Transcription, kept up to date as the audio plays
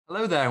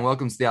Hello there, and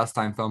welcome to the Out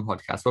Time Film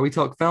Podcast, where we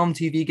talk film,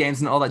 TV,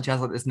 games, and all that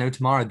jazz like there's no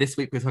tomorrow. This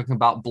week, we're talking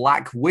about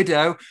Black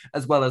Widow,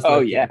 as well as Oh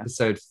Loki yeah.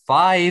 Episode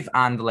 5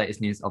 and the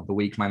latest news of the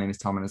week. My name is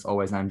Tom, and as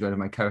always, I'm joined by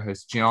my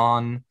co-host,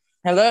 John.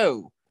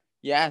 Hello.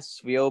 Yes,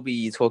 we'll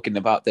be talking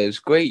about those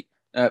great,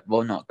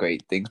 well, not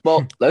great things,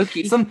 but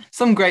Loki.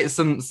 Some great,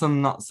 some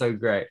not so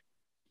great.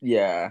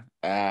 Yeah.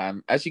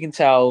 As you can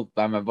tell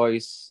by my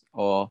voice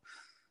or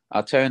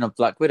our tone of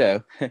Black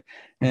Widow.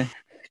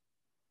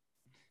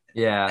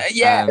 Yeah.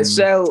 Yeah.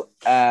 So,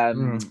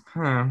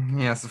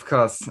 Yes, of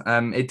course.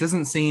 It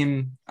doesn't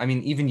seem, I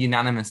mean, even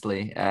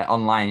unanimously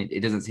online, it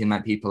doesn't seem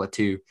like people are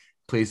too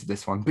pleased with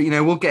this one. But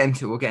we'll get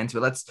into it. We'll get into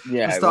it. Let's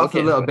yeah, start we'll off with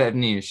get a little into it. bit of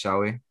news, shall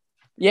we?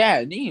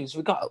 Yeah, news.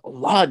 We got a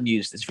lot of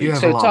news this You week.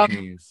 have a So, lot Tom,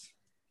 of news.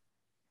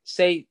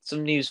 say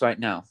some news right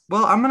now.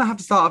 Well, I'm gonna have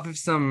to start off with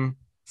some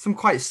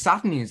quite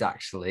sad news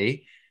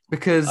actually, Oh,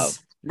 because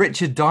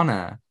Richard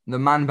Donner, the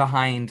man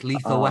behind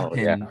Lethal oh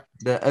yeah.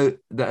 Weapon,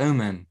 the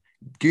Omen,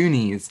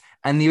 Goonies,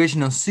 and the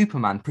original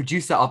Superman,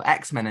 producer of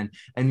X-Men,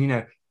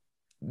 and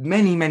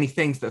many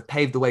things that have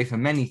paved the way for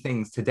many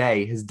things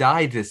today, has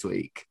died this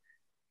week,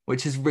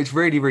 which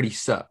really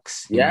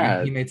sucks.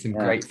 Yeah. He made some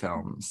Yeah. great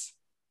films.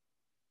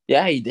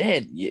 Yeah, he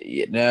did.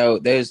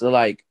 Those are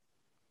like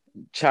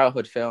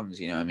childhood films,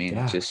 you know what I mean?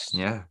 Yeah, Just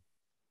yeah,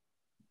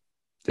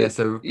 yeah.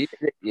 So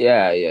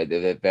yeah,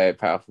 they're very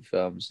powerful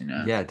films, you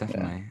know. yeah, Yeah.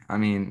 definitely. I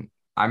mean,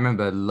 I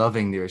remember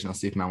loving the original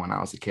Superman when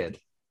I was a kid.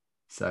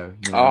 So,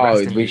 Oh,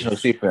 rest the in original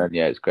peace. Superman,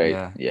 yeah, it's great.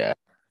 Yeah. Yeah,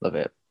 love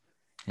it.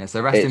 Yeah.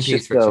 So rest in It's peace,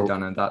 just Richard so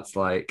Donner. That's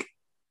like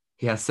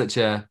he has such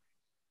a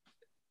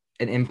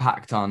an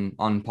impact on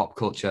pop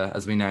culture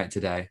as we know it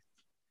today.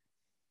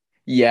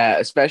 yeah,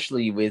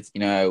 especially with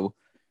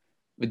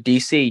with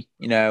DC,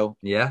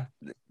 Yeah.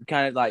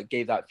 kind of like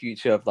gave that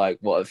future of like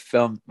what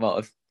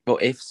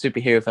if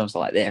superhero films are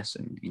like this,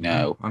 and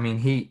I mean,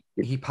 he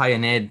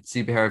pioneered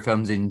superhero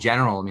films in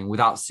general. I mean,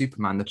 without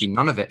Superman, there'd be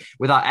none of it.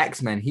 Without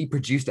X-Men, he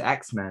produced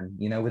X-Men.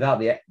 Without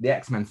the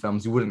X-Men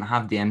films, you wouldn't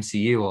have the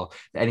MCU or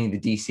any of the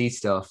DC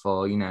stuff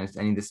or any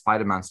of the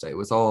Spider-Man stuff. It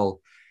was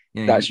all,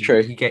 that's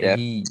true. Yeah,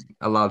 he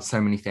allowed so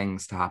many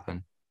things to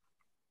happen.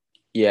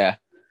 yeah,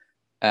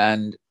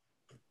 and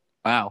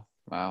wow,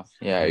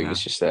 yeah, it Yeah. was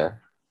just a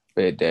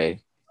weird day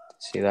to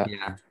see that.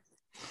 Yeah.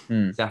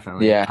 Hmm.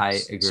 Definitely. Yeah, I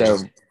agree. so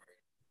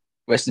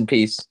rest in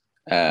peace,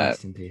 uh,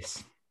 Rest in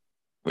peace.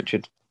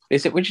 Richard.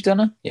 Is it Richard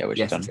Donner? Yeah, Richard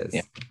Yes, Donner. it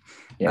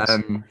Yeah. is.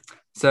 Yes.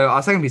 So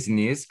our second piece of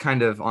news,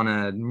 kind of on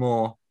a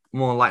more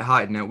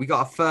light-hearted note, we got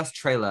our first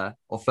trailer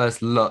or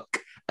first look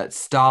at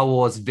Star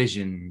Wars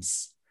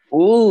Visions.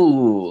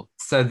 Ooh.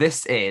 So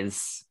this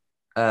is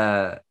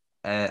an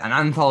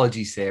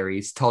anthology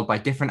series told by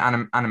different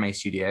anime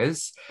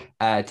studios,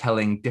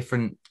 telling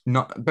different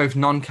not both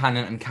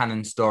non-canon and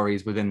canon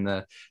stories within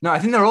the. No, I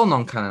think they're all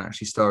non-canon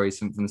actually stories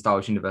from the Star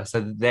Wars universe. So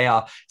they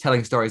are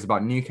telling stories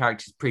about new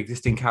characters,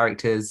 pre-existing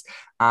characters,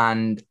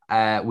 and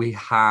we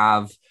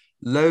have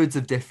loads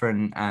of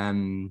different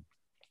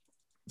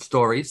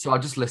stories. So I'll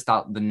just list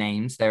out the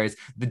names. There is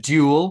The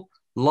Duel,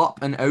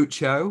 Lop and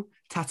Ocho,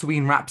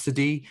 Tatooine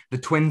Rhapsody, The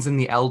Twins and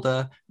the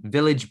Elder,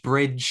 Village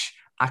Bridge,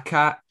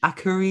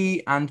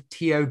 Akari and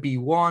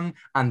TOB1,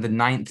 and The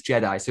Ninth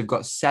Jedi. So we've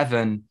got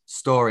 7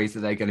 stories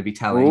that they're going to be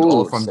telling,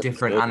 all Ooh, from seven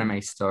different stories.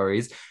 anime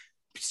stories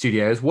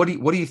studios. What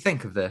do you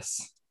think of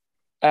this?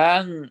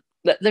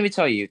 Let me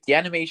tell you, the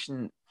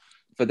animation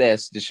for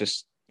this is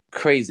just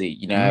crazy.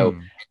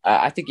 Mm,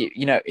 I think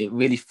it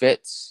really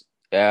fits.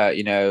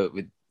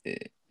 With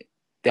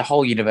the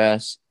whole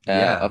universe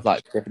yeah. of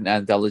like different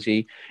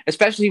anthology,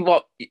 especially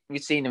what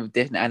we've seen of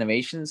different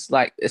animations,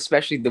 like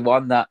especially the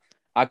one that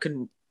I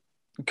couldn't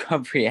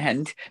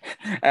comprehend.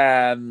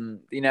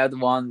 The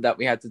one that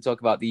we had to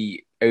talk about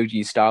the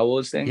OG Star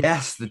Wars thing.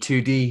 Yes, the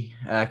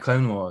 2D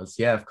Clone Wars.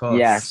 Yeah, of course.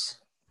 Yes,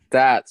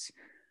 that's.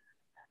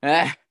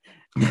 Uh,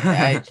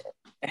 I,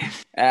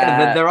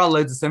 Yeah, uh, there are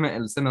loads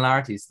of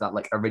similarities to that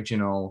like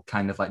original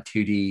kind of like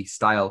 2D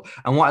style.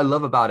 And what I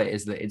love about it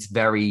is that it's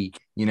very,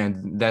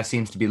 there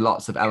seems to be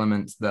lots of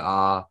elements that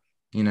are,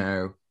 you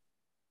know,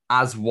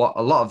 as what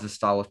a lot of the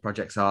Star Wars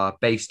projects are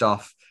based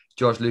off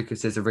George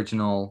Lucas's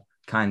original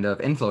kind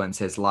of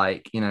influences,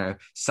 like,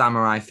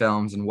 samurai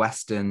films and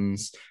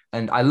westerns.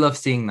 And I love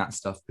seeing that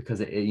stuff because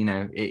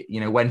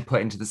when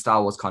put into the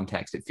Star Wars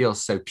context, it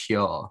feels so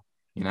pure,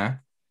 you know?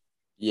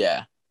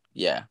 yeah,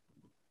 yeah.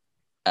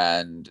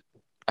 And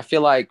I feel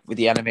like with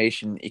the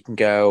animation, it can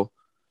go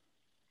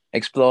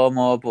explore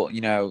more, but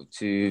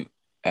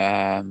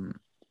um,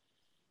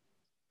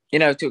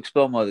 to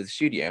explore more of the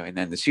studio, and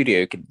then the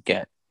studio can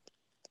get.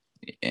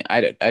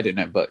 I don't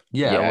know, but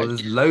Yeah, yeah, well,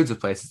 there's loads of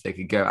places they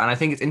could go. And I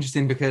think it's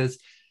interesting because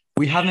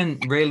we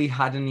haven't really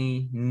had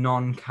any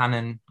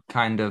non-canon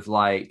kind of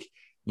like,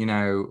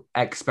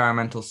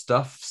 experimental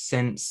stuff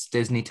since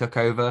Disney took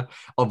over.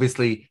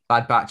 Obviously,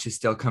 Bad Batch is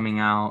still coming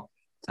out.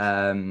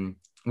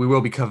 We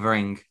will be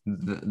covering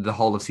the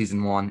whole of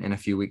season 1 in a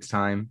few weeks'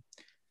 time,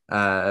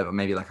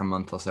 maybe like a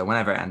month or so,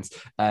 whenever it ends.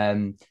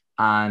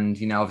 and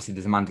obviously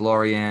there's a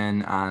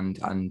Mandalorian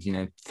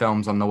and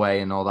films on the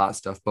way and all that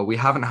stuff, but we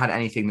haven't had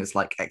anything that's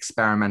like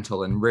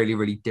experimental and really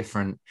really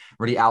different,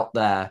 really out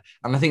there.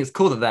 And I think it's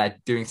cool that they're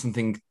doing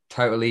something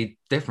totally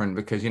different,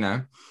 because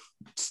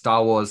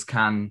Star Wars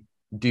can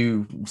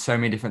do so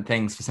many different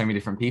things for so many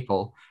different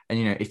people. And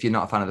if you're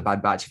not a fan of the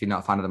Bad Batch, if you're not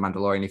a fan of the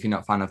Mandalorian, if you're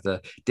not a fan of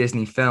the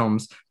Disney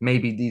films,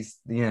 maybe these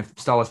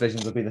Star Wars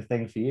visions will be the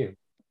thing for you.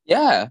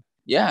 Yeah,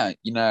 yeah.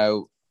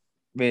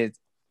 With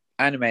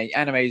anime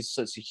is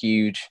such a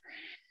huge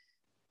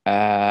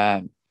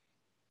um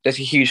there's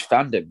a huge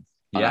fandom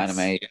on Yes.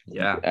 anime,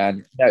 Yeah.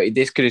 and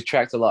this could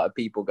attract a lot of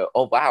people. Go,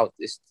 oh wow,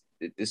 this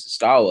is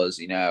Star Wars,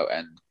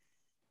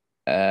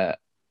 uh,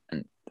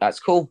 and that's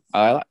cool.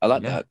 I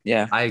like Yeah, that.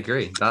 Yeah. I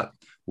agree. That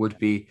would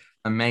be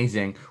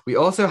amazing. We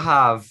also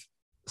have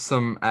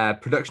some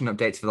production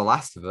updates for The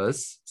Last of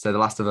Us. So The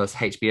Last of Us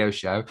HBO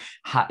show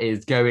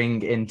is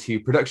going into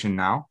production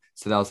now.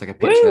 So that was like a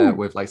picture Woo!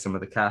 with like some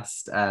of the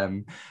cast.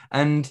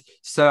 And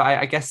so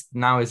I guess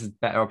now is a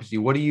better opportunity.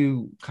 What do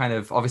you kind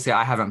of, obviously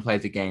I haven't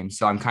played the game,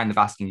 so I'm kind of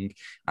asking,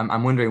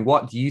 I'm wondering,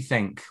 what do you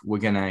think we're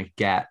gonna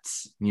get,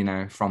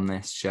 from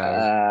this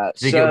show?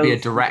 Do you think it'll be So a for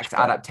the direct show,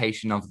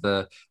 adaptation of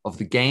the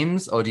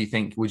games, or do you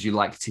think, would you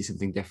like to see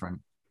something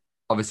different?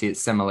 Obviously,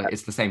 it's similar;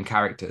 it's the same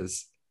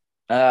characters.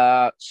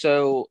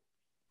 so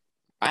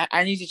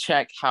I need to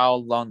check how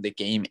long the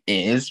game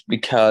is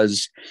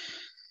because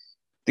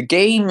the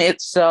game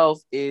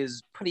itself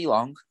is pretty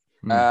long.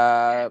 Hmm.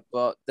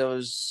 But there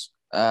was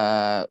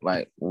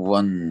like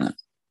one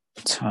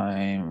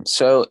time.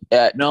 So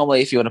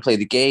normally, if you want to play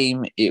the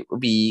game, it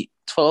would be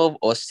 12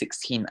 or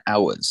 16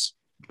 hours.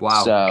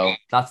 Wow, So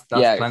that's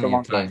yeah, it's a plenty of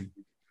long game. time.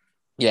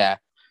 Yeah.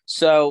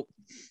 So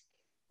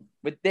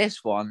with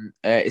this one,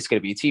 it's going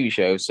to be a TV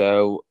show.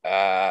 So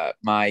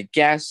my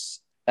guess,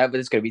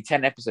 it's going to be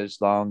 10 episodes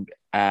long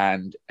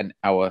and an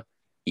hour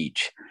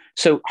each.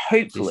 So Decent.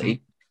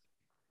 hopefully,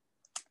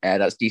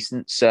 that's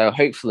decent. So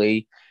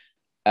hopefully,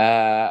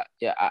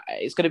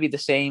 it's going to be the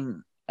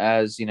same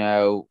as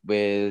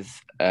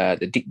with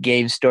the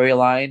game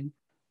storyline,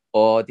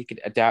 or they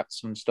could adapt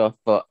some stuff.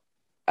 But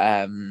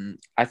I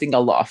think a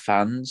lot of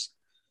fans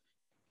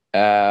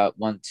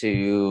want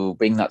to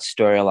bring that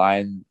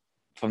storyline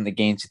from the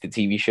game to the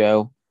TV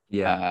show,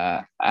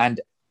 Yeah.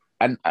 and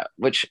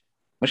which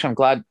I'm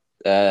glad.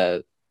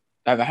 I'm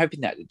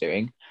hoping that they're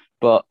doing.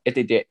 But if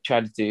they did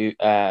try to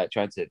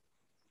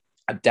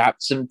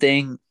adapt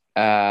something,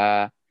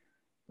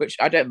 which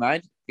I don't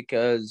mind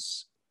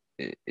because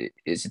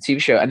it's a TV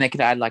show and they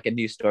can add like a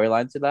new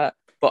storyline to that.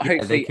 But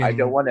Yeah, they hopefully, I don't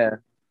can. want to.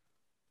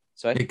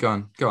 Sorry. Yeah, go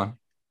on, go on.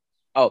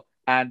 Oh,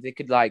 and they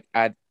could like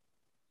add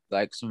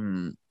like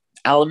some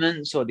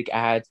elements, or they could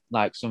add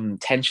like some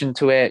tension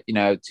to it,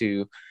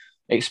 to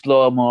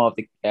explore more of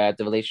the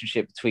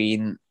relationship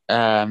between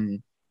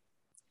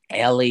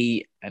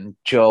Ellie and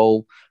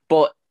Joel.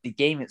 But the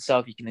game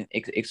itself, you can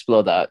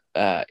explore that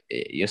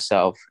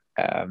yourself.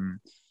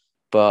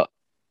 But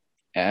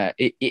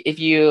if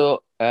you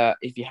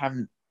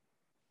haven't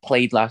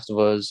played Last of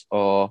Us,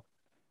 or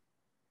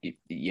if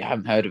you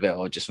haven't heard of it,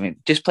 or just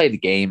play the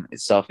game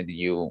itself, and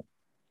you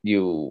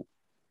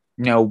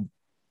know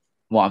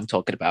what I'm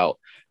talking about.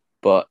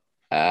 But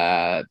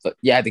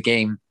yeah, the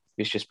game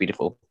is just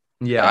beautiful.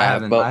 Yeah, I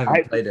haven't But I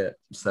haven't played it,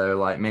 so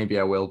like maybe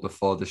I will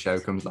before the show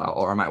comes out,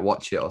 or I might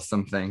watch it or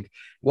something.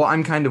 What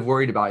I'm kind of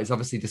worried about is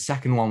obviously the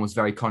second one was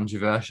very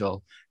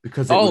controversial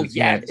because it oh was,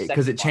 yeah, the because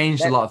second it one.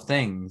 changed a lot of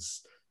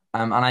things.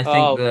 And I think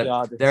Oh that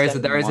god, the there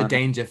second is a one.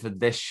 danger for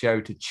this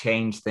show to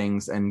change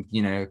things and,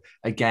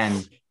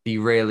 again, be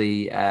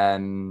really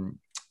badly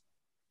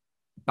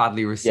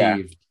Yeah,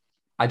 received.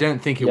 I don't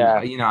think it,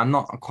 yeah. I'm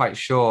not quite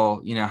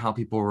sure, how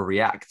people will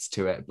react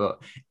to it.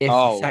 But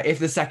Oh if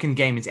the second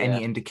game is yeah,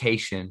 any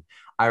indication,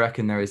 I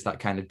reckon there is that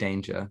kind of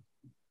danger.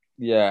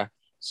 yeah.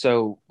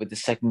 So with the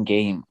second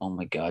game, oh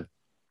my god,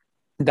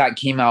 that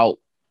came out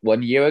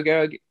 1 year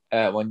ago.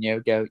 1 year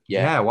ago,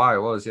 yeah, Yeah, wow,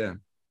 it was, yeah.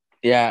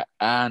 yeah,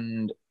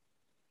 and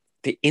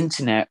the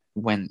internet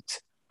went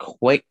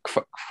quite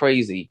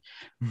crazy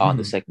on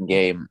the second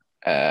game.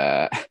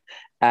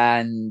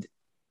 And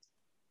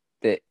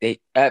but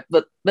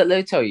let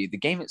me tell you, the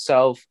game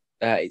itself,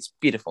 it's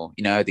beautiful.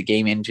 The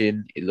game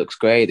engine, it looks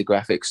great. The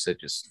graphics are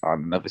just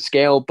on another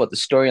scale, but the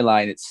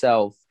storyline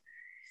itself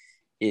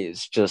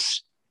is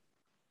just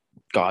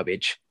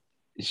garbage.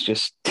 It's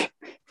just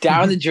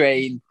down the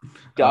drain, Oh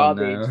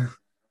garbage, no.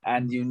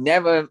 and you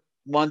never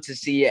want to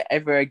see it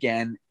ever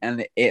again.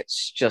 And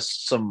it's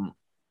just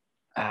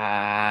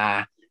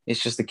it's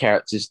just the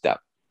characters that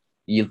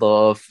you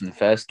love from the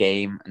first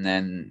game, and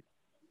then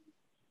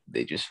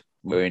they just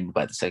ruined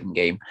by the second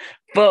game.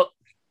 But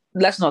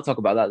let's not talk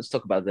about that. Let's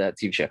talk about the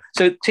TV show.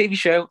 So TV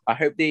show, I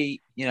hope they,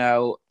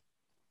 bring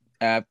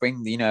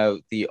the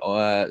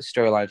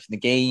storyline from the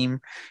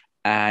game,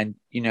 and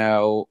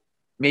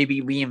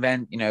maybe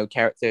reinvent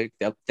character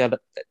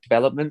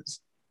developments.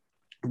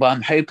 But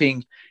I'm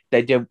hoping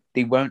they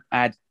won't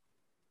add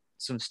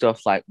some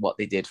stuff like what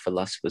they did for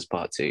Last of Us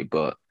Part Two.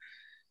 But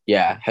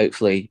yeah,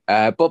 hopefully.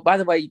 But by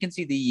the way, you can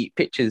see the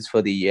pictures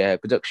for the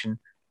production.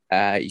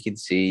 You can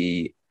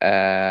see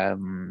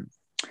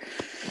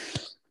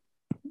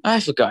I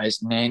forgot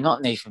his name,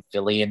 not Nathan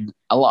Fillion.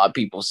 A lot of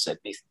people said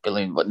Nathan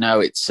Fillion, but no,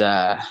 it's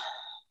Pedro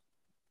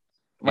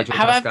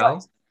have I got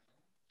Pascal.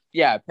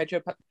 yeah,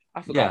 Pedro.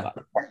 I forgot Yeah,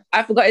 about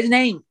I forgot his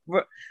name.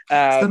 it's the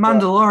But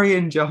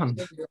Mandalorian, John.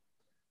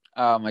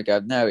 oh my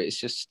god, no, it's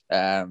just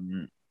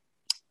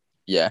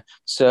yeah.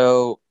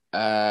 So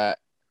they're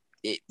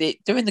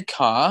in the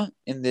car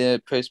in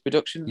the post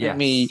production. Let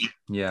me Yes.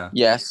 Yeah.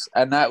 yes,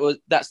 and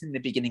that's in the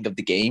beginning of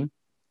the game.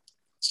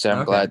 So I'm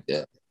Okay. glad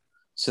that.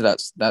 So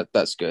that's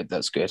good.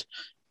 That's good.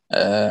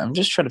 I'm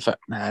just trying to find.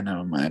 Nah,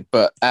 never mind.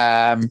 But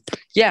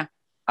yeah,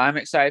 I'm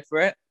excited for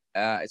it.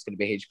 It's going to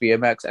be HBO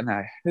Max, and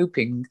I'm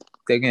hoping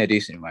they're going to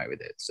do something right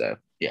with it. So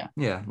yeah.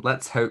 Yeah,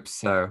 let's hope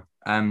so.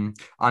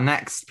 Our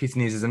next piece of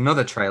news is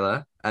another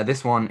trailer.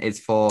 This one is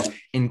for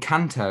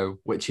Encanto,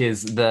 which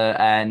is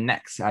the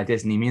next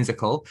Disney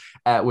musical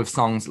with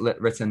songs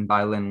written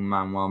by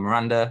Lin-Manuel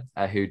Miranda,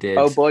 who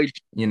Oh did, boy,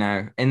 In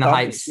the Tom, it's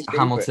Heights, your favorite.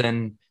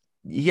 Hamilton.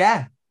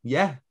 Yeah,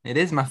 yeah, it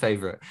is my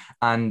favorite.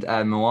 And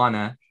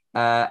Moana.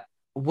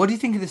 What do you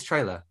think of this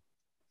trailer?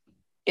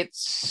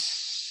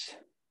 It's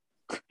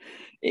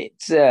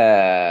it's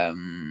I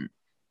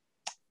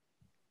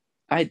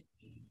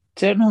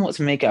don't know what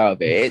to make out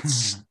of it.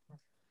 It's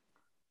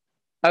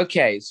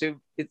okay. So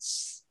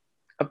it's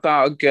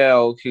about a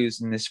girl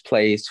who's in this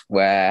place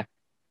where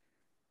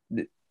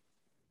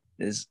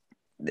there's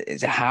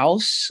it's a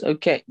house.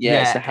 Okay,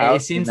 yeah, it's a Yeah, it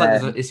house, and seems like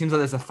then it seems like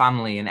there's a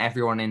family, and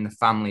everyone in the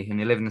family, and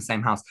they live in the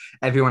same house.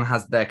 Everyone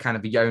has their kind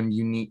of own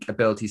unique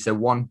ability. So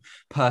one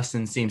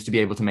person seems to be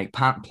able to make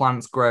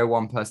plants grow.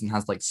 One person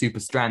has like super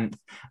strength,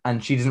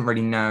 and she doesn't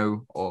really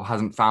know or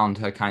hasn't found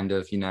her kind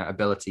of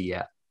ability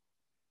yet.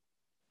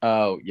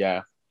 oh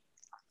yeah,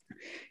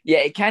 yeah.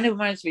 It kind of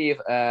reminds me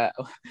of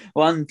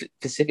one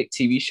Pacific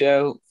TV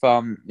show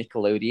from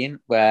Nickelodeon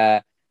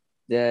where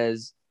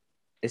there's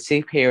a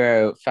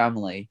superhero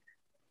family,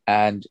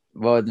 and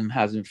one of them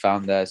hasn't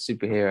found their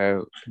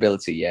superhero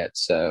ability yet.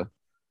 So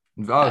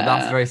Oh,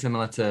 that's uh, very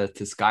similar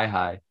to Sky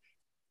High,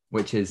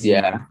 which is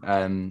yeah,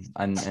 and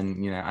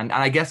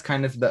I guess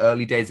kind of the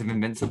early days of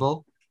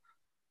Invincible,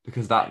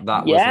 because that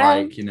was yeah,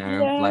 like like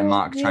yeah,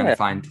 Mark trying to yeah.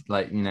 find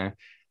like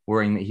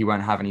worrying that he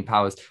won't have any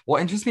powers.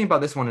 What interests me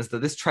about this one is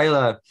that this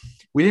trailer,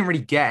 we didn't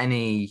really get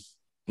any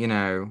you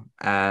know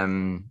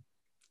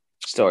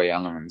Story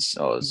elements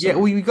or yeah,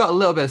 some. we got a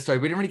little bit of story.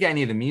 We didn't really get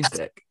any of the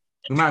music.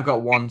 We might have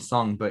got one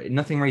song, but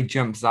nothing really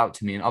jumps out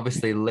to me. And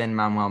obviously Lin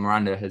Manuel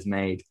Miranda has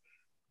made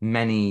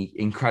many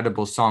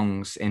incredible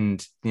songs in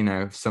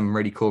some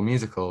really cool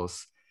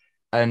musicals,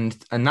 and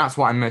that's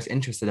what I'm most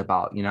interested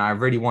about. I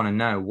really want to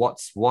know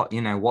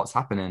what's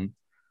happening,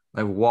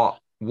 like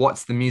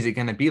what's the music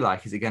going to be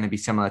like. Is it going to be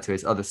similar to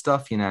his other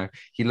stuff?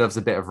 He loves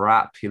a bit of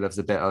rap, he loves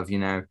a bit of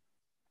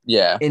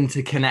Yeah,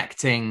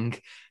 interconnecting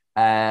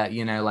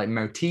like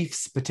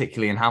motifs,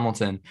 particularly in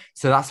Hamilton.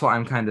 So that's what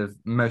I'm kind of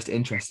most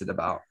interested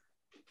about.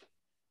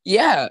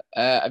 yeah.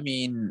 I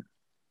mean,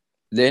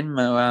 Lin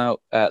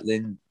Manuel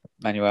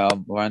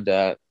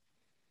Miranda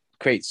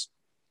creates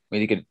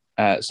really good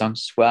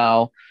songs as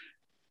well.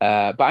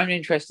 But I'm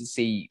interested to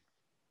see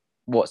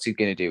what's he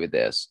going to do with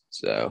this.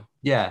 So,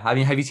 Yeah, have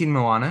you seen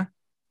Moana?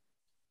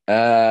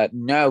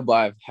 no, but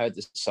I've heard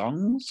the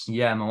songs.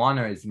 Yeah,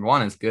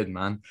 Moana's good,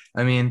 man.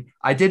 I mean,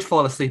 I did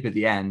fall asleep at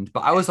the end,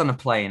 but I was on a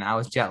plane. I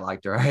was jet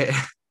lagged, right?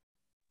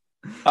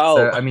 Oh,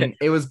 So I mean,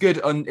 it was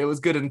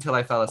good until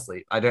I fell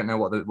asleep. I don't know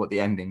what the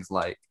ending's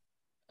like.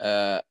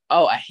 oh,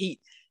 I hate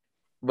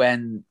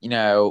when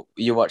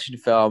you're watching a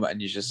film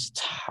and you're just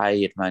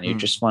tired, man. You Mm,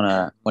 just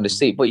wanna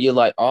sleep, but you're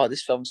like, oh,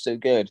 this film's so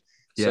good.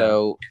 yeah,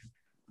 So,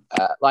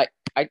 like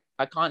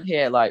I can't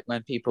hear like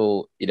when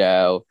people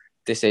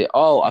they say,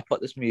 oh, I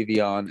put this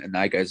movie on and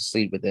I go to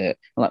sleep with it.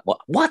 I'm like,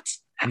 what?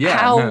 yeah,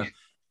 How? no.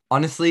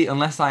 Honestly,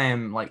 unless I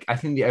am like, I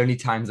think the only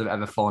times I've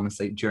ever fallen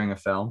asleep during a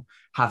film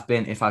have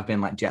been if I've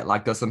been like jet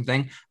lagged or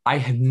something. I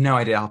have no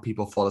idea how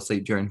people fall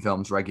asleep during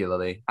films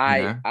regularly, you I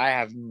know? I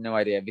have no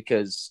idea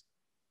because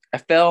a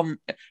film,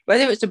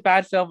 whether it's a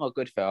bad film or a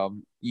good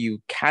film,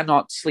 you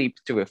cannot sleep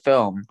through a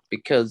film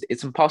because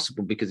it's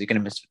impossible because you're going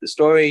to miss the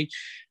story.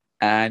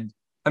 And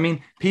I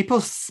mean,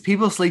 people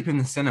sleep in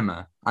the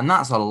cinema, and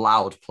that's a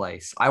loud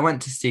place. I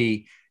went to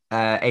see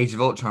Age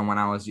of Ultron when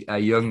I was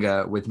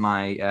younger with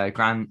my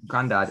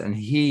granddad, and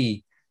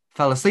he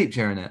fell asleep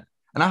during it.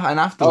 And oh,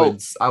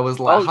 afterwards, I was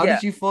like, oh "How yeah,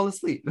 did you fall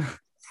asleep?"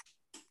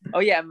 oh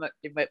yeah,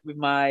 with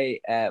my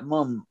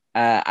mum,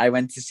 I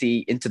went to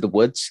see Into the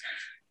Woods.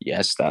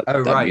 Yes, Oh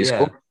that right,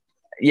 musical.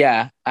 yeah,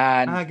 Yeah,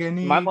 and my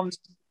agony. mum's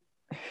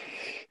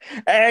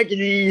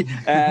agony.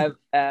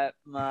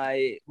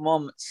 My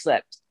mum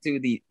slept through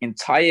the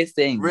entire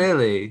thing.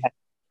 Really?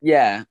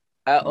 Yeah,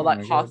 or Oh like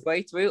my god.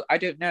 halfway through. I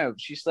don't know.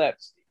 She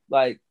slept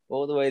like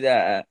all the way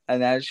there,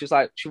 and then she was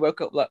like, she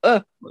woke up like,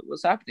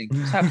 what's happening?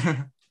 What's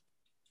happening?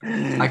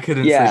 I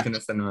couldn't Yeah, sleep in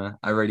a cinema.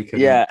 I really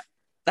couldn't. yeah.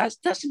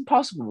 That's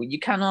impossible. You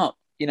cannot,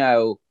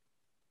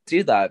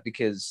 do that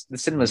because the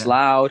cinema's Yeah.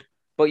 loud.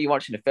 But you're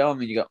watching a film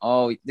and you go,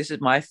 "Oh, this is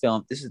my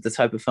film. This is the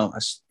type of film I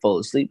fall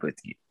asleep with."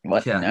 You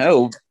what? Yeah.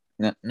 No.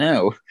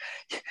 No.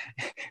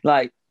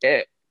 Like,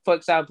 for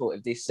example,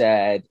 if they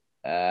said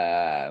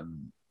Blade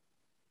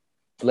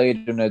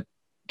Runner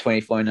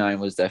 2049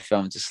 was their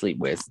film to sleep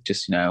with,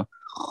 just, I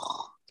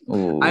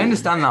ooh.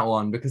 understand that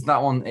one because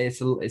that one it's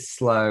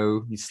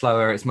slow, it's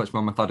slower, it's much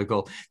more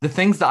methodical. The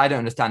things that I don't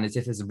understand is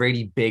if there's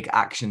really big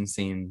action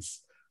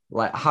scenes.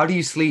 Like, how do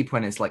you sleep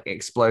when it's like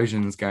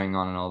explosions going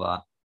on and all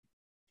that?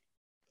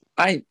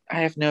 I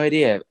have no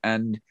idea.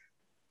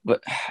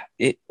 But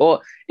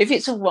or if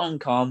it's a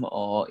rom-com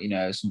or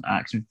some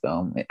action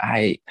film,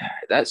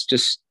 that's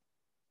just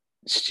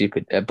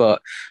stupid.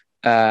 But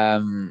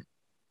um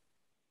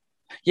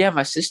yeah,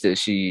 my sister,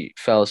 she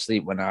fell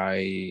asleep when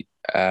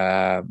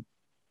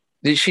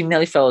she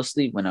nearly fell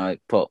asleep when I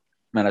put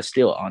Man of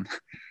Steel on.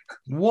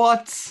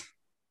 What?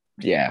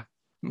 Yeah.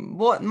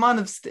 What Man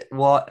of Steel?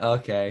 What?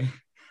 Okay,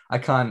 I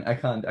can't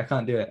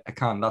do it. I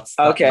can't.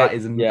 Okay.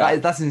 Yeah.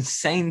 That's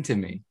insane to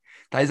me.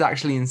 That is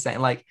actually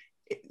insane. Like,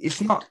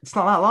 it's not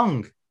that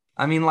long.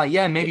 I mean, like,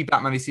 yeah, maybe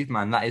Batman v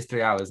Superman, that is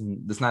 3 hours,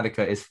 and the Snyder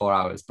Cut is 4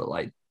 hours. But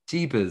like,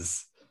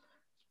 jeepers,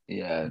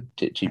 Yeah.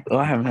 Oh,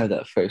 I haven't heard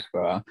that first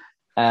for a while.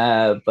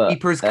 But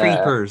Keepers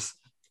creepers.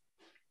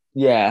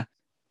 yeah.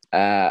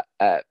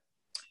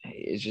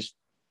 It just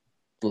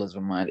blows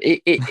my mind.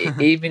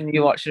 Even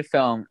you watch a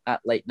film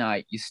at late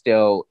night, you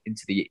still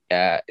into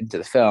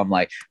the film.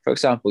 Like, for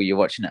example, you're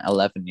watching at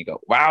 11, you go,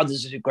 "Wow,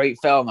 this is a great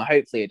film." And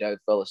hopefully, you don't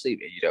fall asleep.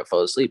 And you don't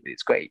fall asleep.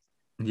 It's great.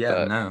 Yeah,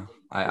 But no,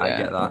 I yeah,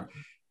 get that.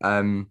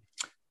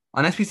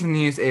 Our next piece of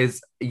news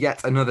is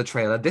yet another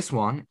trailer. This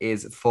one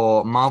is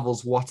for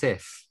Marvel's What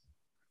If.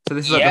 So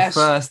this is like the yes.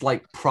 first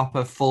like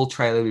proper full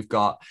trailer we've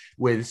got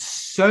with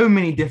so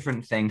many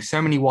different things, so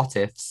many what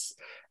ifs.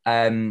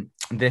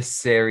 This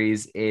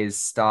series is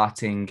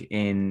starting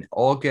in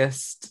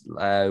August.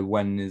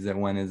 When is it?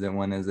 When is it?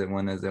 When is it?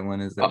 When is it?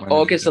 When is it? When is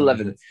August it? When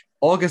is it? 11th.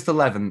 August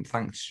 11th.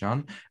 Thanks,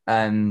 Sean.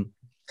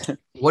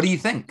 What do you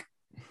think?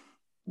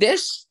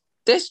 This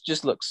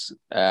just looks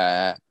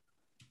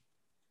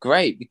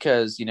great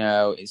because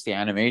it's the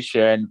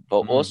animation,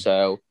 but Mm,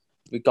 also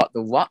we got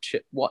the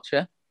Watcher.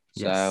 So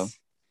yes.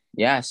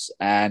 yes,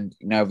 and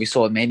we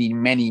saw many,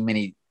 many,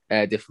 many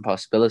different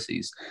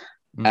possibilities,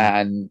 Mm,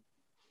 and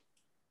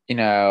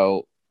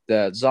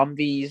the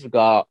zombies. We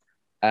got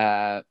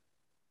uh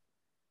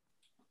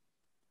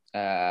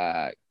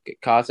uh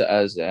Carter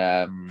as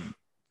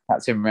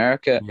Captain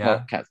America, yeah.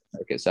 not Captain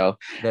America. So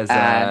There's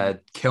and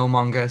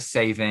Killmonger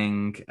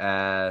saving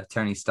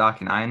Tony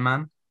Stark in Iron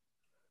Man.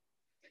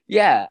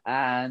 yeah,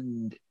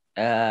 and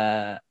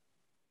uh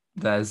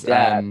There's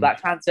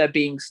Black Panther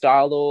being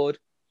Star Lord.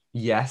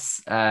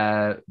 yes,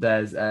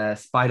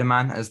 there's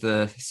Spider-Man as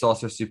the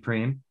Sorcerer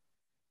Supreme.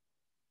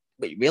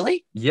 Wait,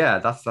 really? Yeah,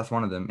 that's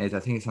one of them. Is I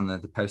think it's on the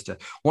poster.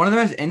 One of the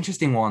most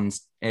interesting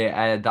ones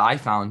that I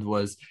found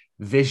was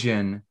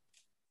Vision,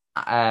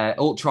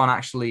 Ultron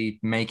actually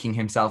making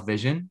himself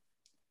Vision,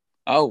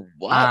 Oh,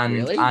 what?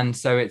 Really? and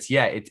so it's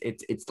yeah,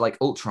 it's like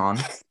Ultron,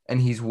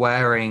 and he's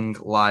wearing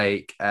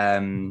like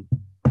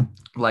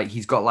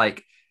he's got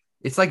like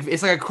it's like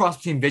a cross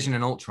between Vision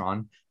and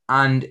Ultron,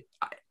 and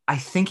I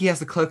think he has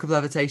the cloak of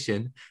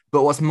levitation.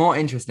 But what's more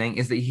interesting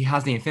is that he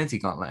has the Infinity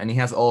Gauntlet and he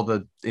has all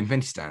the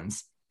Infinity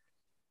Stones.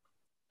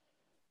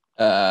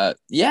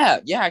 Yeah,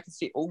 yeah, I can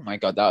see. Oh my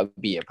God, that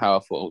would be a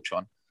powerful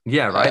Ultron.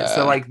 Yeah, right.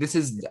 So Uh, like this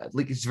is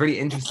like it's really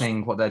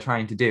interesting what they're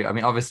trying to do. I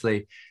mean,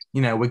 obviously,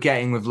 we're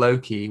getting with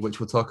Loki, which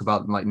we'll talk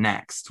about like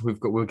next.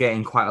 We're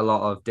getting quite a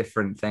lot of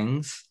different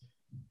things.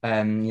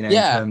 In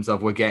yeah, terms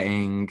of we're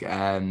getting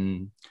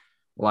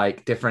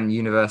like different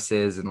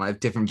universes and like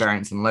different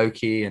variants in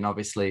Loki, and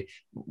obviously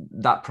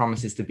that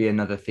promises to be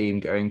another theme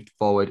going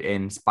forward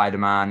in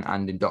Spider-Man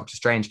and in Doctor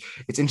Strange.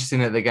 It's interesting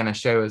that they're going to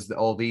show us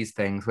all these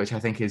things, which I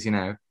think is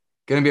going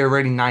to be a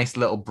really nice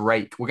little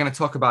break. We're going to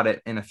talk about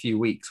it in a few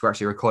weeks. We're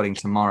actually recording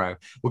tomorrow.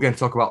 We're going to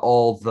talk about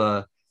all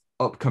the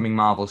upcoming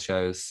Marvel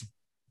shows.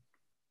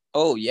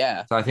 oh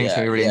yeah, So I think it's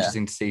going yeah, to be really yeah,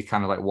 interesting to see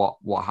kind of like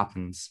what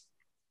happens.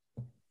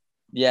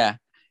 yeah.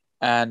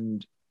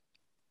 And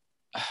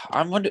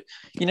I'm wondering,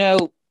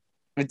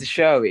 with the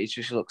show, it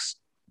just looks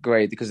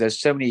great because there's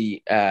so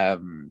many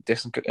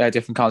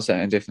different content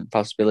and different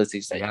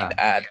possibilities that you can Yeah.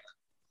 add.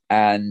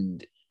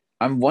 And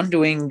I'm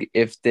wondering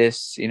if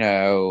this,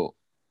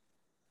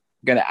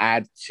 going to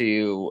add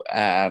to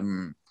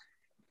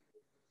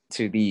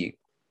the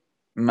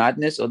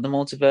madness of the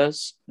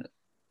multiverse.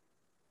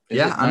 Is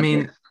Yeah, it I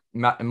madness?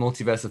 mean,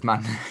 Multiverse of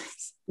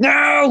Madness.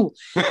 No.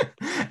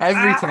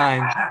 Every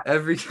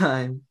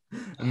time,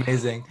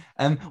 amazing.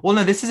 Well,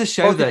 no, this is a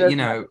show that Multiverse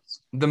madness.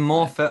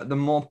 Right. the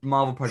more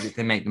Marvel projects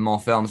they make, the more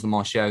films, the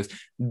more shows.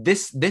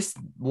 This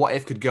What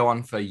If could go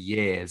on for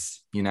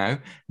years.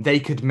 They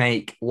could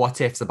make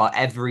What Ifs about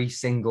every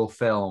single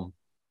film.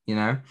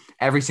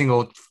 Every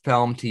single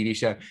film, TV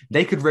show.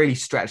 They could really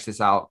stretch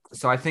this out.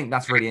 So I think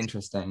that's really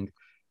interesting.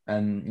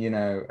 And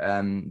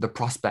the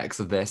prospects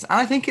of this, and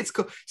I think it's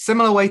cool.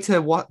 Similar way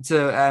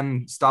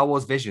to Star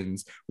Wars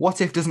Visions. What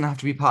If doesn't have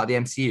to be part of the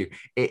MCU.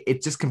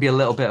 It just can be a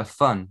little bit of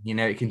fun.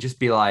 It can just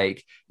be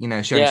like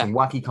showing Yeah. some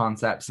wacky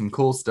concepts, some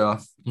cool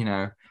stuff.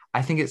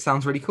 I think it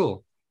sounds really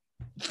cool.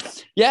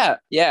 Yeah,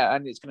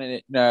 and it's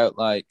gonna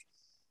like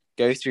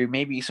go through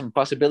maybe some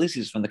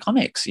possibilities from the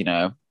comics,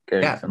 going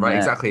Yeah, from right, there.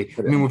 exactly. I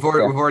Put it mean, in. we've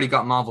already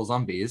got Marvel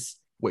Zombies,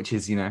 which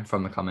is,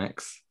 from the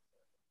comics.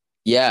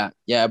 Yeah,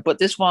 but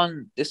this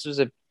was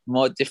a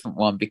more different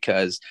one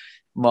because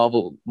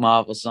Marvel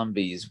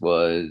Zombies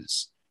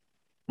was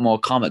more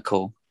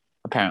comical,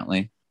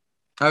 apparently,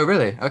 Oh,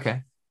 really?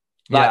 Okay.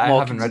 Yeah, like I more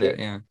haven't read considered.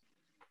 it.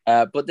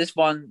 Yeah. But this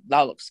one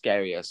that looks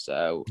scarier.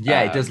 So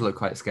Yeah, it does look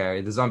quite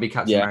scary. The zombie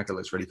Captain yeah, America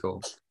looks really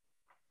cool.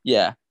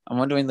 yeah. I'm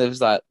wondering if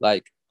there's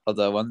like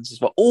other ones as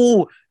well.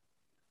 Oh,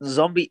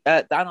 zombie,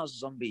 Thanos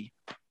zombie.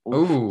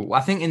 Oof. Oh,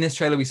 I think in this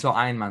trailer we saw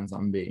Iron Man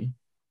zombie.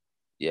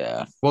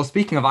 Yeah. Well,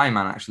 speaking of Iron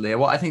Man, actually,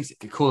 what I think is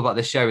cool about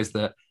this show is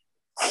that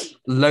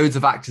loads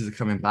of actors are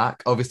coming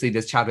back. Obviously,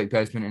 there's Chadwick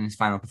Boseman in his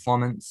final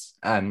performance,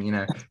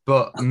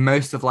 but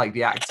most of like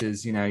the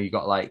actors, you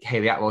got like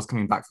Haley Atwell's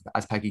coming back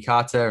as Peggy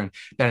Carter and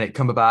Benedict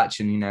Cumberbatch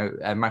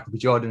and Michael B.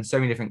 Jordan, so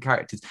many different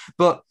characters.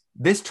 But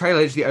this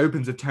trailer actually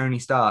opens with Tony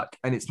Stark,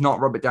 and it's not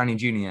Robert Downey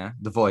Jr.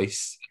 the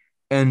voice.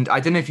 And I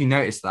don't know if you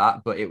noticed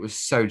that, but it was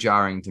so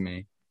jarring to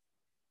me.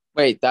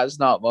 Wait, that's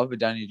not Robert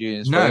Downey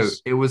Jr.'s No,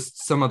 voice. it was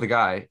some other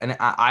guy, and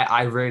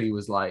I really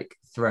was like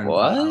thrown, I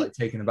What? like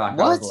taken aback.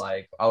 What?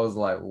 I was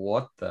like,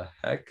 what the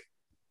heck?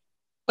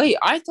 Wait,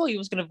 I thought he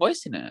was gonna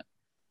voice in it.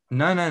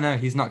 No, no, no,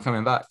 he's not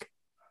coming back.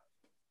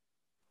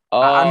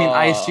 I mean, Oh,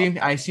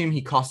 I assume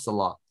he costs a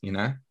lot,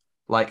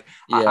 Like,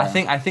 yeah. I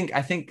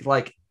think,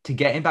 like to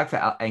get him back for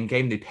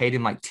Endgame, they paid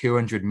him like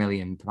 $200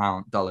 million.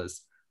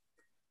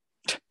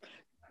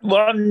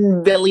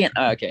 $1 billion.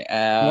 Okay.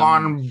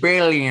 $1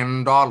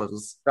 billion.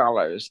 Dollars.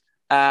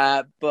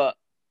 But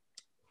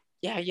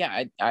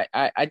yeah.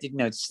 I did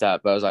notice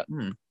that, but I was like,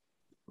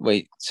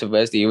 wait. So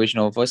where's the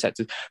original voice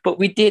actor? But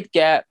we did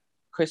get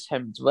Chris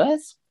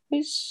Hemsworth.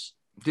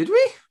 Did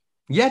we?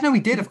 Yeah, no, we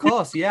did, of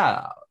course.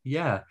 Yeah,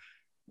 yeah.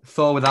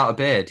 Thor without a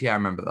beard. Yeah, I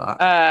remember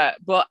that.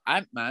 But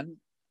Ant-Man,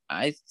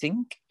 I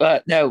think.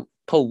 No,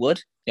 Paul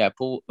Wood. Yeah,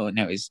 Paul. Oh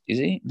no, is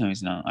he? No,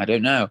 he's not. I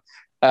don't know.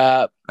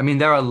 Uh, I mean,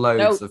 there are no,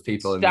 loads of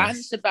people in Stan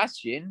this.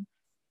 Sebastian.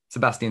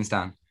 Sebastian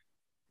Stan.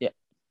 Yeah.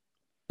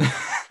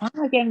 Why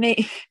am I getting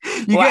it?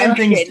 Why am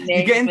You're I getting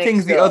names getting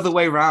things mixed the up? other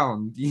way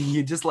round.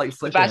 You're just like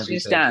flipping Sebastian everything.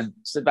 Stan.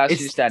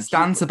 Sebastian It's Stan.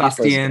 Stan He's voicing it.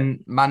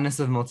 Sebastian, Madness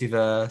of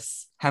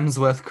Multiverse,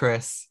 Hemsworth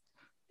Chris.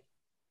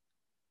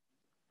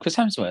 Chris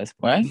Hemsworth,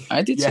 right?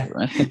 I did say Yeah. it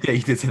right. Yeah,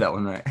 you did say that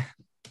one right.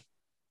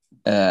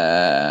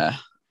 Uh,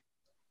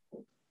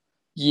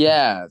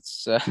 yeah.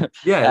 So,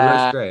 Yeah, it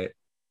looks uh, great.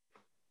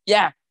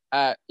 yeah.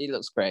 It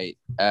looks great.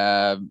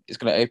 It's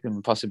going to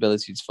open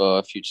possibilities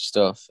for future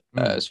stuff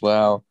Mm, as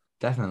well.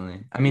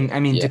 definitely.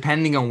 Yeah.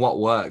 Depending on what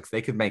works,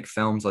 they could make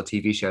films or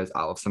TV shows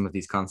out of some of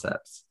these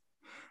concepts.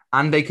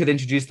 And they could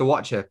introduce the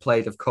Watcher,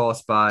 played, of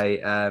course, by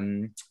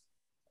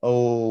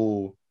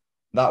oh,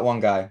 that one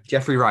guy,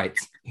 Jeffrey Wright,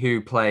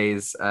 who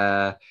plays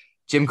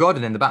Jim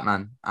Gordon in the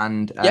Batman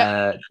and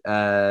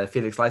Yeah.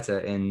 Felix Leiter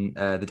in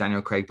the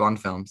Daniel Craig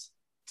Bond films.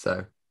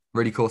 So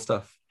really cool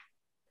stuff.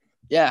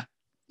 Yeah.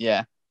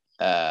 Yeah.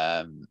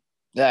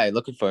 Yeah.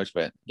 Looking forward to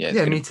it. Yeah. It's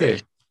Yeah, going to me be too.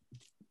 great.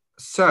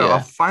 So our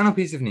Yeah. final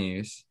piece of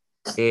news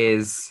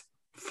is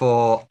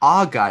for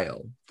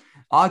Argyle.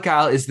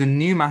 Argyle is the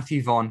new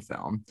Matthew Vaughn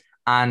film,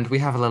 and we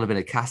have a little bit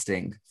of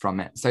casting from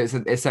it.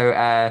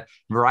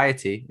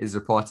 Variety is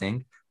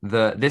reporting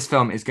that this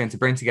film is going to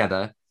bring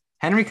together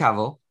Henry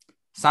Cavill,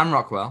 Sam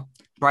Rockwell,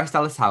 Bryce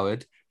Dallas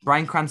Howard,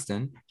 Bryan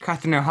Cranston,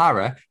 Catherine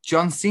O'Hara,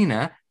 John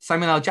Cena,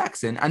 Samuel L.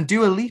 Jackson, and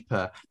Dua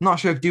Lipa. Not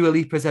sure if Dua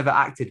Lipa's ever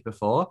acted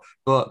before,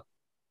 but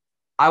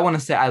I want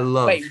to say I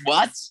love. Wait,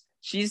 what?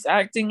 She's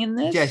acting in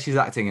this? Yeah, she's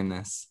acting in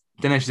this.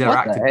 Don't know if she's ever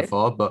What the acted heck?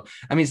 before, but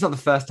I mean, it's not the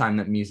first time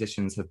that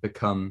musicians have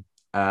become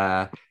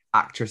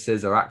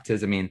actresses or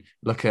actors. I mean,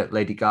 look at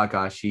Lady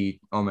Gaga. She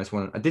almost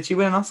won. Did she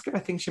win an Oscar? I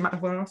think she might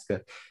have won an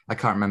Oscar. I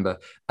can't remember.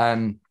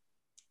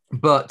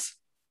 But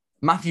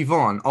Matthew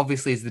Vaughn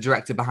obviously is the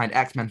director behind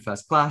X-Men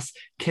First Class,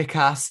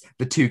 Kick-Ass,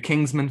 the two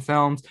Kingsman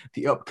films,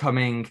 the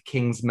upcoming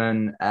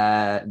Kingsman,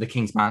 The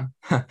Kingsman.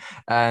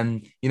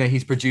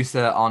 He's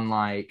producer on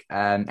like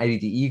Eddie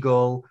the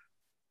Eagle.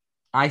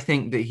 I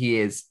think that he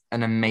is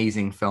an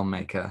amazing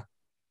filmmaker.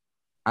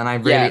 And I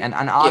really Yeah. and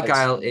Yes.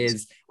 Argyle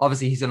is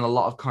obviously he's done a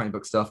lot of comic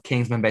book stuff.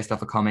 Kingsman based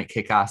off a comic,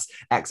 Kick-Ass,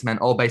 X-Men,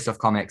 all based off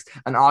comics.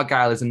 And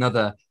Argyle is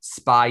another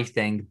spy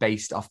thing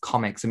based off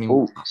comics. I mean,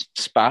 Oh,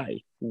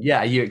 spy.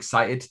 yeah, are you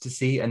excited to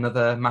see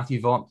another Matthew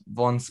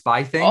Vaughn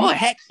spy thing? Oh,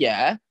 heck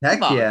yeah. Come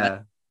Heck on. yeah.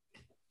 How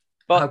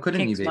But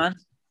couldn't you be? Kingsman.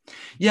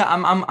 Yeah,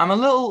 I'm a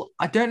little.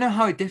 I don't know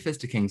how it differs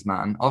to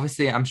Kingsman.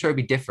 Obviously, I'm sure it'd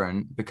be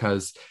different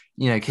because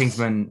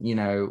Kingsman.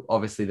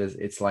 Obviously,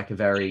 it's like a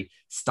very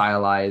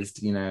stylized,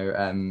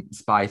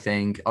 spy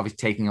thing. Obviously,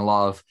 taking a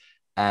lot of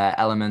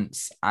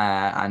elements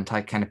and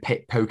like kind of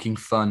poking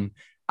fun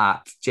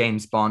at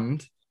James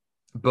Bond,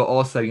 but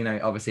also,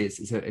 obviously,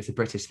 it's a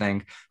British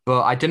thing.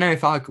 But I don't know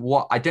if I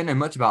don't know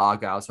much about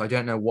Argyle, so I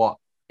don't know what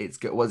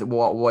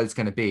what it's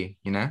going to be.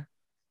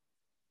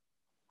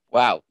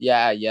 Wow.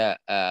 Yeah.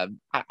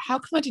 How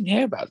come I didn't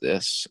hear about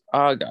this?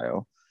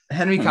 Argyle.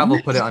 Henry Hmm.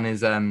 Cavill put it on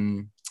his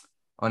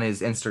on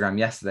his Instagram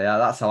yesterday.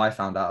 That's how I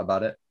found out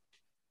about it.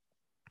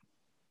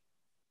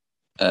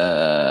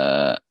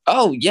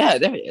 Oh yeah,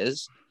 there it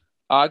is.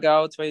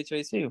 Argyle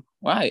 2022.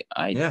 Right,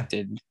 I Yeah.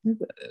 didn't know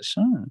this.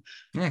 Huh.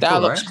 Yeah, That cool,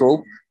 looks right?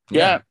 cool.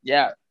 Yeah.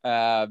 Yeah.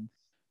 I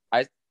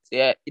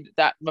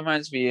that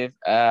reminds me of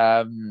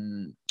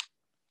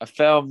a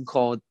film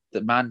called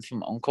The Man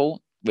from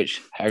Uncle,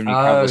 which Henry Oh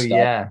Cavill starred.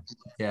 yeah.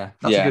 Yeah.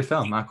 That's a Yeah, good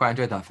film. I quite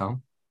enjoyed that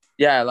film.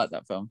 yeah, I like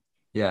that film.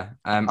 Yeah.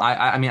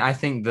 I mean I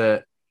think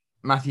that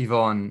Matthew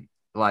Vaughn,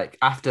 like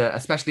after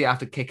especially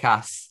after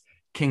Kick-Ass,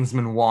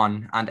 Kingsman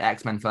 1 and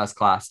X-Men First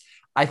Class,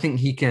 I think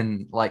he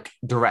can like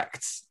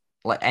direct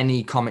like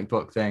any comic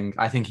book thing.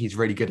 I think he's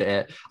really good at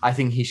it. I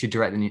think he should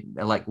direct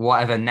like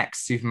whatever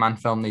next Superman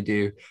film they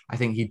do. I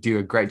think he'd do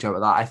a great job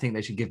at that. I think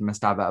they should give him a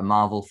stab at a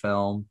Marvel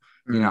film.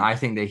 Mm. I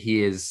think that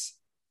he is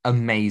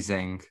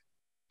amazing.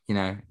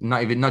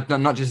 Not even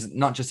not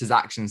just his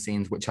action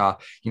scenes, which are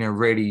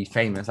really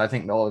famous. I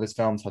think that all of his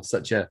films have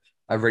such a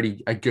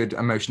really a good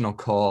emotional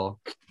core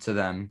to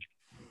them.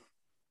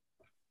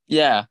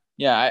 Yeah,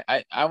 yeah.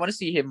 I want to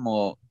see him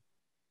more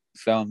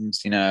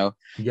films.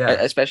 Yeah,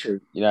 Especially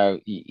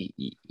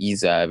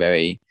he's a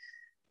very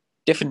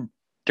different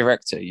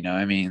director.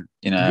 I mean,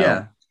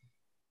 yeah,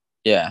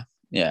 yeah,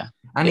 yeah,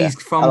 and yeah. he's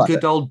I from like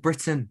good it. old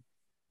Britain.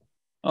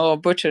 Oh,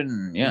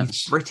 Britain, He's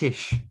yes.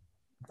 British,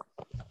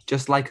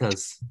 just like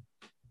us.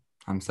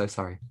 I'm so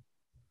sorry.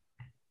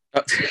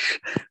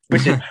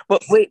 Britain.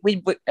 But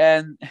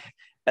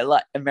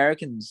like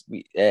Americans,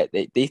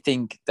 they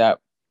think that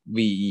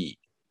we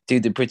do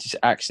the British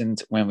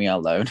accent when we are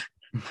alone.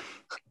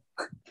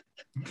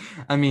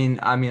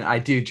 I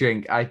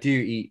do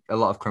eat a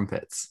lot of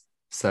crumpets.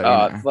 So,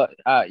 But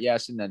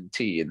yes, and then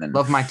tea, and then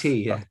love my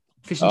tea. Yeah,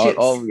 fish and chips.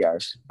 oh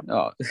yes.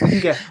 Oh,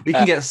 We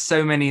can get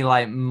so many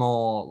like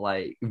more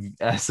like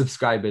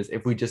subscribers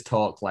if we just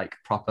talk like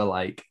proper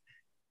like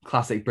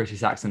classic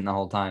British accent the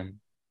whole time.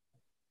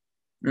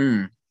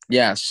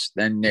 yes.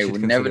 Then We they should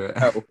would never consider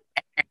know.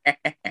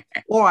 it.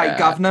 All right, Uh,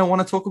 Governor,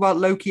 want to talk about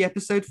Loki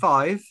episode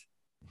 5?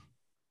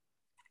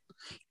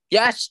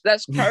 yes,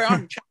 let's carry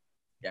on. Chap.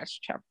 Yes,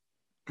 chap.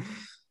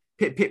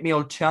 Pit me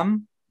old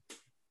chum.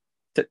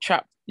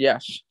 Chap.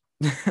 Yes.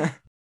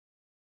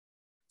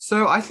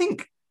 So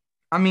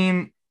I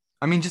mean,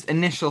 just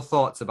initial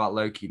thoughts about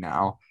Loki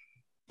now.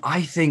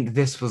 I think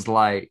this was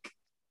like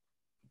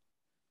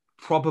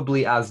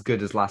probably as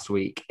good as last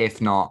week,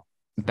 if not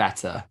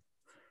better.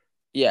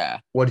 Yeah.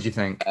 What did you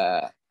think?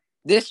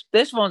 This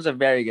one's a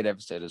very good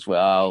episode as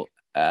well.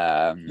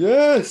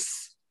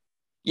 Yes.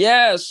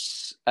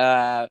 Yes.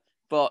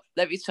 But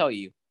let me tell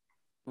you,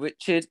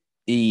 Richard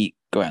E.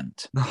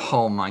 Grant.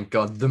 Oh my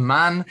God. The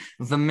man,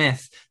 the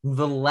myth,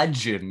 the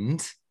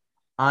legend.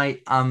 I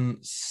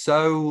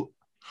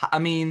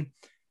mean,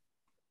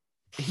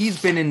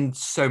 he's been in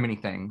so many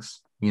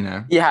things, He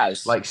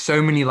has. like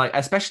so many, like,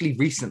 especially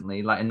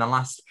recently, like in the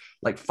last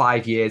like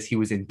 5 years, he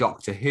was in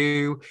Doctor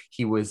Who,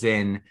 he was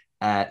in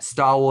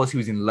Star Wars, he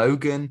was in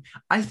Logan.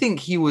 I think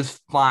he was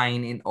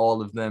fine in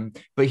all of them,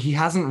 but he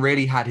hasn't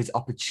really had his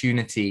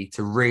opportunity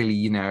to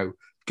really,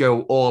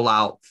 go all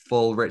out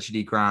full Richard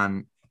E.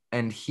 Grant.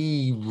 And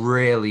he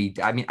really,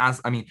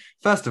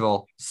 first of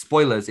all,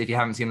 spoilers if you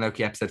haven't seen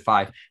Loki episode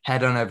 5,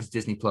 head on over to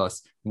Disney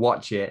Plus,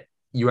 watch it.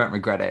 You won't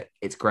regret it.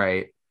 It's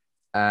great.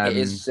 It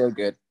is so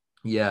good.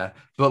 Yeah,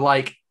 but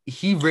like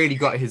he really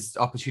got his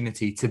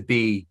opportunity to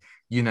be,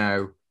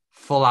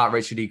 full out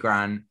Richard E.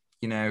 Grant.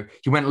 He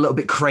went a little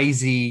bit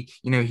crazy.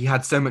 He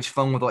had so much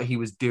fun with what he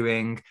was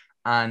doing,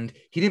 and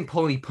he didn't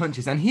pull any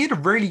punches. And he had a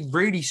really,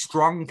 really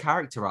strong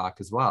character arc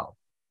as well.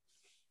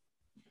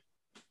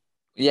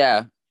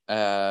 Yeah.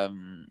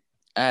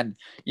 And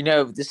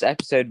this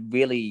episode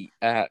really,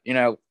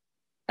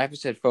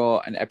 episode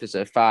 4 and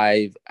episode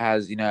 5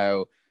 has,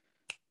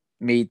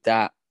 made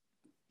that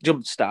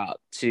jump start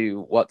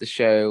to what the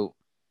show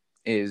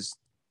is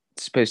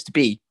supposed to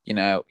be. You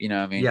know what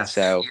I mean? Yes.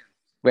 So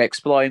we're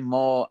exploring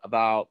more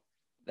about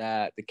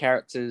the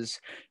characters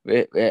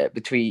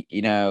between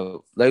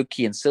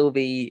Loki and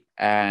Sylvie,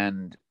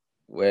 and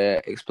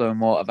we're exploring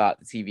more about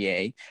the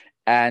TVA.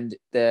 And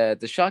the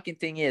shocking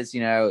thing is,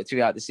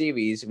 throughout the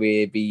series,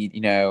 we've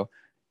been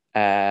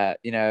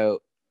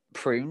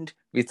pruned.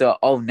 We thought,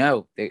 oh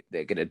no,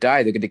 they're gonna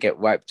die, they're gonna get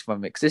wiped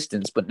from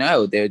existence, but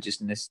no, they're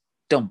just in this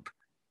dump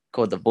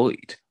called the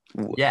Void.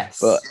 Yes.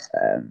 But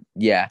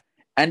yeah,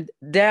 and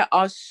there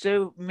are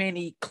so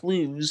many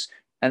clues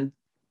and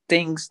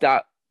things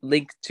that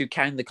link to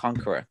Kang the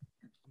Conqueror.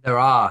 There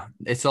are.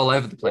 It's all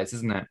over the place,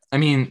 isn't it? I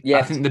mean, Yeah.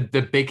 I think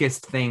the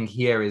biggest thing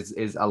here is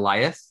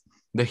Elias,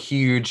 the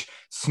huge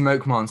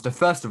smoke monster.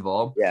 First of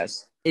all,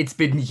 Yes, it's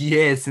been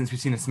years since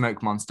we've seen a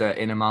smoke monster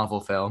in a Marvel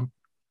film.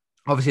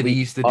 Obviously, they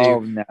used to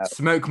do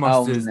smoke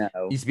monsters.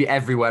 Used to be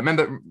everywhere.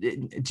 Remember?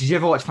 Did you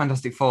ever watch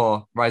Fantastic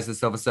Four: Rise of the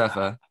Silver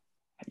Surfer?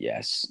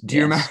 Yes. Do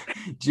you remember?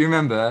 Do you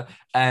remember?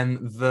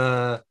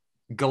 The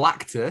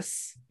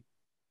Galactus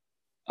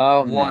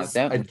was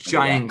a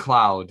giant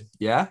cloud.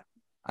 Yeah.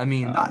 I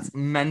mean, that's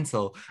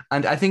mental.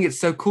 And I think it's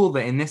so cool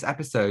that in this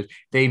episode,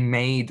 they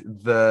made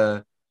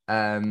the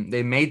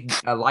they made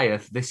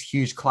Goliath this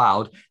huge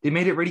cloud. They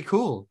made it really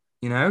cool.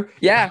 You know,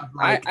 Yeah,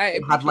 I it had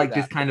appreciate like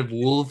this that. kind of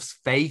wolf's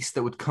face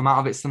that would come out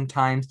of it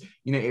sometimes.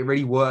 You know, it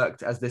really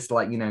worked as this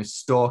like, you know,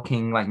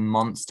 stalking like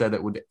monster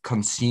that would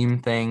consume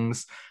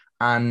things.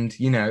 And,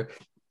 you know,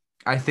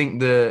 I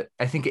think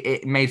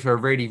it made for a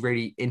really,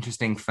 really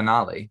interesting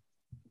finale.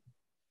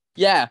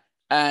 Yeah,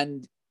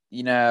 and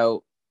you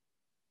know,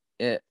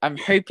 I'm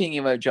hoping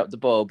it won't drop the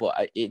ball,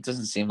 but it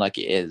doesn't seem like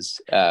it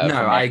is. No,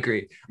 From I every,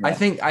 agree. yeah,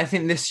 I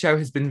think this show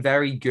has been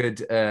very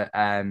good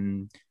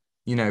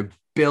you know,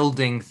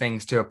 building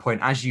things to a point.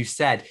 As you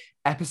said,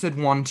 episode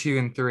one, two,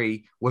 and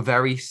three were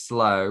very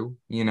slow,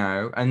 you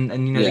know, and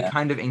you know, they yeah,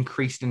 kind of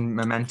increased in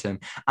momentum.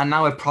 And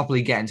now we're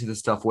properly getting to the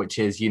stuff which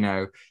is, you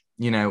know,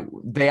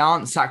 they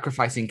aren't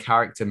sacrificing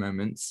character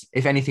moments.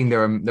 If anything,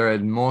 there are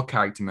more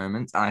character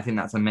moments, and I think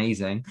that's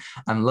amazing.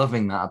 I'm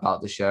loving that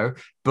about the show.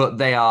 But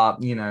they are,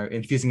 you know,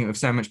 infusing it with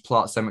so much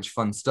plot, so much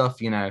fun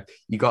stuff. You know,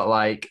 you got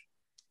like,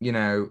 you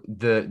know,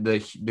 the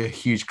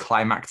huge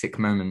climactic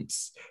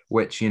moments,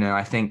 which, you know,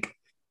 I think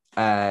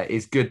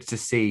is good to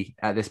see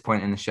at this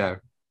point in the show.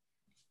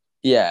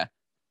 yeah,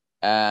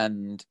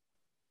 and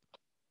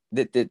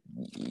the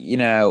you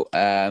know,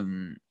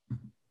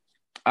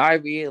 I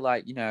really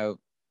like, you know,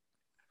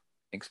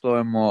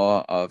 exploring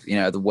more of, you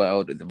know, the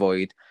world of the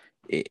void.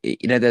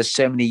 You know, there's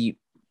so many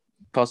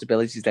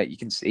possibilities that you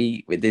can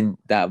see within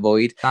that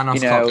void. You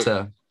Thanos know,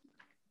 Copter.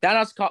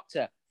 Thanos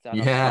Copter,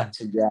 Thanos Yeah.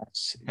 Copter,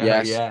 yes, Oh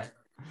yes. yeah.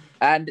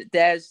 And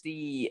there's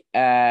the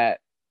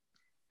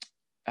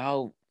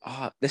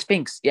the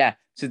Sphinx, yeah.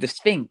 So the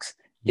Sphinx,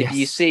 if you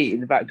Yes. see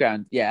in the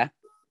background, yeah.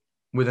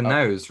 With a Oh,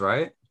 nose,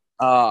 right?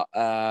 uh,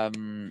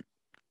 um,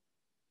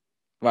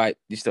 right.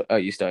 You still.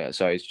 Yeah,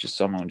 sorry, it's just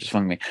someone just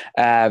rung me.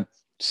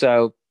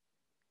 So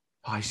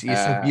Oh,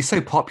 uh, you're so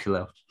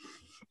popular.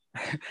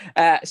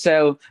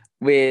 so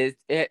with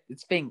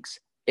Sphinx,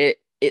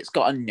 it's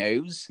got a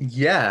nose,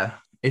 Yeah,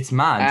 it's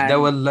mad. There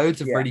were and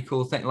loads of yeah. really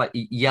cool things, like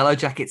Yellow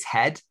Jacket's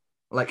head,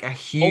 like a Oh yeah,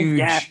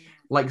 huge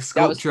like that was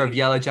sculpture of huge.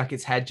 Yellow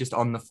Jacket's head just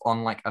on the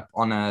on like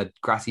on a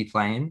grassy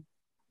plain.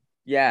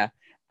 Yeah,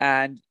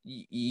 and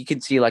you can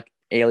see like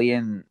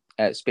alien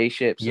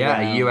spaceships Yeah,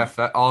 a around.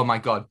 UFO. Oh my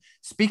God.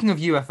 Speaking of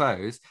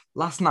UFOs,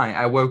 last night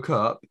I woke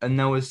up and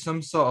there was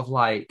some sort of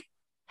like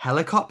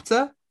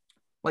helicopter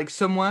like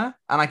somewhere,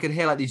 and I could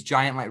hear like these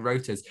giant like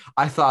rotors.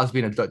 I thought I was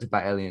being abducted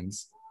by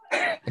aliens.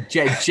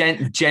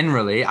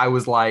 Generally, I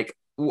was like,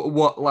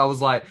 what? I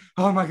was like,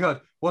 oh my God,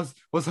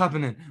 what's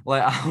happening?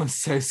 Like, I was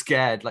so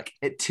scared. Like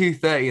at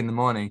 2:30 in the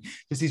morning,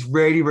 just these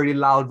really, really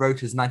loud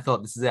rotors, and I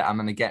thought, this is it. I'm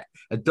gonna get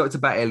abducted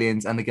by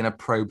aliens, and they're gonna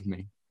probe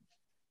me.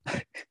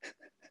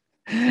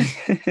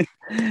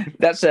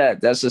 That's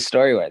a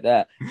story right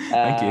there.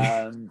 Thank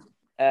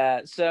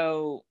you.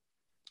 So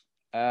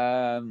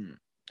um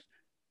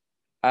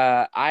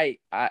I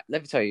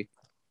let me tell you,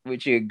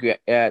 would you agree?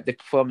 The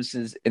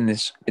performances in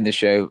the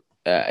show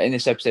in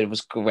this episode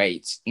was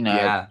great. You know,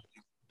 Yeah.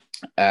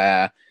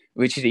 uh,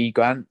 Richard E.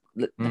 Grant.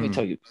 Let me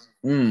tell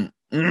Mm.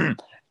 you,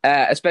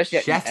 especially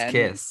at the Chef's end.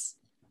 kiss.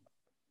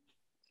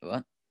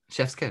 What?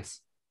 Chef's kiss.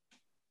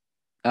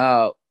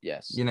 Oh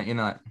yes, You know,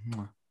 like,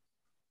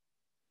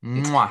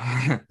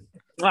 mwah.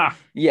 Mwah.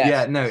 Yeah,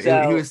 yes. no, he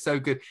So was so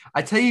good.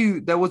 I tell you,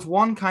 there was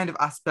one kind of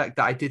aspect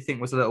that I did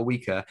think was a little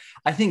weaker.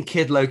 I think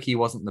Kid Loki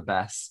wasn't the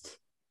best.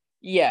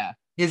 yeah,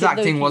 His Kid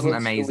acting Loki wasn't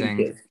was the amazing.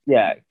 weakest.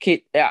 Yeah,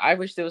 Kid. Yeah, I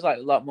wish there was like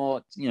a lot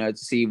more, you know, to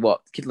see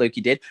what Kid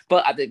Loki did.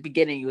 But at the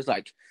beginning, he was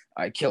like,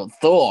 "I killed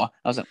Thor."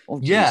 I was like, "Oh,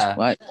 jeez, Yeah.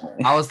 what?"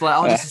 I was like,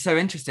 oh, Uh, this is so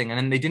interesting. And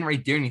then they didn't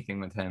really do anything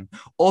with him.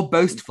 Or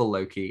Boastful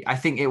Loki. I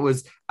think it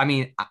was, I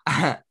mean,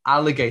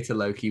 Alligator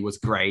Loki was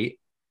great,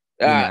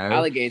 you know.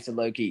 Alligator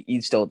Loki,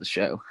 he stole the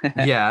show.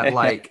 Yeah,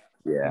 like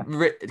Yeah.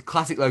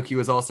 classic Loki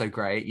was also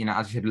great, you know,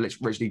 as you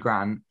said, Richly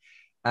Grant.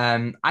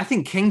 I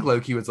think King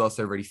Loki was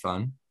also really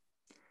fun.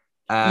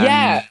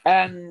 Yeah,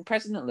 Um,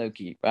 President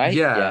Loki, right?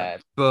 yeah, Yeah,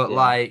 but yeah,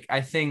 like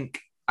I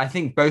think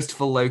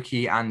Boastful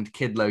Loki and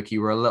Kid Loki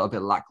were a little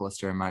bit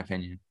lackluster in my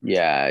opinion.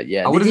 yeah. They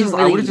didn't I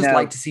really, would have you just know,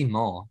 liked to see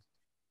more.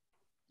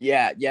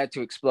 yeah,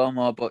 to explore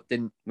more, but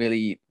didn't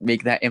really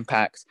make that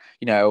impact,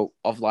 you know,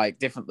 of like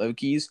different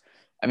Lokis.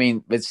 I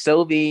mean, with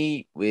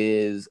Sylvie,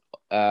 with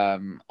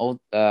old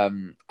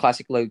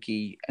classic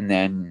Loki, and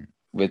then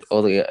with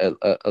all the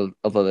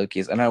other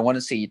Lokis, and I want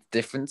to see the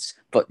difference,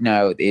 but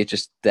no, they're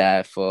just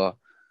there for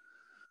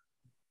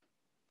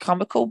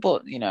comical.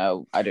 But you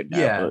know, I don't know,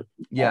 Yeah, but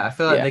yeah. I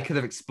feel like yeah. they could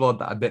have explored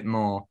that a bit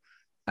more.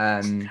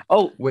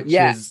 Oh Which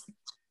yeah, is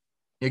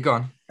you're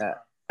gone.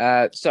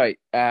 sorry.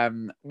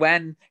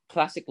 When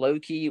classic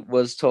Loki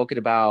was talking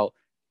about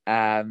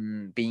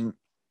being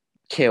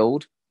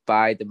killed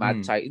by the Mad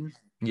Mm, Titan,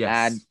 and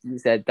yes. he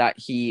said that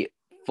he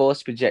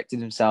force projected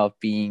himself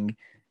being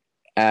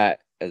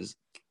as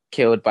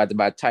killed by the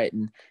Mad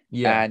Titan,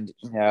 Yeah. and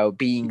you know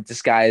being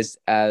disguised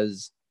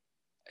as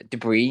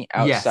debris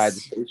outside the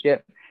Yes.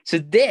 spaceship. So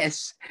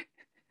this,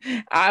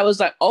 I was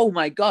like, oh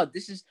my god,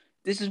 this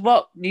is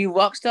what new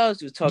rock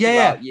stars was talking Yeah,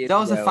 yeah. about years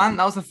ago.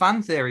 That was a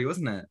fan theory,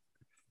 wasn't it?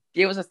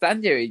 it was a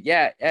fan theory.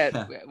 Yeah,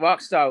 Yeah.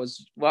 Rockstar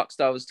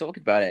was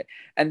talking about it,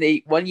 and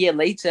they 1 year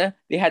later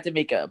they had to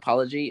make an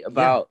apology Yeah.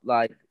 about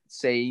like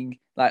saying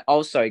like,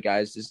 "Oh, sorry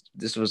guys,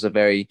 this was a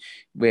very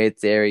weird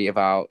theory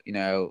about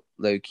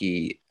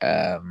Loki.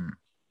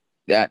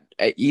 That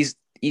he's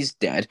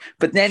dead."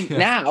 But then Yeah.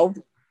 now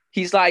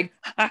he's like,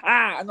 "Ha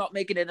ha! I'm not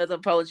making another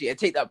apology. I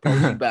take that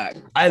apology back."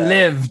 I So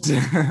lived.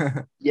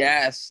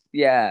 yes,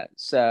 yeah.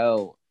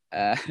 So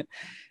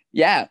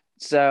yeah.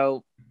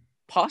 So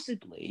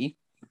possibly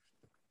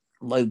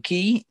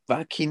Loki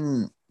back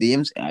in the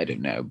MCU. I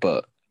don't know,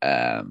 but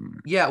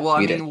Yeah, well, I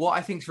we don't. mean, what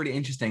I think is really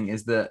interesting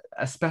is that,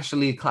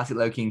 especially classic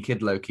Loki and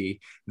Kid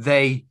Loki,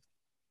 they,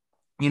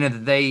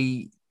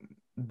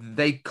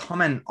 they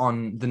comment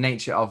on the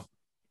nature of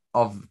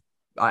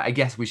I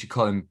guess we should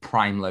call him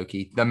Prime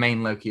Loki, the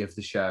main Loki of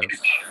the show.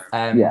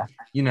 Um, Yeah.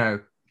 you know,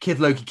 Kid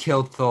Loki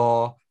killed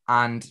Thor,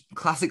 and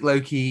classic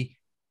Loki,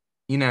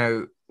 you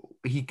know,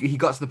 he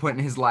got to the point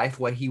in his life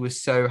where he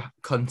was so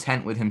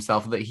content with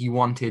himself that he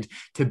wanted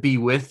to be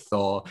with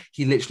Thor.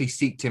 He literally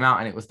seeked him out,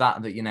 and it was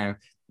that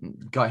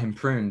got him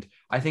pruned.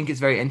 I think it's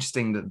very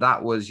interesting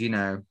that was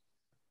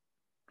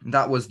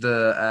that was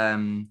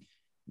the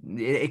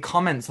it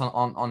comments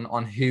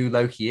on who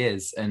Loki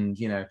is, and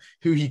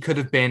who he could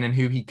have been and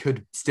who he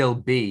could still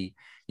be.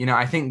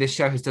 I think this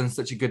show has done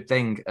such a good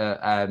thing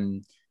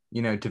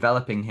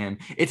developing him.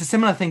 It's a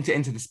similar thing to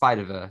Into the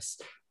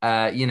Spider-Verse.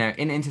 In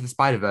Into the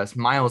Spider-Verse,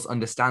 Miles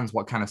understands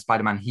what kind of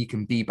Spider-Man he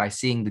can be by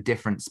seeing the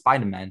different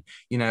Spider-Men,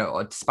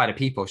 or Spider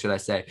people, should I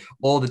say.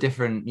 All the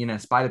different,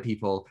 Spider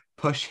people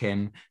push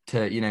him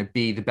to,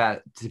 be the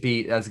best, to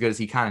be as good as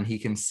he can. And he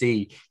can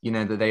see,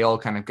 that they all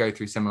kind of go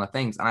through similar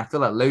things. And I feel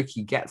like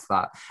Loki gets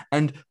that.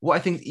 And what I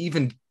think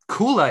even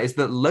cooler is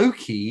that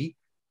Loki,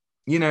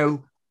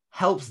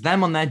 helps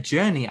them on their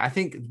journey. I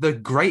think the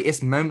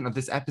greatest moment of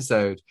this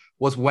episode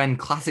was when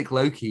classic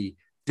Loki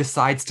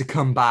decides to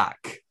come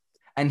back,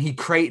 and he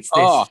creates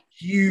Oh, this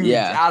huge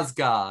yeah,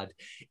 Asgard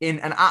in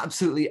an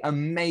absolutely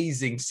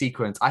amazing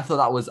sequence. I thought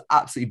that was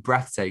absolutely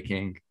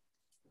breathtaking.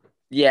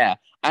 yeah,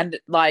 and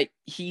like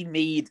he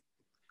made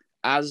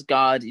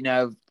Asgard,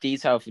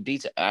 detail for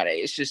detail. And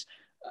it's just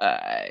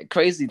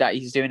crazy that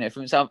he's doing it for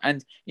himself.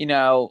 And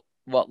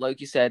what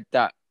Loki said,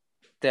 that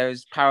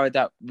there's power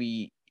that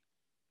we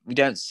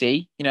don't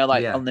see.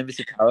 Like Yeah.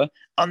 unlimited power,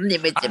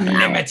 unlimited power,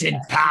 Unlimited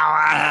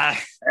power.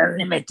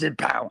 unlimited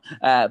power.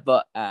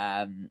 But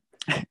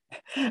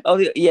oh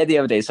yeah, the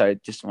other day. Sorry,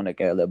 just want to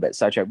go a little bit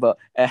sidetracked. But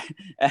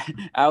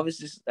I was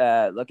just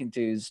looking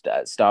to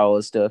Star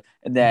Wars stuff,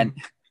 and then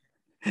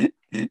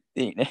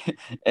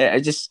I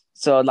just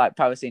saw like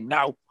power saying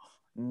no,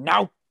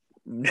 no.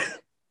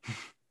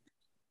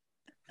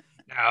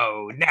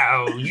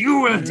 No,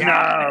 you will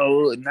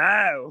die.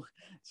 No.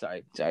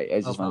 Sorry. I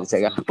Oh, just wanted to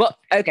take that. Palpatine. But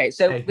okay,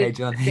 so Hey, with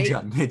John. Hey, Dave,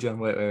 John. Hey, John.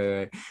 Wait.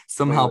 wait,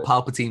 Somehow wait.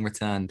 Palpatine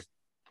returned.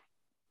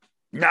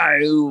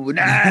 No.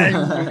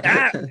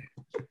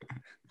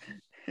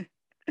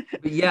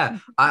 But yeah,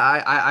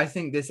 I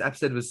think this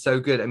episode was so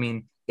good. I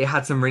mean, it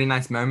had some really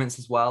nice moments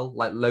as well,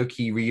 like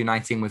Loki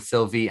reuniting with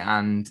Sylvie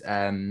and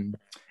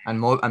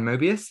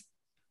Mobius.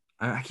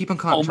 I keep on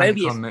Oh, trying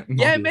to call Mobius. him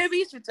Yeah, Mobius.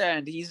 Mobius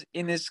returned. He's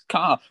in his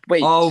car.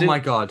 Wait, Oh so my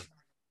god!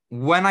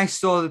 When I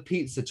saw the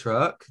pizza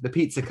truck, the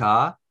pizza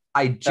car,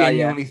 I yeah.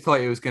 genuinely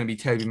thought it was going to be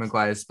Tobey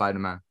Maguire's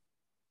Spider-Man.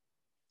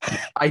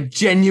 I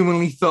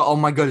genuinely thought, oh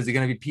my god, is it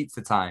going to be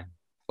pizza time?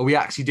 Are we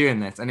actually doing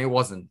this? And it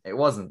wasn't. It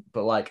wasn't.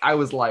 But like, I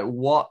was like,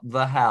 what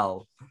the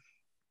hell?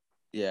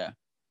 Yeah.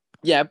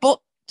 Yeah, but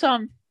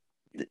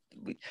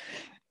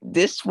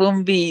this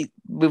won't be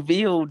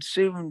revealed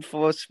soon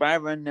for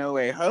Spider-Man No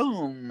Way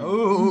Home.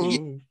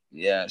 Oh,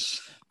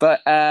 Yes.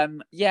 But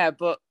yeah,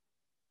 but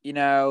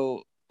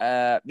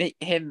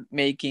him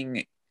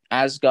making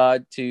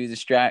Asgard to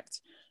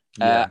distract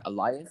yeah.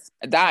 Elias.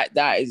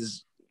 That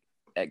is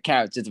a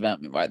character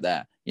development right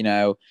there.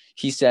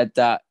 He said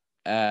that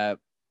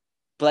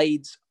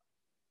blades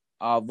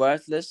are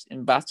worthless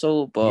in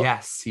battle, but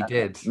Yes, he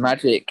did.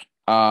 magic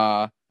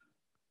are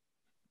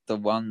the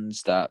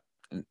ones that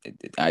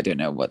I don't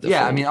know what they're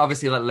Yeah, I for. mean,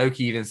 obviously, like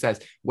Loki even says,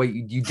 "Wait,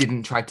 you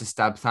didn't try to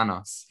stab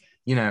Thanos,"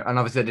 and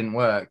obviously it didn't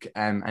work.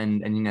 And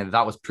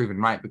that was proven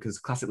right because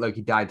classic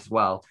Loki died as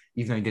well,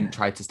 even though he didn't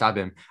try to stab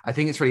him. I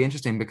think it's really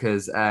interesting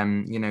because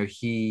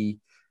he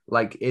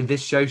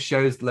this show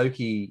shows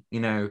Loki,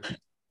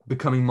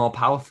 becoming more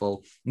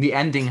powerful. The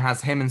ending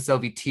has him and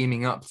Sylvie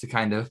teaming up to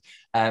kind of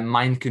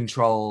mind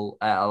control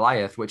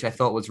Eliath, which I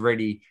thought was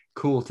really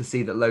cool to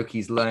see that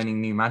Loki's learning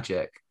new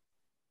magic.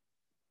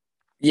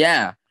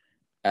 Yeah.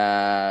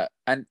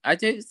 And I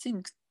don't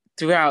think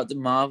throughout the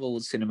Marvel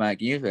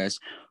Cinematic Universe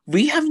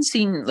we haven't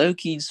seen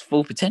Loki's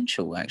full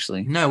potential.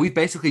 Actually, No, we've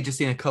basically just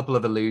seen a couple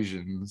of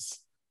illusions,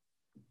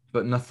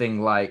 but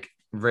nothing like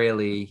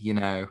really,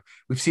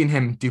 we've seen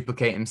him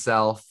duplicate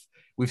himself.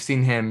 We've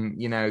seen him,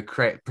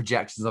 create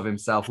projections of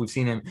himself. We've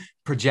seen him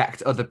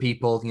project other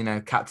people,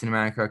 Captain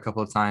America a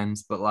couple of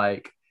times, but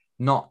like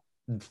not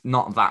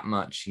that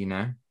much.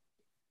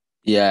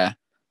 yeah.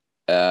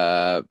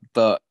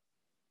 But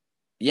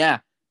yeah,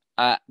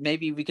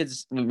 maybe we're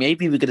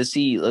gonna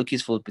see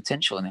Loki's full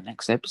potential in the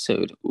next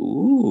episode.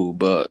 Ooh,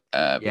 but we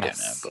don't know.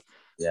 Yes. But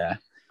yeah,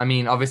 I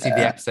mean, obviously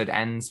the uh, episode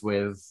ends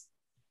with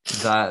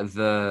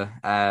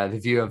the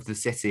view of the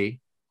city,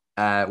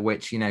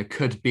 which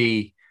could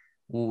be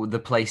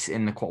the place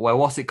in the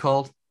what's it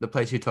called? The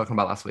place you were talking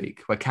about last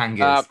week, where Kang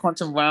is.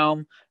 Quantum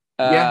Realm,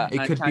 Yeah, it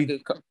and could be.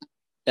 Kang,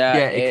 Yeah,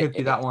 it could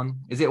be that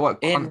one. Is it what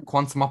in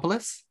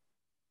Quantumopolis?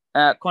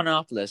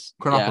 Chronopolis.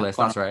 Yeah, Chronopolis,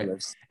 that's right.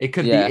 Chronopolis. It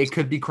could be Yeah. it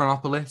could be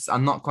Chronopolis.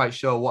 I'm not quite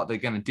sure what they're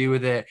gonna do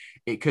with it.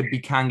 It could be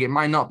Kang. It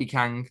might not be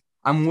Kang.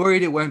 I'm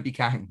worried it won't be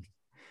Kang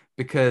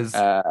because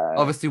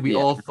obviously we Yeah.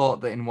 all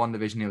thought that in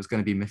WandaVision it was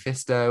going to be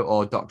Mephisto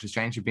or Doctor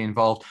Strange would be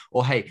involved.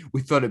 Or hey,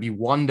 we thought it'd be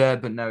Wanda,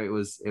 but no, it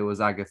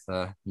was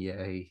Agatha.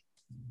 Yay.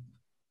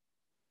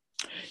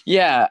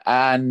 Yeah,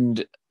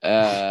 and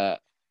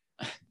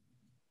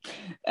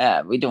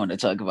we don't want to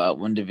talk about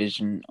One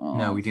Division.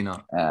 No, we do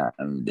not.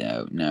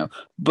 No.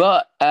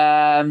 But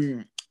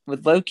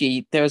with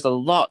Loki, there's a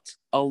lot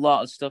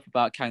of stuff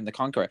about Kang the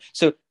Conqueror.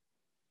 So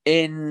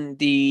in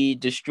the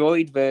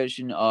destroyed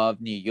version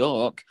of New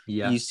York,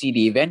 Yeah. you see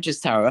the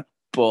Avengers Tower,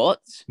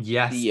 but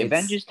Yes, the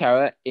Avengers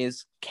Tower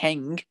is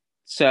Kang.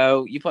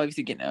 So you're probably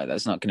thinking, no,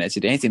 that's not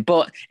connected to anything.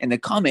 But in the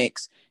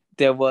comics,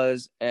 there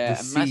was a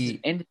massive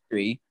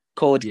industry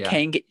called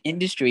Kang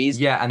Industries.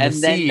 Yeah, and the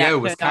then that CEO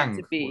was turned out Kang,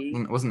 to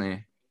be wasn't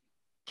he?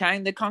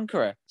 Kang the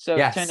Conqueror. So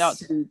Yes. it turned out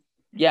to be,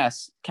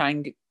 yes,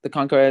 Kang the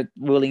Conqueror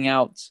ruling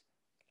out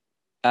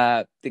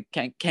the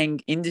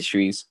Kang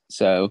Industries.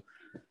 So,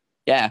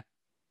 yeah.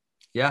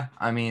 Yeah,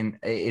 I mean,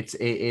 it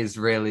is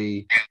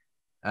really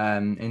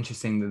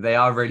interesting that they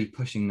are really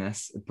pushing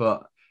this,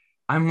 but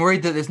I'm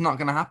worried that it's not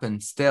going to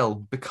happen still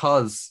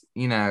because,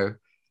 I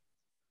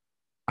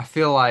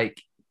feel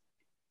like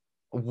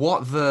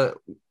both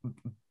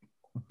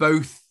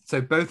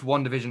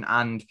WandaVision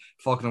and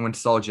Falcon and Winter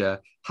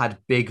Soldier had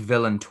big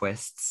villain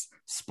twists.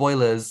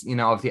 Spoilers,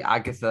 of the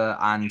Agatha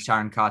and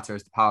Sharon Carter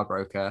as the power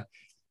broker.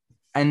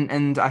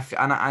 And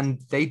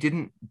they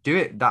didn't do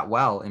it that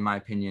well, in my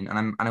opinion,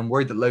 and I'm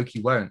worried that Loki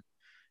won't.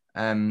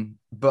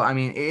 But I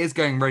mean, it is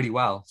going really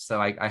well,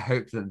 so I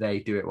hope that they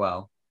do it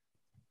well.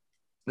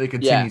 They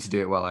continue to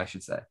do it well, I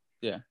should say.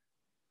 Yeah.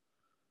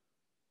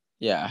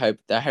 I hope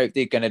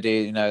they're gonna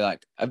do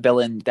like a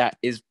villain that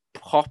is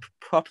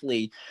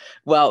properly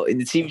well in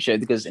the TV show,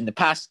 because in the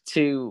past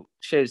 2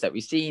 shows that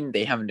we've seen,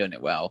 they haven't done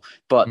it well.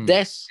 But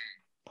this,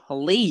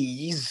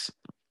 please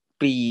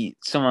be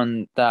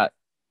someone that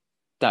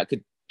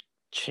could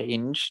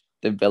change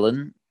the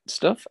villain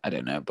stuff. I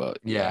don't know, but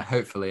yeah,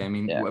 hopefully. I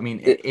mean,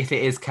 if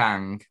it is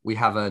Kang, we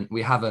have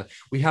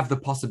the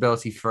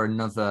possibility for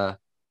another,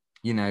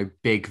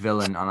 big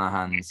villain on our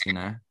hands.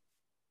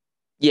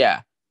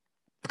 Yeah,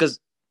 because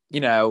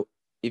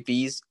if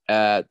he's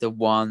the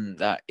one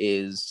that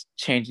is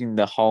changing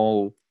the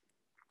whole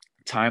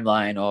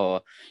timeline,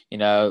 or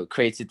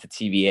created the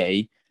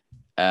TVA,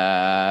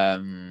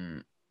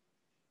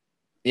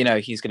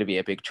 he's going to be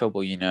a big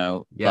trouble. Yeah,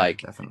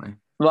 definitely.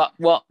 What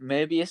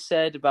Mobius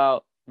said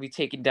about we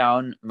taking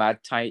down Mad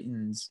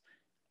Titans,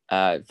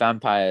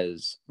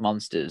 vampires,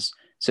 monsters.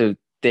 So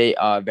they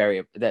are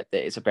that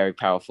it's a very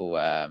powerful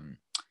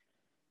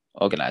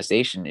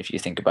organization if you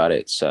think about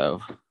it. So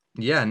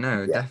yeah,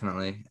 no,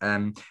 definitely. I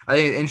think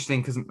it's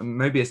interesting because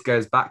Mobius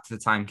goes back to the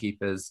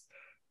Timekeepers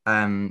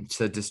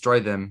to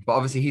destroy them, but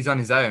obviously he's on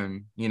his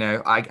own,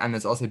 and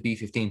there's also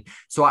B-15.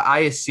 So I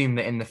assume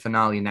that in the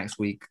finale next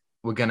week,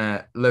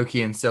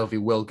 Loki and Sylvie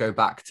will go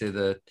back to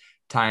the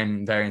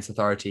Time Variance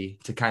Authority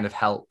to kind of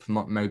help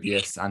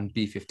Mobius and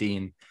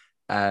B-15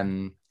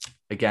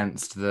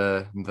 against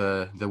the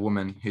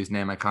woman whose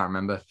name I can't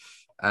remember.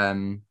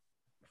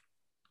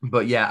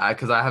 But yeah,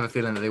 because I have a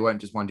feeling that they won't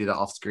just want to do that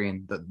off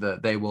screen, that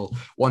they will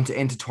want to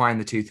intertwine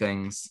the two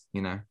things,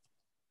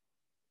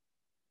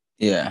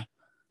 Yeah.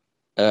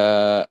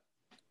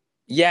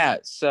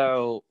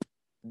 So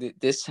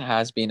this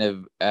has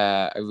been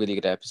a really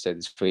good episode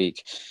this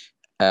week.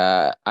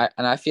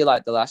 I feel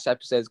like the last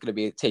episode is going to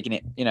be taking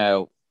it,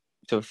 to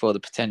for the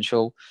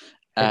potential,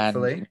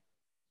 hopefully, and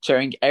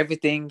showing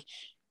everything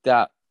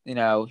that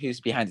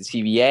who's behind the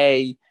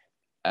TVA,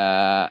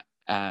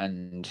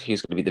 and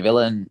who's going to be the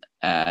villain,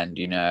 and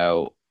in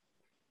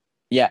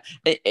the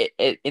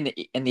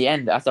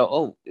end, I thought,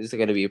 oh, is there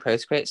going to be a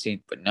post-credit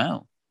scene? But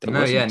no,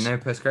 no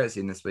post-credit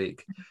scene this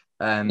week.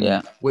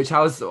 Which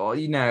I was,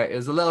 it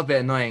was a little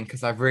bit annoying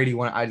because I'm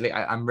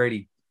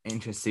really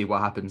interested to see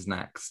what happens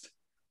next.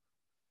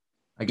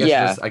 I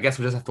guess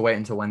we'll just have to wait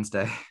until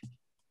Wednesday.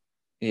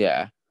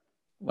 Yeah,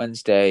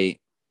 Wednesday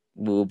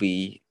we'll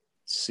be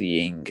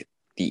seeing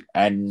the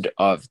end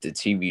of the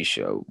TV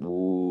show.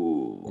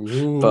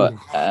 Ooh. But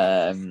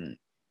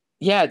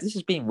this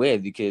has been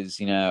weird because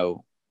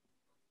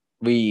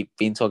we've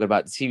been talking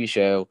about the TV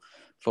show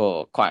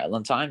for quite a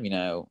long time.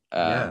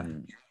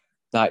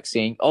 Like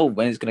seeing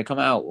when it's going to come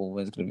out or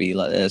when it's going to be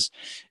like this,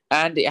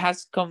 and it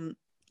has come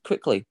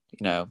quickly.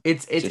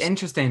 It's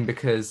interesting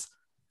because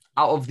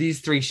out of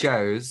these 3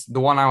 shows, the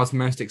one I was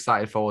most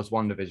excited for was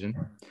WandaVision,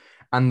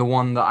 and the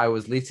one that I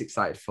was least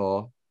excited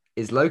for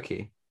is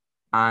Loki.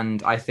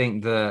 and I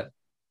think that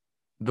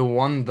the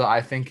one that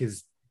I think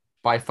is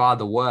by far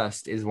the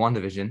worst is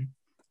WandaVision.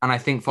 And I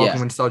think Falcon Yeah,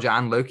 Winter Soldier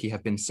and Loki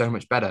have been so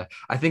much better.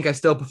 I think I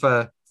still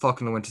prefer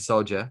Falcon and Winter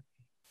Soldier.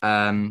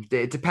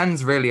 It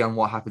depends really on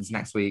what happens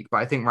next week, but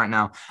I think right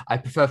now I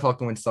prefer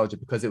Falcon Winter Soldier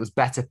because it was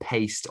better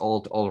paced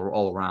all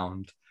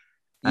around.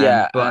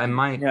 yeah, But I and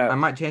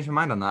might change my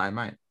mind on that. I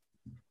might.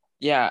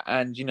 yeah,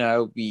 and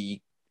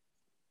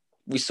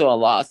we saw a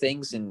lot of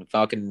things in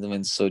Falcon and the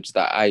Winter Soldier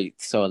that I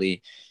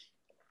thoroughly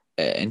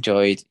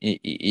enjoyed.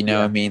 You know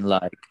what I Yeah. mean?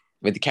 Like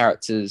with the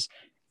characters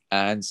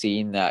and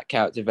seeing that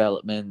character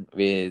development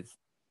with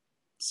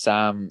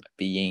Sam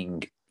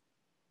being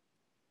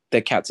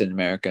the Captain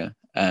America.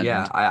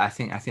 Yeah, And I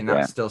think yeah,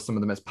 that's still some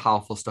of the most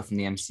powerful stuff in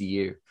the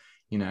MCU.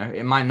 You know,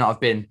 it might not have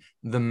been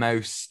the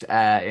most,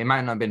 it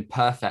might not have been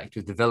perfect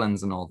with the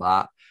villains and all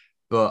that,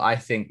 but I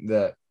think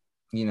that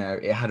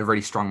it had a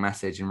really strong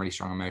message and really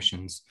strong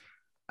emotions.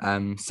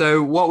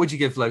 So what would you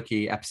give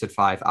Loki episode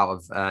 5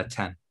 out of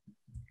 10?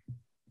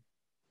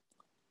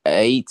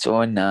 8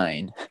 or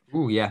 9.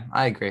 Oh yeah,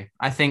 I agree.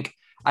 I think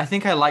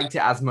I liked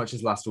it as much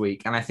as last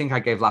week, and I think I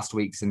gave last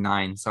week's a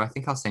 9, so I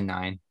think I'll say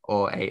 9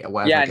 or 8 or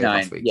whatever I Yeah, gave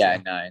last 9. week's. Yeah,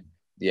 Yeah. 9.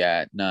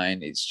 Yeah,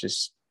 9. It's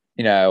just,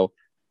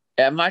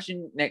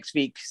 imagine next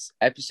week's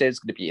episode is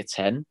going to be a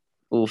 10.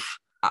 Oof.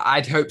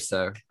 I'd hope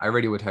so. I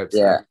really would hope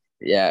so.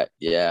 Yeah,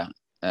 yeah.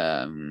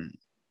 Um,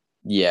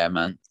 yeah,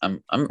 man. Yeah.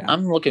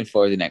 I'm looking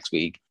forward to next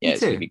week. Me Yeah,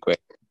 it's gonna too. be great.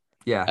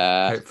 Yeah,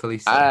 Uh, hopefully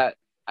so.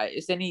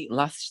 is there any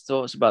last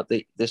thoughts about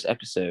this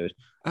episode?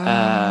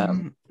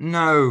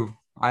 No,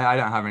 I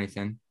don't have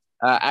anything.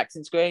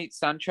 Acting's great.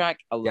 Soundtrack,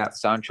 I love Yeah. the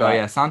Oh soundtrack.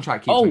 yeah,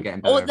 soundtrack keeps on Oh,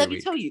 getting oh, better every let me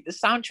week. tell you, the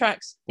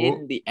soundtracks Oh,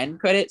 in the end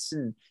credits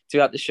and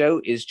throughout the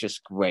show is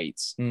just great.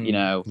 yeah,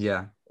 I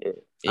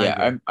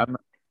Yeah, agree.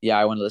 yeah,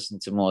 I want to listen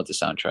to more of the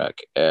soundtrack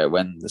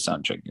when the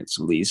soundtrack gets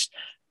released.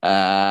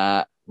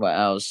 What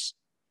else?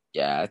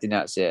 Yeah, I think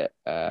that's it.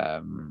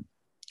 I'm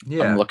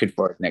Yeah. looking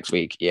forward to next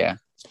week. Yeah.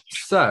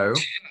 So,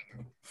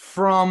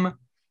 from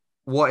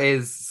what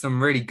is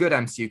some really good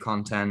MCU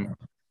content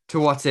to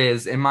what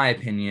is, in my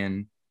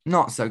opinion,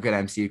 not so good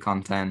MCU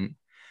content,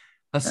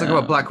 let's talk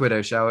about Um, Black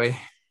Widow, shall we?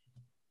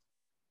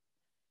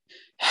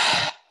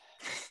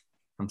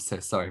 I'm so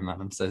sorry, man.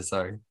 I'm so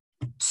sorry.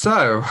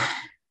 So,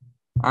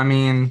 I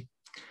mean,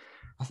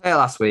 I said it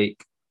last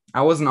week.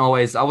 I wasn't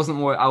always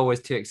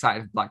too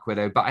excited for Black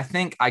Widow, but I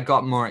think I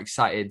got more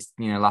excited,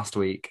 last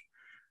week.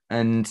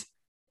 And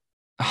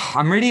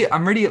I'm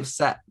really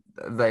upset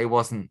that it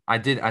wasn't. I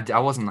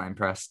wasn't that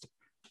impressed.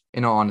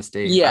 In all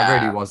honesty, I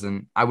really yeah,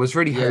 wasn't. I was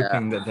really yeah.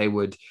 hoping that they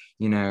would,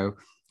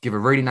 give a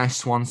really nice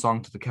swan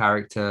song to the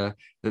character.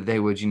 That they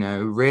would,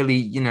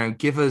 really,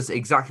 give us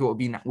exactly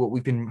what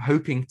we've been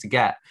hoping to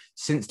get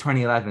since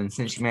 2011,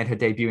 since she made her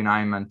debut in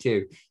Iron Man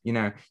 2.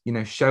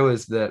 Show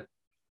us that,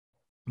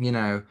 you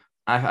know,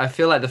 I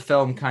feel like the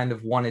film kind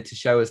of wanted to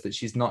show us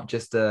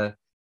that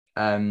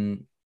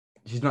um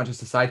she's not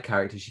just a side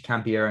character. She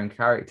can be her own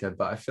character,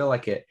 but I feel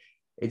like it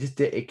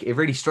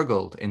really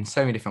struggled in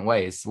so many different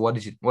ways. What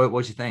did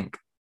you think?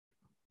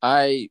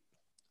 I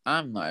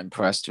I'm not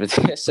impressed with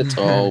this at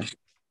all.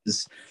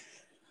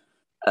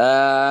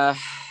 Uh,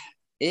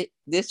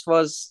 this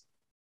was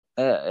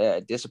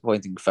a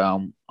disappointing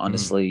film, Mm.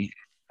 honestly.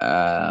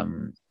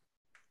 Um,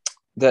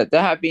 there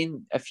have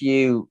been a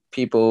few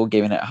people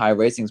giving it high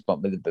ratings,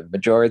 but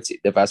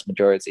the vast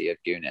majority,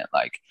 have given it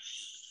like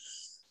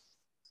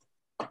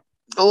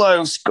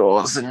low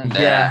scores. And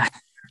Yeah,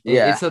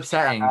 yeah, it's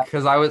upsetting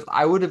because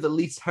I would have at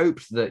least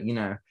hoped that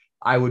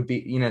I would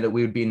be that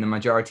we would be in the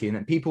majority and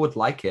that people would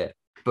like it,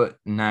 but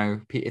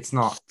no, it's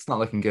not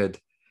looking good.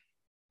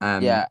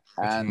 yeah,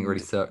 Which I think really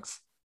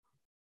sucks.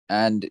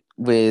 and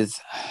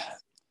with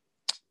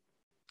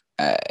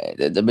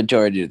the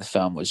majority of the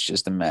film was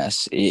just a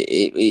mess.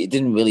 It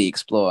didn't really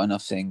explore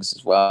enough things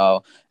as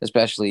well,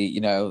 especially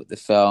the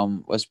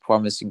film was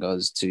promising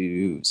us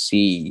to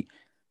see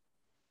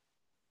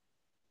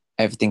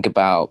everything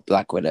about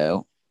Black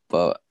Widow,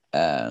 but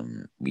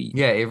we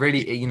Yeah, it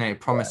really, it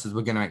promises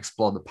we're going to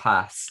explore the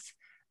past,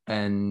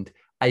 and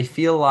I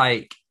feel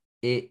like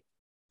it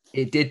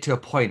it did to a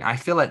point. I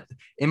feel like,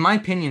 in my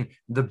opinion,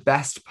 the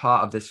best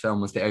part of this film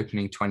was the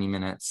opening 20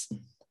 minutes.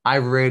 I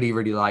really,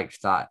 really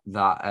liked that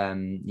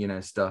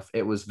stuff.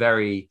 It was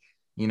very,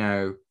 you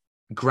know,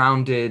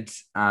 grounded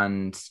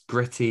and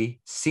gritty.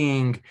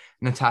 Seeing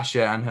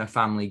Natasha and her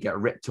family get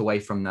ripped away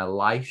from their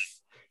life,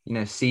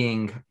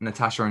 seeing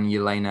Natasha and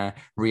Yelena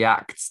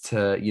react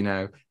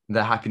to,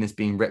 their happiness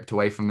being ripped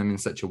away from them in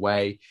such a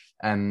way,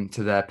 to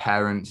their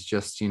parents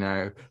just,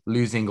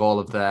 losing all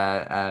of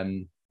their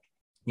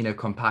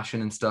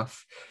compassion and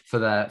stuff for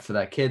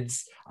their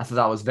kids. I thought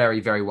that was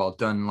very, very well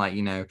done. Like,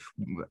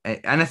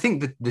 and I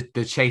think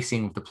the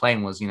chasing of the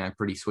plane was,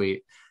 pretty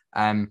sweet.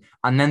 And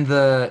then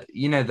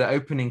the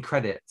opening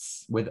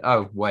credits with,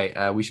 oh wait,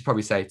 we should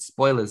probably say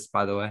spoilers,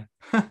 by the way.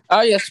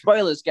 Oh yeah,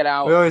 spoilers, get We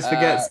out. always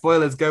forget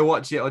spoilers. Go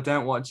watch it or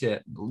don't watch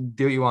it.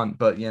 Do what you want,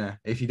 but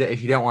if you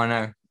don't want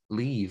to know,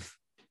 leave.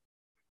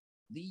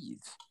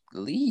 Leave,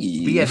 But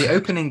yeah, leave. the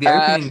opening,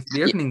 Uh, the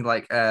yeah, opening,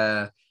 like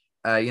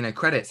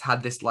credits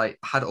had this like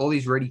had all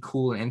these really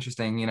cool and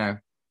interesting,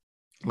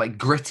 like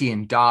gritty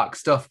and dark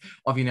stuff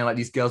of like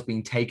these girls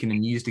being taken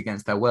and used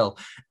against their will,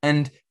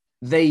 and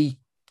they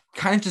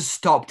kind of just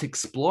stopped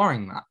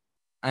exploring that.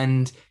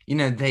 And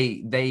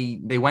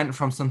they went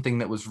from something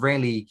that was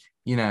really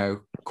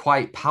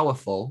quite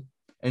powerful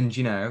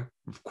and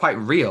quite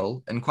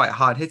real and quite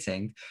hard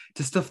hitting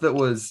to stuff that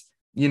was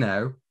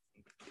either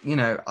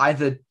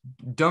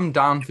dumbed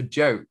down for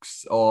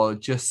jokes or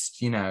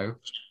just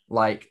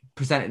like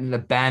presented in the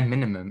bare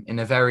minimum in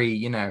a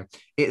very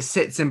it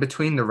sits in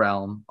between the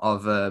realm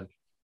of a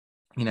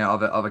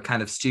of a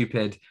kind of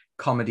stupid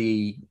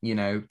comedy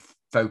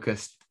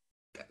focused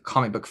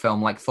comic book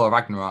film like Thor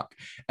Ragnarok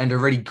and a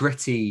really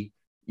gritty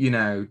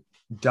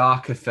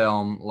darker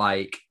film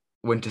like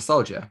Winter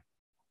Soldier.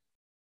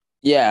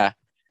 Yeah,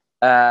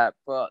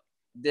 but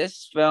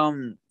this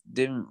film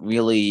didn't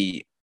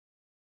really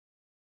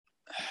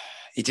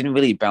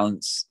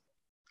balance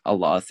a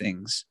lot of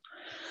things.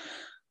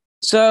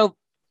 So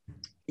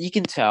you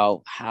can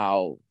tell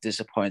how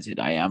disappointed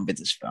I am with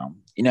this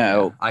film.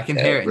 I can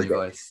hear it in your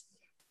voice.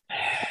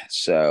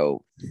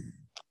 So,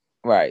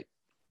 right.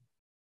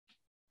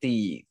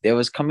 There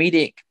was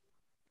comedic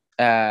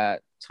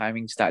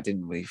timings that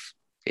didn't really.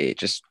 The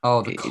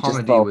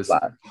comedy was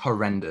flat.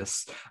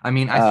 Horrendous. I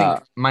mean, I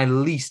think my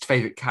least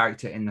favorite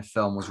character in the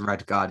film was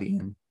Red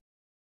Guardian.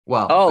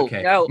 Well,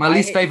 okay. No, my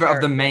least favorite of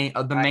the main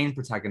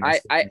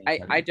protagonist.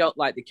 I don't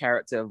like the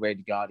character of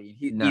Red Guardian.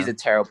 He's a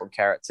terrible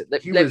character.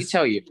 Let me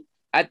tell you.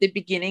 At the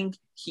beginning,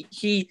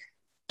 he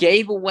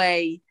gave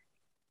away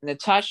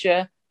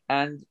Natasha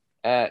and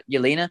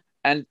Yelena,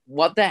 and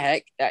what the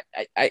heck?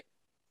 I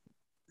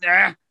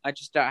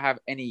just don't have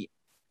any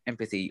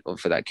empathy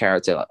for that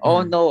character. Like,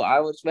 oh no,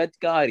 I was Red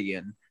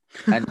Guardian,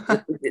 and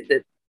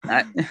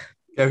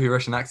go your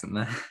Russian accent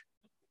there.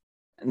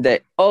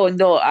 Oh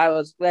no, I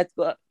was Red.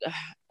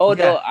 Oh yeah,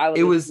 no,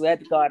 I was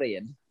Red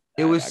Guardian.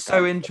 It was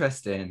so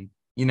interesting,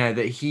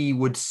 that he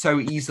would so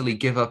easily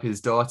give up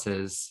his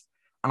daughters.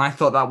 And I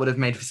thought that would have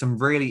made for some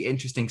really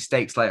interesting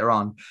stakes later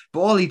on. But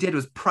all he did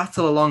was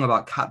prattle along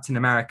about Captain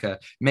America,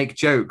 make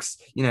jokes,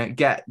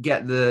 get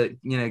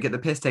the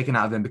piss taken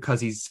out of him because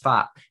he's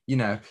fat.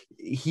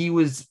 He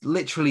was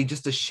literally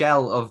just a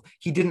shell of,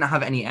 he didn't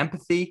have any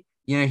empathy.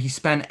 He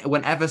spent,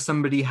 whenever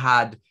somebody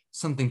had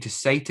something to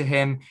say to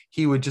him,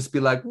 he would just be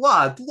like,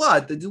 what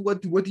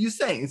are you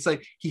saying? It's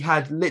like he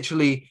had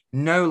literally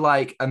no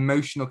like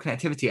emotional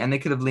connectivity, and they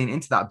could have leaned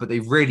into that, but they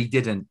really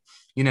didn't.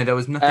 There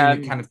was nothing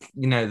that kind of,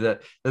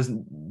 that there's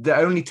the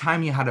only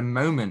time he had a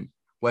moment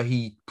where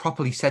he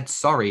properly said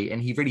sorry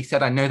and he really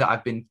said, I know that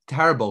I've been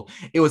terrible.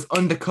 It was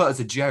undercut as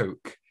a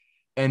joke.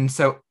 And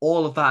so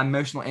all of that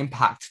emotional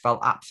impact fell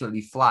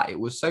absolutely flat. It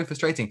was so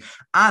frustrating.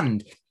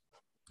 And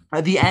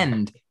at the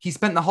end, he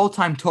spent the whole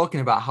time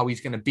talking about how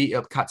he's going to beat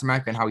up Captain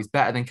America and how he's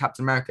better than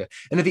Captain America.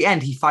 And at the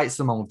end, he fights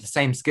someone with the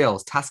same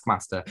skills,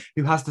 Taskmaster,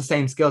 who has the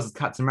same skills as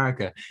Captain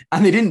America.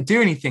 And they didn't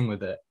do anything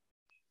with it.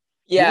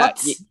 Yeah,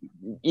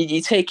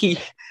 you taking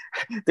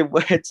the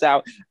words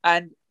out,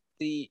 and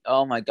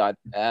oh my god,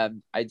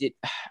 I did.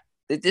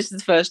 This is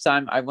the first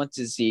time I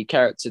wanted to see a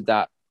character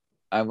that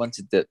I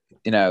wanted to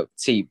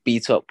see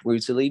beat up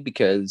brutally,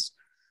 because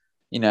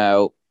he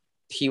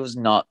was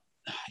not.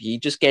 He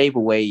just gave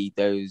away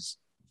those.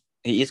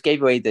 He just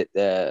gave away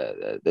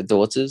the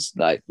daughters,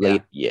 like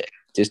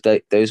just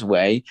those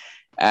away,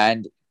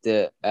 and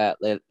the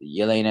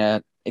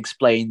Yelena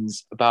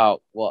explains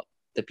about what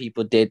the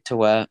people did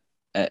to her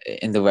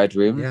in the Red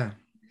Room. Yeah.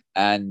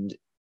 And,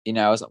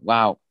 I was like,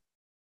 wow,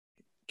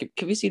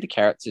 can we see the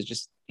characters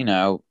just,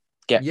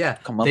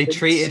 come up? They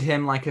treated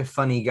him like a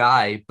funny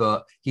guy,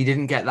 but he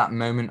didn't get that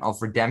moment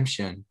of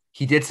redemption.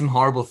 He did some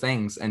horrible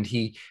things and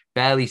he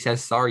barely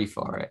says sorry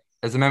for it.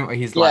 There's a moment where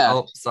he's like,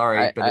 oh,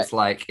 sorry, but it's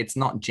like, it's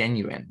not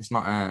genuine. It's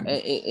not earned.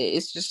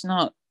 It's just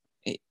not.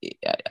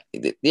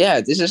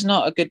 This is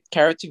not a good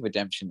character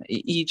redemption.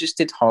 He just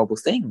did horrible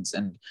things.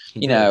 And,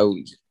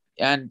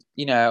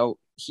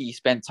 he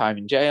spent time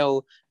in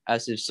jail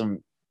as if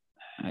some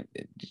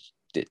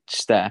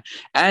just there.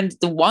 And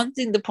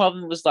the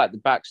problem was like the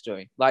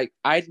backstory. Like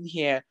I didn't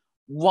hear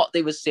what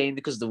they were saying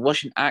because the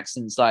Russian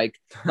accents, like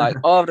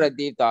oh, I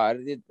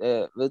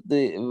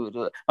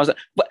was like,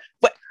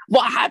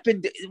 what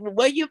happened?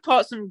 Were you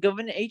part of some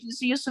government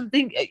agency or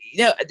something?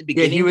 At the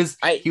beginning, he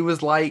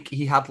was like,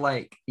 he had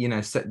like,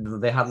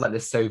 they had like the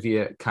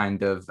Soviet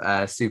kind of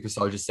super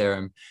soldier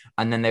serum,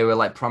 and then they were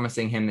like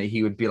promising him that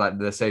he would be like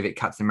the Soviet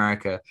Captain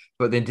America,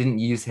 but they didn't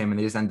use him and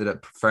they just ended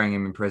up throwing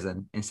him in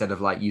prison instead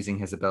of like using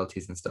his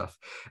abilities and stuff.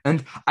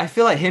 And I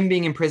feel like him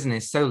being in prison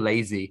is so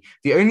lazy.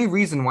 The only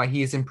reason why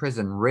he is in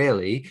prison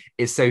really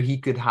is so he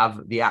could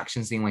have the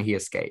action scene where he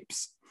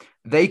escapes.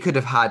 They could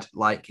have had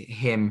like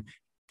him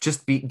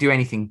just do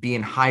anything, be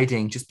in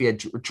hiding, just be a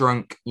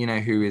drunk,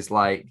 who is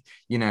like,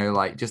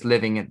 like just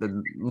living at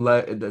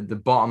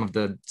the bottom of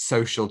the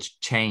social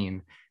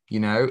chain.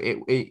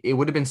 It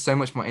would have been so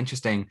much more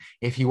interesting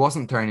if he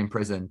wasn't thrown in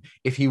prison,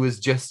 if he was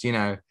just,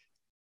 if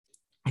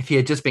he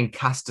had just been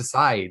cast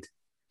aside,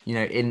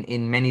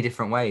 in many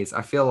different ways.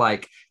 I feel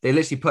like they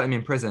literally put him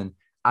in prison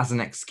as an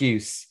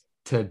excuse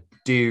to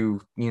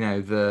do,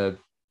 the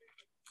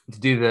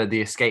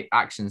escape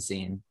action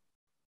scene.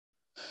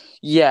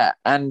 Yeah,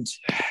 and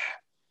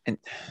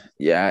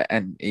yeah,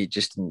 and it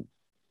just didn't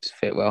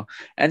fit well.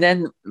 And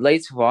then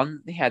later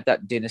on, they had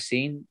that dinner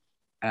scene,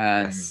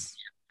 and Yes.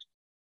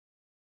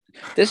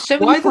 there's so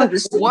many Why the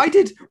pointless things. why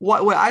did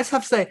why wait, I just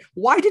have to say,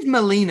 why did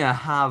Melina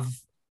have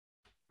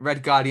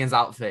Red Guardian's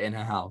outfit in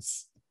her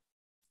house?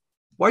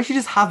 Why did she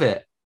just have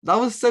it? That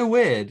was so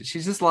weird.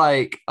 She's just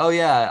like, oh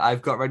yeah,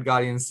 I've got Red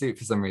Guardian's suit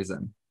for some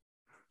reason.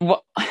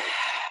 What?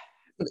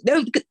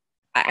 No,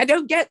 I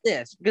don't get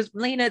this because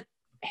Melina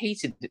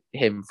hated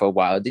him for a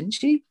while, didn't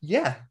she?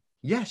 Yeah,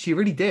 yeah, she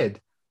really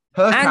did.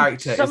 Her And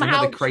character is another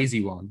somehow,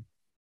 crazy one.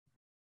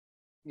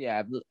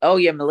 yeah. Oh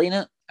yeah,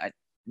 Melina.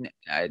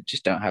 I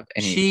just don't have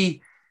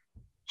any.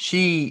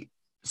 She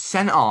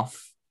sent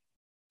off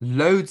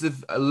loads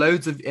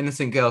of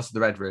innocent girls to the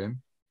Red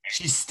Room.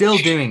 She's still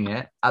doing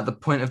it at the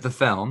point of the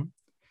film.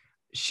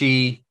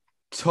 She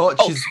Oh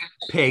tortures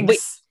wait,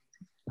 pigs,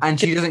 and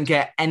she doesn't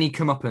get any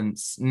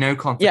comeuppance, no yeah,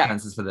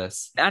 consequences for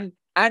this.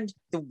 and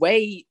the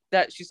way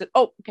that she said,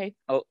 "Oh, okay,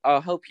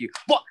 I'll help you."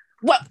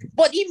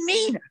 What do you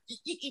mean?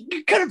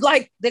 You could have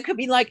like there could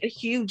be like a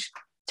huge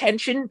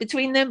tension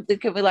between them. There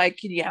could be like,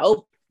 "Can you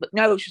help?" But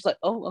no, she's like,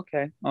 "Oh,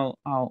 okay, I'll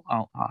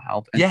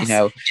help." And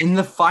Yes, in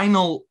the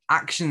final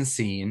action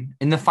scene,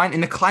 in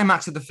the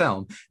climax of the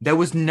film, there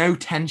was no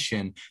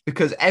tension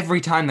because every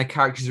time the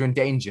characters are in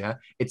danger,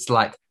 it's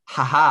like,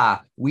 haha,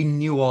 we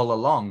knew all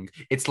along.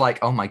 It's like,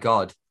 oh my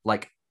God,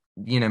 like,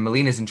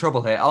 Melina's in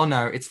trouble here. Oh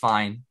no, it's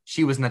fine.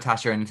 She was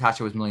Natasha and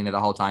Natasha was Melina the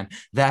whole time.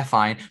 They're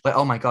fine. Like,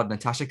 oh my God,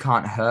 Natasha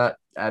can't hurt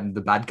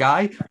the bad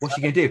guy. What's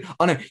she gonna do?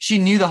 Oh no, she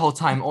knew the whole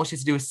time. All she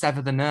has to do is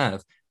sever the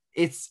nerve.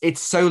 It's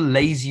so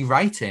lazy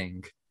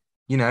writing.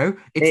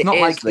 It's it not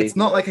like is it's lazy.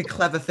 not like a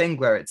clever thing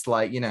where it's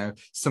like,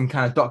 some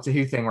kind of Doctor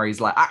Who thing where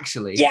he's like,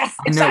 actually, Yes,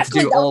 I know what to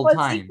exactly. do That's all what the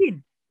I'm time.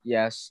 thinking.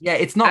 Yes, Yeah,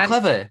 it's not and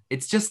clever.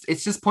 It's just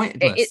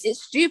pointless.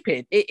 it's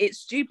stupid. It's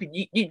stupid.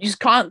 You just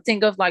can't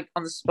think of like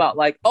on the spot,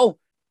 like, oh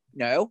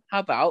no, how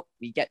about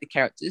we get the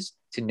characters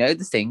to know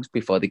the things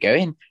before they go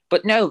in?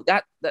 But no,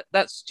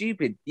 that's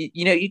stupid.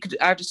 You could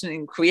add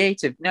something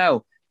creative.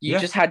 No, you Yeah.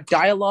 just had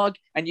dialogue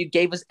and you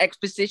gave us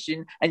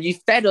exposition and you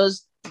fed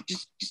us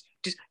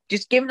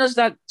just giving us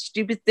that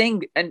stupid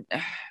thing. And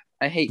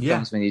I hate Yeah.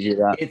 films when you do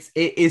that.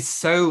 It is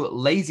so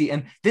lazy.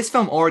 And this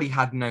film already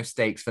had no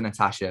stakes for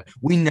Natasha.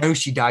 We know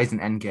she dies in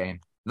Endgame.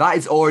 That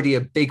is already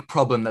a big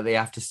problem that they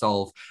have to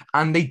solve.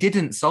 And they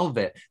didn't solve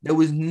it. There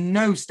was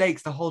no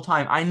stakes the whole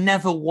time. I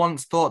never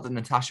once thought that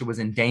Natasha was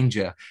in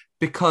danger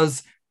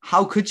because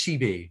how could she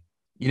be?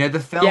 The Yeah,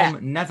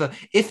 film never.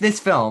 If this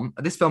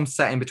film's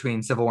set in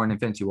between Civil War and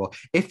Infinity War,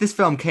 if this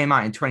film came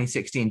out in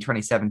 2016,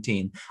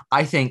 2017,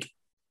 I think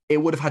it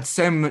would have had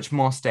so much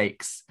more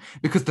stakes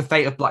because the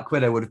fate of Black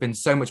Widow would have been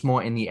so much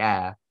more in the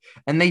air.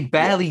 And they yeah.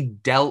 barely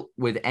dealt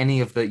with any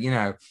of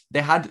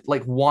they had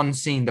like one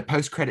scene, the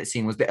post-credit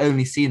scene was the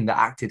only scene that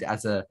acted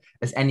as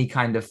any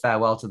kind of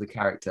farewell to the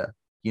character,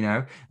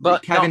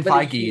 But Kevin not with a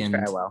Feige huge and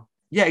farewell.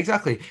 yeah,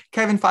 exactly.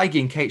 Kevin Feige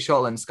and Kate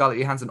Shortland, Scarlett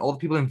Johansson, all the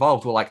people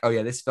involved were like, "Oh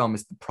yeah, this film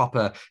is the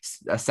proper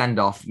send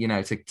off," to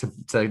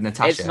It's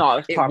Natasha. not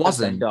a It proper send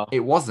wasn't. off. It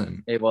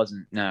wasn't. It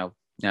wasn't. No,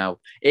 no.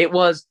 It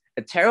was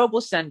a terrible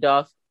send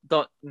off,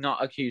 but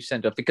not a huge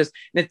send off because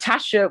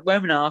Natasha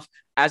Romanoff,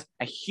 as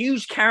a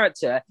huge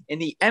character in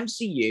the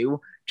MCU,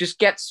 just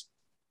gets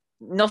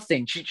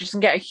nothing. She just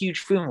doesn't get a huge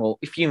funeral,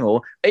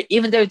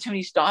 even though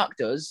Tony Stark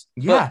does.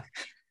 But Yeah,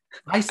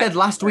 I said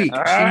last week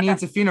she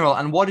needs a funeral,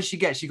 and what did she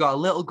get? She got a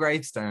little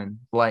gravestone.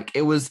 Like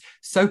it was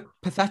so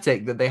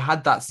pathetic that they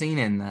had that scene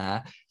in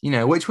there,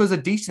 which was a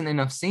decent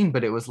enough scene,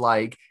 but it was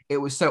like it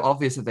was so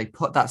obvious that they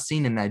put that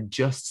scene in there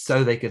just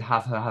so they could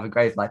have her have a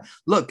grave. Like,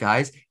 look,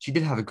 guys, she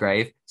did have a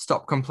grave.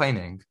 Stop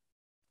complaining.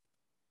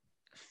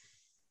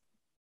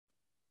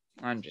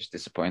 I'm just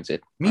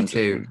disappointed. Me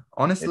too.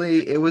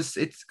 Honestly,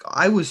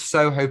 I was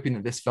so hoping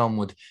that this film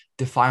would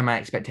defy my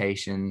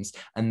expectations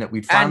and that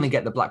we'd finally And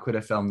get the Black Widow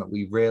film that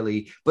we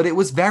really, but it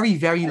was very,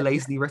 very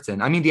lazily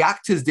written. I mean, the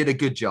actors did a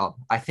good job.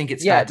 I think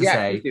it's fair yeah, to the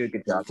actors say do a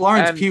good job.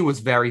 Florence Pugh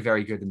was very,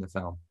 very good in the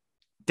film.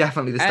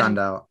 Definitely the And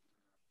standout.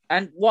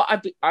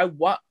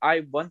 what I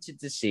wanted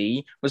to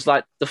see was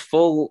like the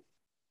full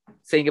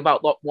thing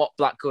about what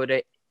Black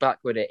Widow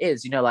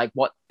is, like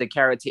what the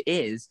character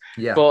is,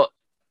 Yeah. but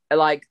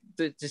like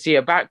to see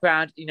her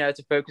background,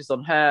 to focus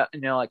on her,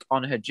 like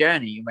on her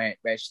journey where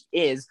she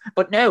is.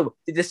 But no,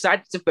 they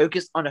decided to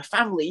focus on her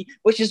family,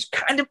 which is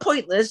kind of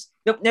pointless.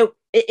 No,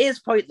 it is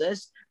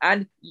pointless,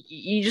 and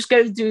you just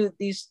go do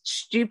these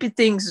stupid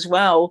things as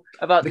well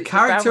about The the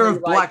character family.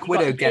 of Like Black you got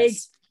Widow the pig,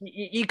 gets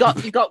you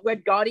got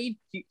Red Guardian,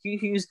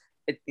 who's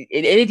an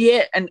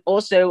idiot and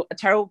also a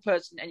terrible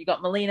person, and you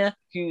got Melina,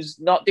 who's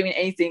not doing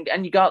anything,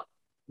 and you got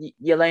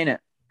Yelena,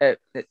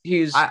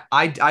 who's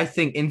I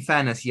think in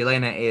fairness,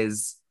 Yelena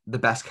is the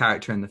best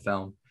character in the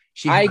film.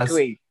 She I has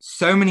agree.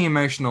 so many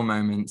emotional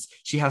moments.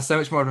 She has so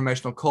much more of an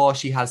emotional core.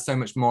 She has so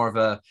much more of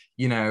a,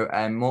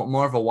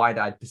 more of a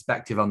wide-eyed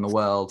perspective on the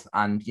world.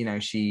 And,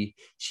 she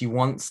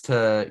wants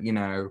to,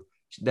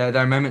 there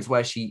are moments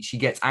where she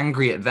gets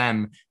angry at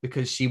them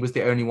because she was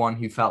the only one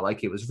who felt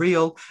like it was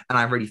real, and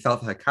I really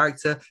felt for her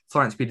character.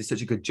 Florence Pugh did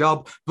such a good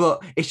job,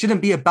 but it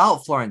shouldn't be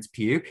about Florence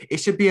Pugh. It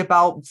should be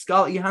about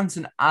Scarlett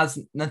Johansson as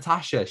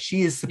Natasha.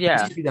 She is supposed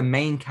Yeah. to be the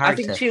main I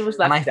think character, she was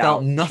and I left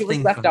felt out. She was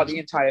nothing for left out her. the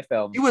entire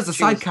film. She was a She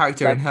side was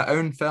character in left. her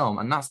own film,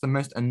 and that's the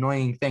most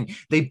annoying thing.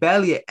 They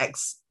barely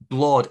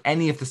explored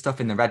any of the stuff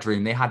in the Red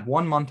Room. They had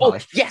one Oh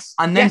montage, yes,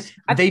 and then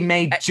yes. they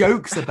made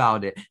jokes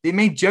about it. They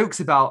made jokes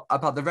about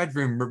the Red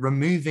Room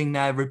removing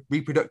their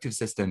reproductive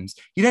systems.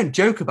 You don't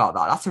joke about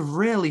that. That's a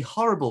really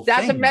horrible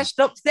That's thing. a messed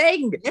up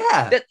thing.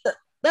 Yeah.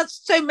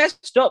 That's so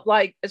messed up.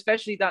 Like,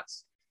 especially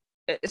that's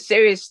a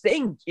serious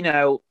thing.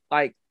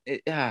 Like,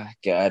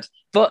 God.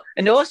 But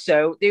and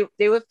also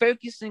they were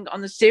focusing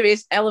on the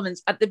serious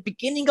elements at the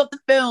beginning of the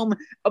film,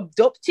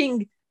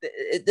 abducting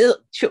the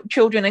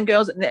children and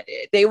girls, and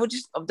they were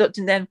just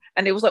abducting them,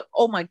 and it was like,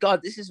 oh my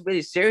God, this is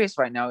really serious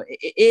right now.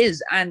 It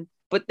is.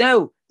 But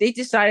no, they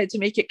decided to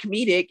make it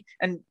comedic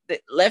and they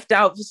left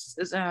out.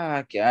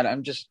 God,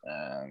 I'm just.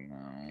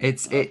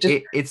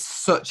 It's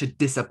such a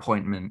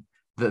disappointment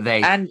that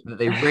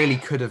they really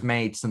could have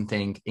made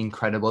something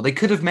incredible. They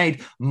could have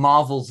made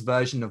Marvel's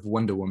version of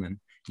Wonder Woman.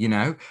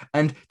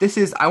 And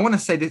I want to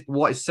say this,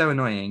 what is so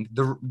annoying,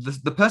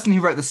 the person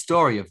who wrote the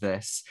story of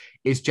this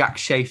is Jack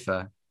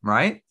Schaefer,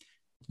 right?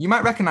 You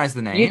might recognize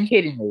the name. You're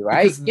kidding me,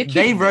 right? Because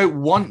they wrote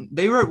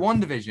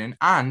WandaVision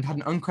and had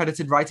an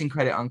uncredited writing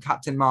credit on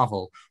Captain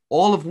Marvel,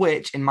 all of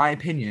which, in my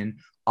opinion,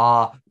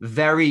 are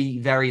very,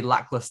 very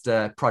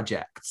lackluster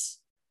projects.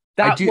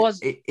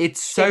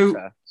 It's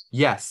so.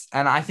 Yes,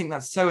 and I think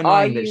that's so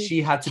annoying that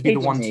she had to be the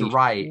one to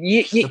write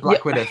the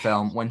Black Widow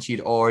film when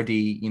she'd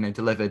already,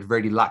 delivered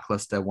really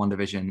lackluster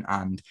WandaVision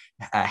and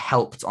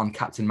helped on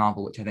Captain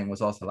Marvel, which I think was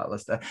also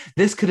lackluster.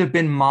 This could have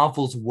been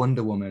Marvel's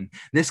Wonder Woman.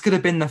 This could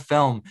have been the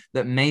film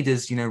that made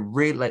us,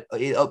 really,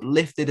 it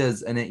uplifted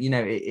us, and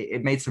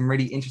it made some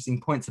really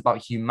interesting points about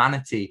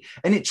humanity,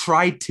 and it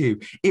tried to.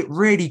 It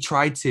really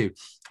tried to.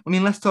 I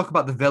mean, let's talk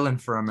about the villain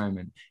for a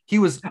moment. He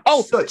was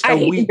such a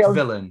weak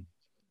villain.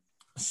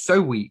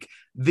 So weak.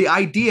 The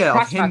idea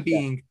of him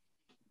being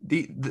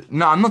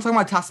no, I'm not talking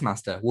about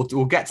Taskmaster.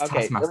 We'll get to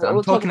Taskmaster.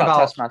 I'm talking about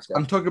Taskmaster.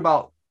 I'm talking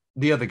about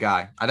the other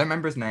guy. I don't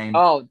remember his name.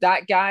 Oh,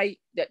 that guy,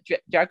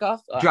 Dragoff.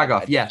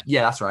 Dragoff. Yeah,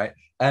 that's right.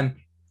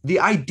 The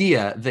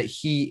idea that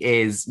he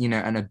is,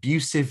 an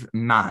abusive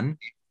man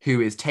who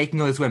is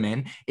taking all his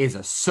women is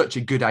such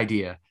a good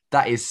idea.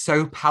 That is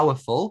so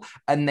powerful,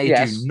 and they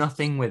do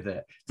nothing with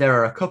it.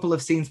 There are a couple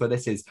of scenes where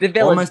this is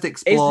almost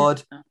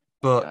explored.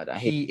 But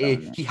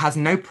he has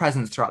no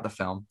presence throughout the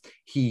film.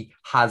 He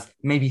has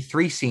maybe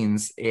 3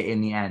 scenes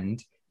in the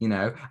end,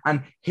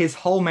 and his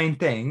whole main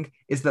thing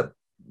is that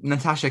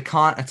Natasha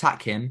can't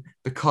attack him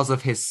because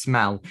of his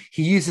smell.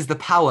 He uses the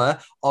power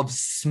of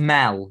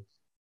smell.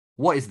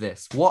 What is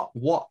this? What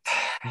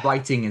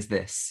writing is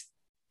this?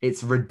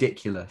 It's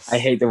ridiculous. I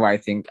hate the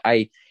writing.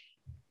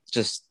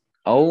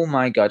 Oh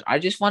my God. I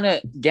just want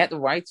to get the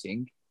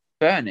writing,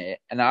 burn it,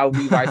 and I'll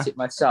rewrite it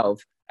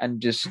myself. And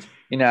just,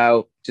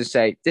 just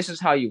say, this is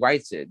how you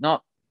write it.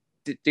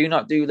 Do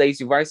not do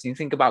lazy writing.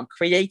 Think about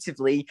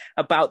creatively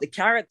about the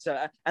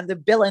character and the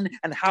villain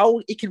and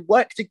how it can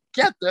work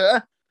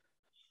together.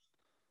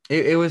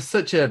 It was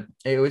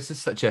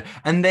just such a,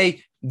 and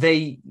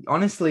they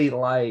honestly,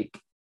 like,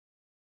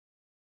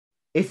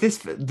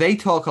 they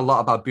talk a lot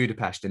about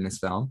Budapest in this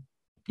film.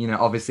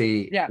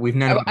 Obviously, we've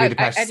known about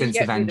Budapest since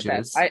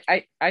Avengers.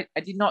 Budapest. I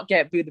did not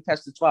get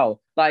Budapest as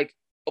well. Like,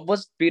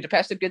 was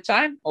Budapest a good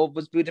time or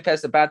was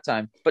Budapest a bad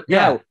time? But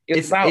no,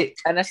 it's about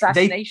an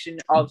assassination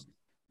of.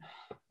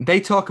 They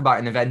talk about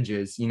in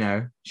Avengers,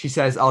 she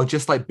says, "Oh,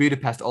 just like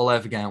Budapest all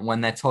over again,"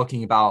 when they're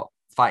talking about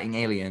fighting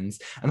aliens.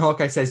 And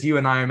Hawkeye says, "You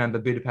and I remember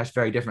Budapest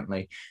very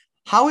differently."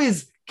 How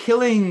is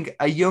killing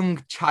a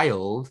young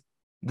child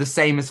the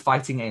same as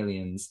fighting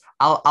aliens?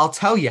 I'll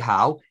tell you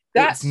how.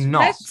 That's it's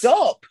not. Messed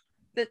up.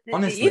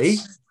 Honestly,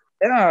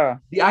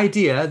 the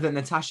idea that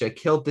Natasha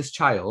killed this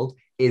child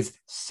is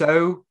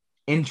so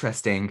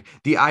interesting.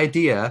 The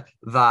idea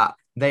that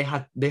they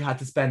had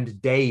to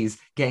spend days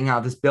getting out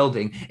of this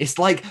building. It's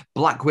like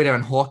Black Widow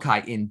and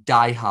Hawkeye in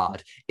Die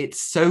Hard.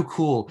 It's so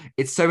cool.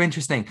 It's so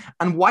interesting.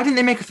 And why didn't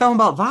they make a film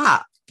about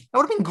that? That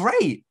would have been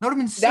great. That would have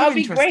been so interesting. That would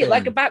be great.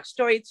 Like a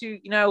backstory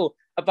to,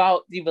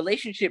 about the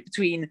relationship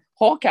between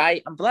Hawkeye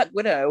and Black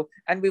Widow.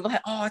 And we were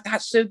like, oh,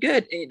 that's so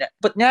good.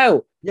 But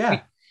no.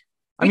 Yeah.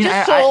 We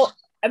just saw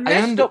a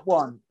messed up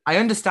one. I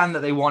understand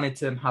that they wanted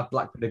to have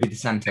Black Widow be the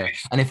center.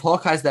 And if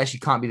Hawkeye's there, she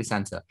can't be the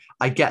center.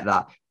 I get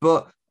that.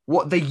 But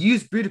what they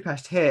use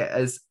Budapest here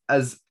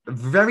as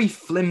very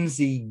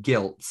flimsy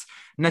guilt.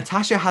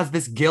 Natasha has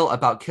this guilt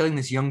about killing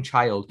this young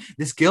child,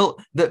 this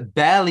guilt that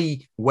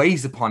barely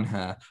weighs upon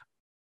her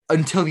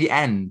until the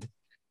end.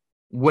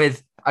 We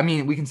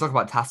can talk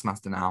about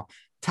Taskmaster now.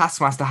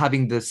 Taskmaster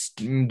having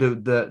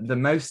the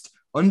most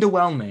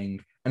underwhelming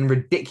and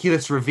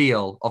ridiculous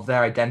reveal of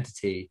their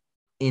identity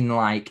in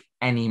like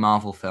any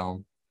Marvel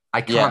film.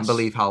 I can't Yes.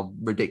 believe how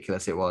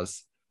ridiculous it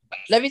was.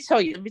 Let me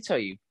tell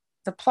you,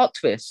 the plot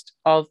twist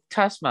of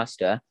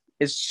Taskmaster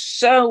is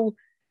so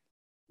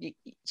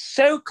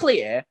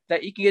clear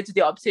that you can go to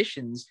the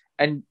opticians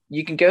and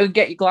you can go and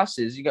get your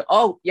glasses. You go,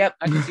 oh, yep,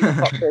 I can see the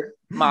plot twist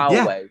a mile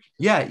Yeah, away.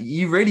 yeah,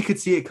 you really could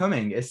see it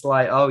coming. It's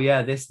like, oh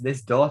yeah, this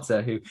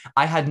daughter who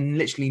I had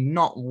literally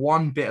not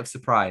one bit of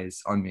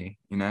surprise on me,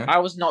 you know? I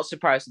was not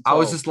surprised at I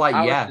was all. just like,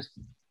 I was yeah, just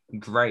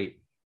great.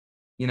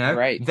 You know,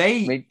 great.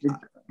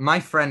 my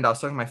friend, I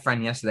was talking to my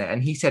friend yesterday,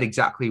 and he said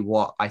exactly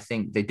what I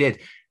think they did.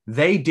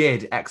 They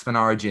did X-Men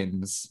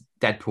Origins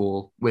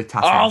Deadpool with Oh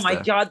my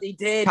Taskmaster. god, they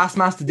did.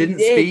 Taskmaster They didn't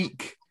did.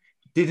 speak,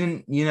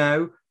 didn't,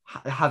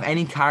 have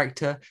any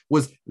character,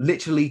 was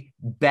literally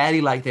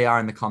barely like they are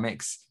in the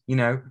comics. You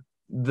know,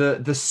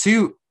 the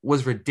suit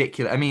was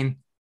ridiculous. I mean,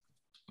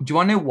 do you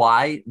want to know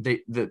why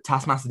the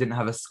Taskmaster didn't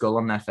have a skull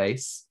on their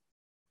face?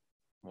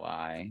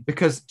 Why?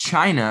 Because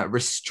China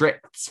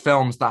restricts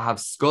films that have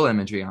skull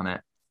imagery on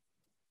it.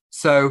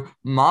 So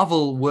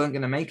Marvel weren't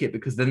going to make it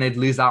because then they'd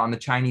lose out on the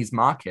Chinese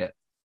market.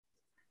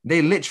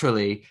 They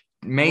literally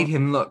made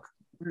him look,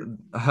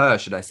 her,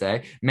 should I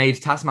say,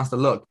 made Taskmaster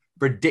look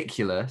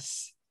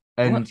ridiculous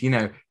What?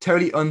 and,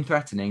 totally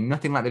unthreatening,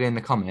 nothing like they do in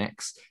the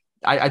comics.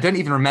 I don't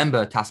even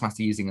remember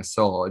Taskmaster using a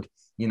sword.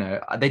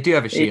 They do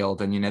have a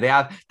shield, and they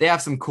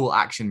have some cool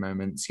action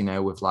moments,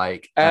 with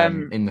like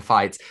in the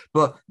fights,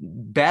 but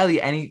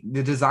barely any.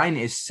 The design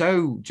is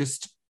so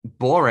just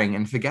boring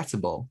and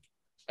forgettable.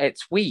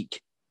 It's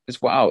weak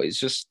as well. It's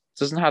just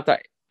doesn't have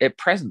that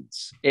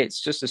presence. It's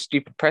just a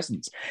stupid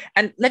presence.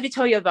 And let me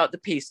tell you about the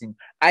pacing.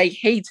 I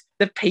hate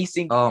the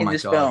pacing Oh in my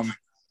this God. film.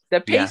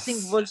 The pacing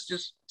Yes. was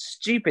just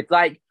stupid.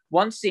 Like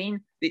one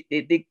scene,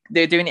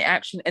 they're doing the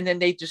action, and then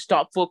they just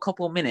stop for a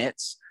couple of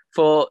minutes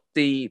for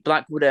the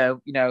Black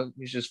Widow,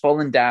 who's just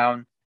falling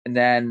down, and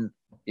then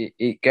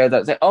it goes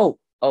like, oh,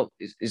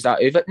 is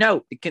that over?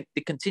 No,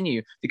 they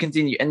continue,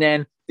 and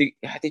then they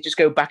just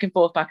go back and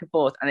forth,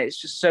 and it's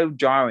just so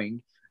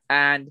jarring.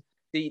 And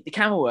the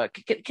camera work.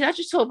 Can I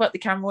just talk about the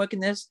camera work in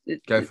this?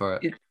 Go for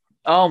it.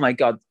 Oh my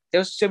god, there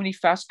was so many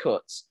fast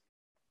cuts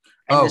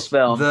in this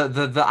film.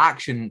 The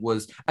action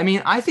was. I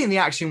mean, I think the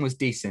action was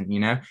decent.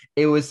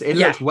 It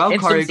looked well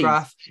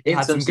choreographed. It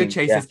had some good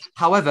chases. Yeah.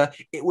 However,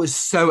 it was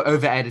so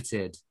over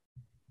edited.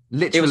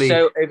 Literally,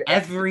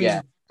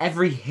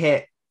 every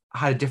hit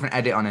had a different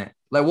edit on it.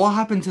 Like, what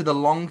happened to the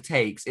long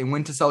takes in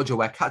Winter Soldier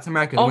where Captain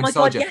America and Winter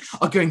Soldier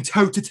are going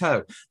toe to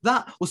toe?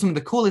 That was some of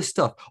the coolest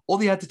stuff. All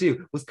they had to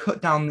do was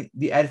cut down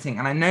the editing,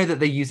 and I know that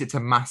they use it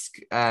to mask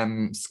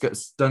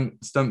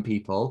stunt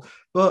people,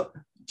 but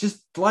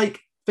just like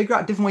figure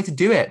out a different way to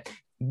do it.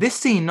 This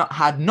scene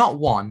had not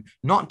one,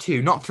 not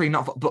two, not three,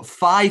 not four, but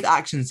 5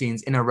 action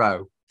scenes in a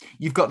row.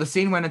 You've got the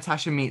scene where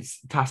Natasha meets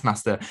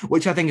Taskmaster,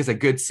 which I think is a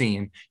good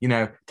scene.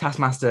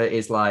 Taskmaster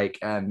is like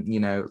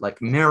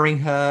mirroring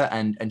her,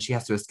 and she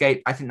has to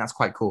escape. I think that's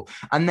quite cool.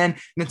 And then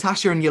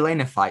Natasha and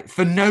Yelena fight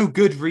for no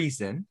good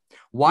reason.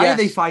 Why are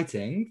they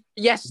fighting?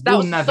 Yes, that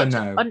was never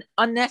know. An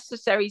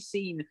unnecessary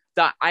scene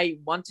that I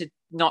wanted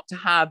not to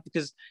have,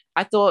 because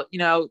I thought,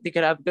 they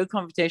could have a good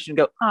conversation and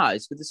go,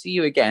 it's good to see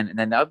you again. And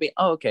then that would be,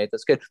 okay,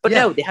 that's good. But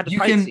no, they had a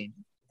fight scene.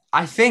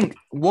 I think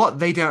what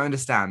they don't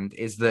understand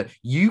is that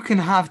you can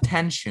have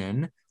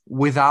tension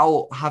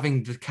without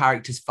having the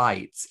characters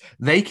fight.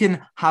 They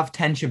can have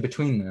tension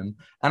between them.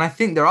 And I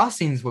think there are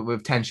scenes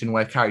with tension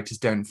where characters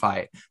don't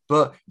fight,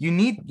 but you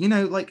need,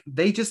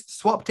 they just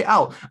swapped it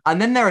out.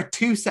 And then there are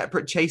 2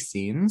 separate chase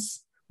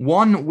scenes,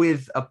 one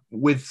with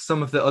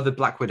some of the other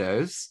Black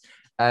Widows,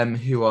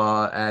 who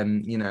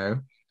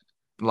are,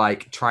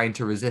 like trying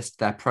to resist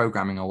their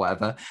programming or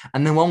whatever,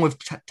 and then one with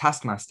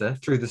Taskmaster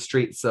through the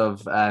streets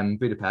of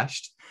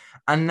Budapest,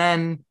 and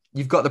then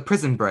you've got the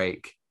prison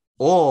break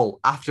all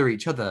after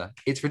each other.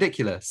 It's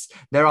ridiculous.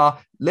 There are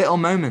little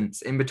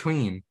moments in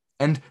between,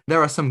 and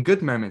there are some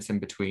good moments in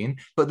between,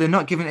 but they're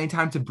not given any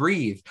time to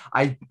breathe.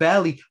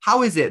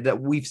 How is it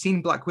that we've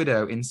seen Black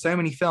Widow in so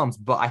many films,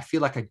 but I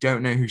feel like I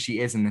don't know who she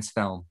is in this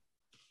film?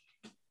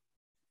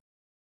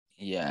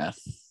 Yeah.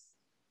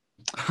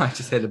 I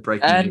just heard a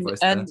breaking news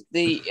and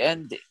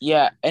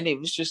it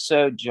was just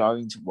so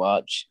jarring to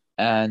watch,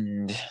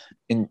 and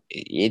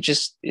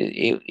it's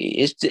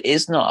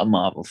not a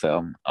Marvel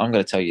film. I'm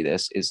going to tell you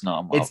this: it's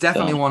not a Marvel. It's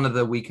definitely one of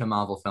the weaker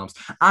Marvel films.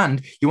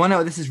 And you want to know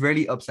what this is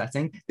really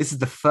upsetting? This is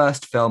the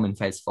first film in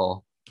Phase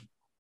 4.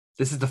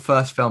 This is the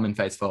first film in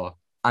Phase 4,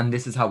 and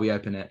this is how we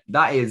open it.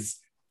 That is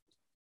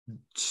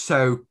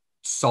so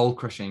soul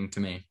crushing to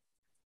me.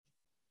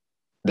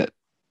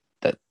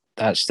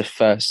 That's the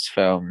first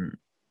film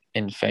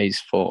in Phase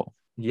 4.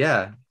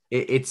 Yeah,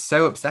 it's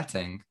so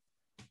upsetting.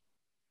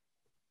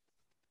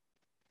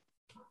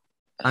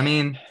 I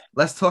mean,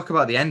 let's talk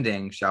about the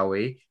ending, shall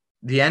we?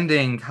 The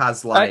ending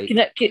has like.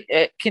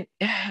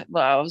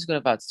 Well, I was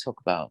about to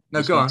talk about.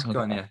 No, go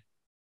on,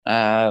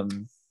 yeah.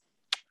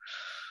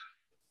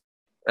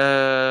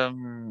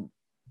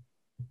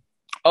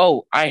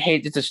 Oh, I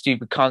hated the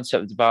stupid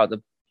concept about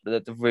the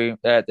room,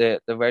 the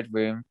red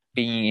room,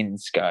 being in the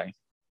sky.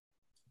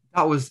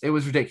 It was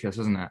ridiculous,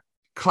 wasn't it?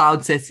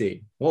 Cloud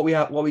City. What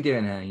we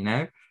doing here, you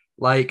know?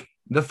 Like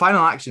the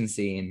final action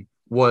scene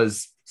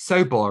was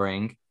so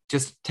boring,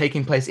 just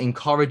taking place in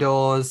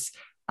corridors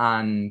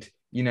and,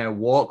 you know,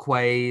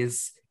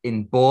 walkways,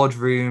 in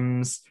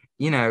boardrooms,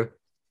 you know,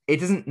 it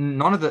doesn't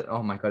none of the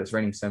oh my god, it's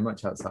raining so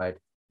much outside.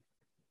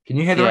 Can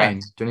you hear the Yeah.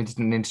 rain? Do I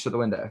need to shut the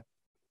window?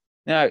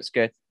 No, it's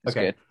good. It's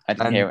Okay. good. I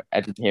didn't Um hear.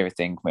 I didn't hear a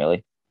thing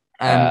really.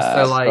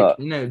 so like, But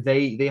you know,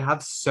 they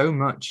have so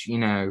much, you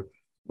know,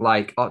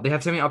 like they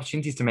have so many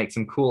opportunities to make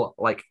some cool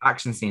like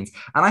action scenes.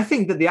 And I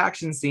think that the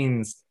action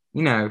scenes,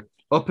 you know,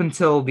 up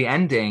until the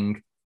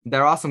ending,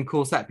 there are some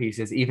cool set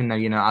pieces, even though,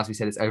 you know, as we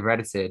said, it's over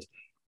edited.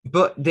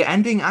 But the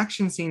ending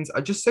action scenes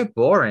are just so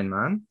boring,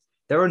 man.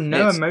 There are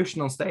no it's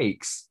emotional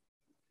stakes.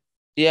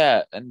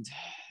 yeah, and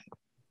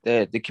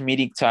the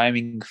comedic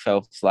timing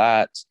fell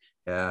flat.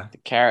 Yeah. The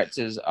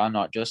characters are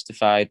not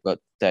justified, but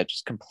they're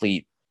just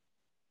complete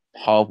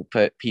horrible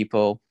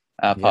people.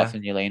 Apart Yeah.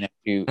 from Yelena,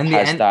 who And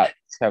has that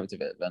character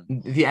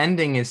development. the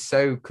ending is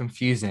so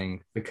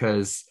confusing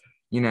because,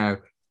 you know,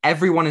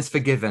 everyone is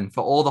forgiven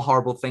for all the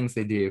horrible things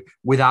they do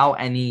without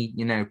any,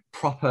 you know,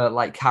 proper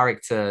like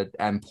character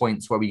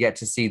points where we get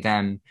to see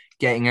them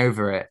getting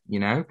over it.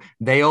 You know,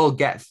 they all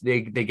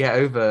they get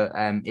over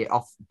it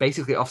off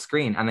basically off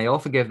screen, and they all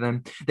forgive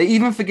them. They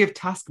even forgive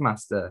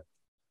Taskmaster.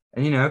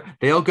 And you know,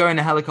 they all go in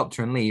a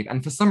helicopter and leave.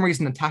 And for some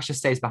reason, Natasha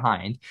stays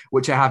behind,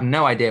 which I have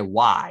no idea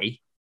why.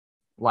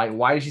 Like,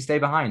 why did she stay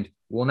behind?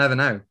 We'll never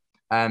know.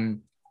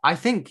 Um, I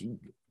think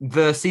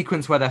the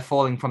sequence where they're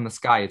falling from the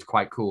sky is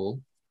quite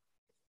cool.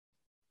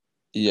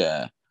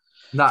 Yeah.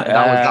 That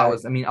Uh,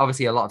 was. I mean,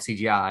 obviously a lot of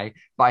CGI,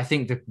 but I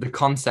think the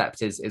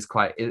concept is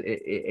quite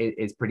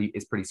is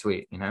pretty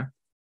sweet. You know.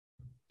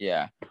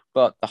 yeah.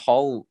 But the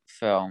whole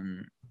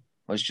film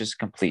was just a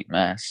complete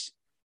mess.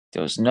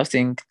 There was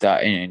nothing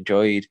that I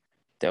enjoyed.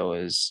 There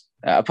was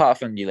apart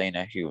from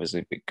Yelena, who was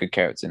a good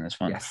character in this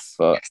one. Yes.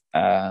 But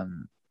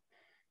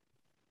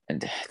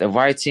and the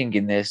writing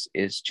in this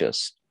is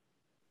just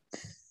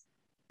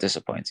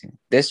disappointing.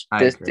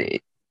 I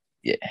agree.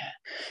 Yeah.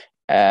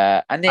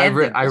 And the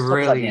ending. I Let's talk about the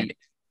really ending.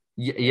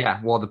 yeah.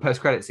 Well, the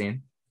post credit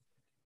scene.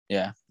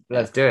 Yeah, yeah.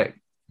 Let's do it.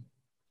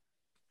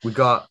 We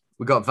got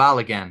Val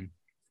again.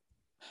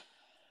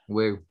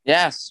 Woo.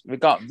 Yes, we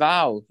got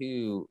Val,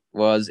 who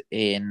was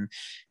in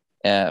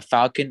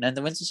Falcon and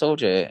the Winter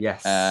Soldier,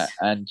 Yes.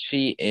 and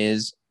she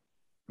is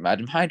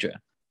Madam Hydra.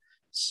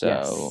 So,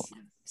 Yes.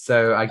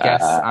 So I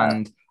guess, uh,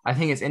 and I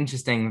think it's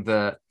interesting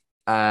that,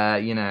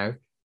 you know,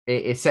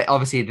 it's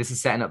obviously this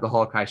is setting up the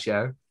Hawkeye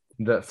show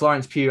that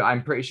Florence Pugh,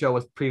 I'm pretty sure,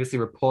 was previously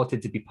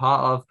reported to be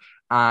part of,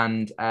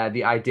 and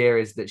the idea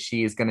is that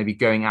she is going to be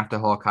going after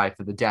Hawkeye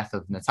for the death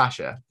of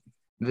Natasha.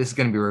 This is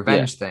going to be a yeah.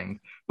 revenge thing.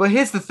 But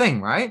here's the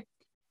thing, right?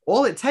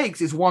 All it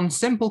takes is one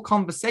simple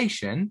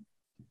conversation,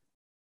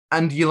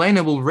 and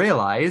Yelena will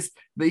realize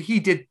that he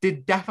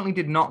definitely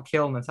did not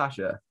kill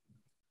Natasha.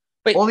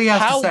 Wait, All he has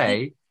to how did?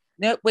 say.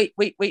 No, wait.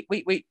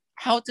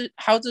 How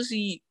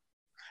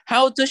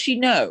does she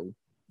know?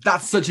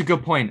 That's such a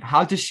good point.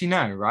 How does she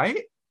know,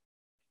 right?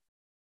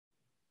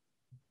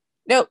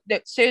 No, no,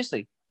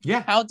 seriously.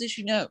 Yeah, How did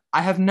she know?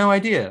 I have no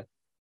idea.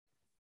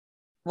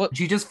 What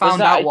She just was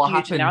found that out a what huge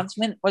happened.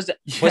 announcement? Was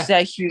Yeah,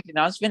 that a huge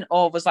announcement,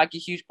 or was like a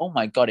huge? Oh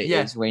my god, it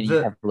yeah. is raining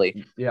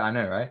heavily. Yeah, I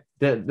know, right?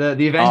 The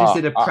Avengers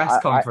did a press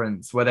I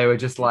conference where they were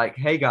just like,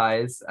 "Hey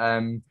guys,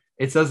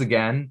 it's us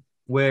again.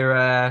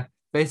 We're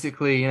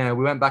basically, you know,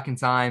 we went back in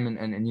time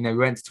and you know, we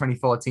went to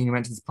 2014. We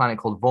went to this planet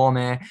called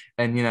Vormir,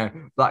 and you know,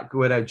 Black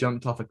Widow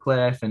jumped off a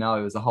cliff, and oh,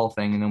 it was a whole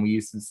thing. And then we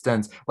used the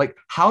stones. Like,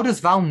 how does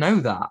Val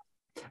know that?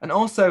 And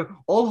also,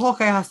 all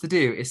Hawkeye has to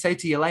do is say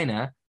to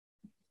Yelena,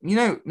 you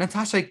know,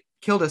 Natasha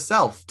killed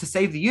herself to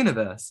save the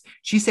universe.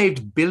 She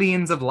saved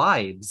billions of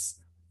lives.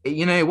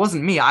 You know, it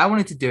wasn't me. I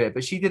wanted to do it,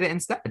 but she did it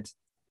instead.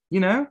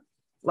 You know,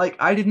 like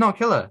I did not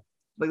kill her.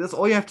 Like that's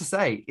all you have to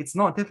say. It's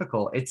not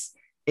difficult. It's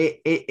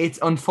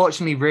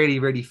unfortunately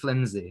really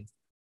flimsy.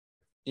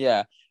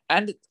 Yeah.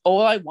 And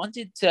all I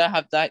wanted to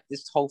have that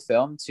this whole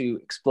film to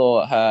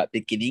explore her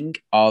beginning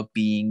of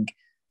being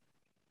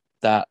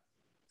that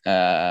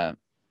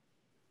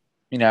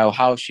you know,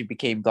 how she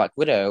became Black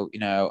Widow, you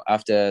know,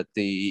 after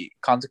the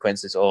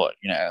consequences or,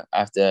 you know,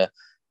 after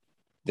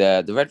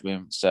the Red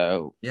Room.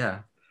 So Yeah,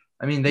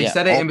 I mean, they yeah.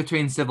 said it Oh in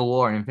between Civil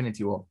War and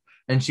Infinity War,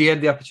 and she had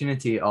the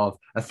opportunity of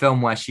a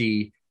film where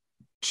she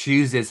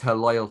chooses her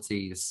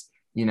loyalties,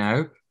 you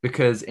know,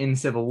 because in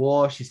Civil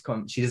War she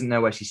doesn't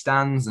know where she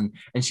stands, and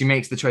she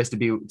makes the choice to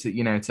be to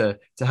you know to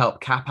help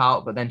Cap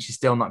out, but then she's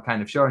still not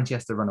kind of sure, and she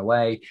has to run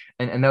away.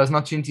 And there was an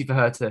opportunity for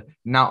her to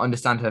now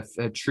understand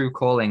her true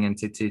calling and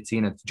to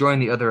you know to join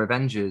the other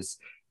Avengers,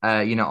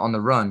 you know, on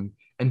the run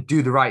and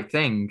do the right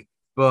thing,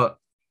 but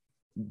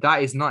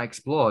that is not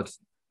explored,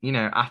 you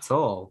know, at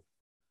all,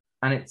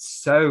 and it's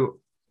so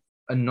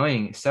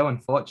annoying. It's so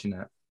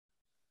unfortunate.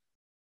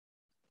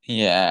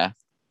 yeah.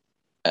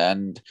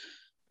 And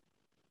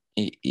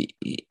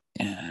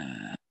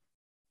uh,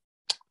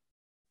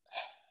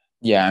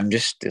 Yeah, I'm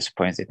just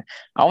disappointed.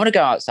 I want to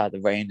go outside the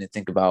rain and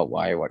think about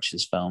why I watched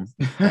this film.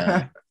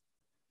 Uh,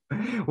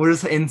 We'll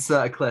just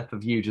insert a clip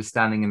of you just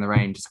standing in the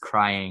rain, just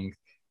crying,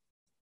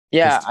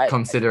 yeah, just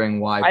considering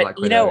why I, Black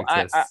you Widow know,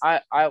 exists.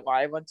 I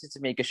wanted to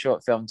make a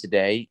short film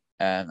today.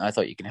 I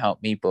thought you can help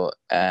me, but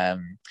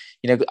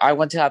I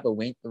want to have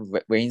a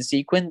rain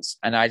sequence,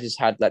 and I just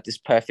had like this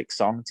perfect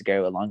song to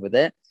go along with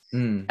it,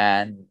 Mm.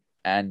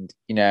 and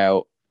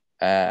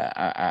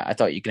I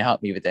thought you can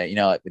help me with it,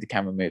 like with the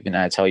camera moving,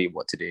 I tell you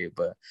what to do,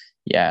 but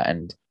yeah,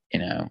 and you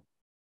know,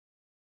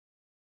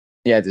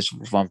 yeah, there's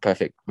one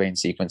perfect rain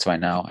sequence right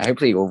now.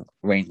 Hopefully, it will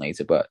rain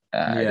later, but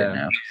I don't Yeah.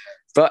 know.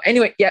 But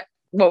anyway, yeah,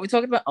 what we're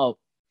talking about? Oh,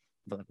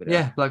 Black Widow.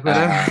 Yeah, Black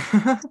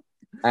Widow.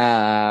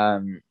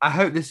 Um, I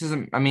hope this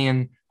isn't, I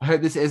mean, I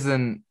hope this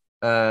isn't,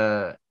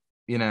 this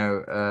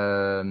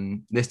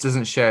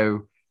doesn't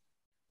show,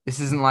 this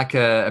isn't like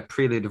a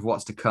prelude of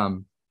what's to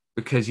come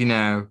because,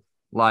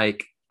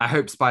 like, I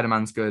hope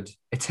Spider-Man's good.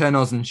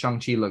 Eternals and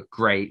Shang-Chi look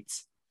great.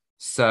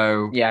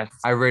 So yeah.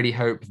 I really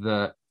hope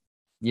that,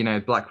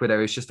 Black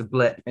Widow is just a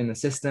blip in the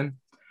system.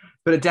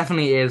 But it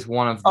definitely is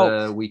one of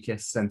Oh, the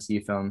weakest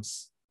MCU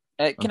films,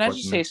 can I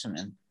just say unfortunately.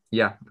 something?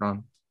 Yeah, go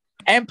on.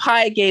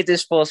 Empire gave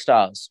this 4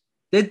 stars.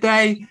 Did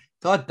they?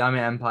 God damn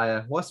it,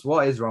 Empire.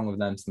 What is wrong with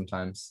them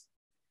sometimes?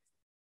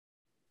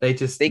 They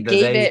just They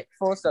gave it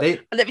 4 stars. they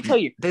Let me tell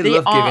you, they they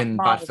love are giving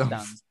bad Marvel films.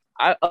 fans.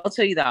 I'll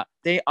tell you that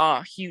they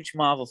are huge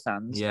Marvel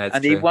fans, Yeah, it's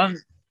and they true. won't.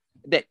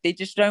 They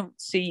just don't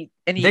see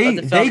any They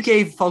other they films.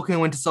 gave Falcon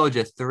and Winter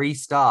Soldier 3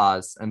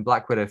 stars and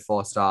Black Widow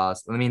 4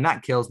 stars. I mean,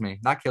 that kills me.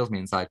 That kills me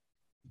inside.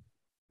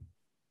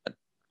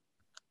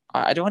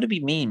 I don't want to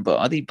be mean, but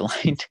are they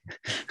blind?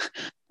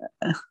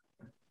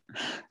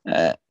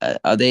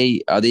 Are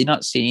they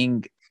not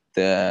seeing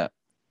the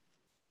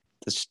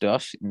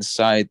stuff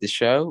inside the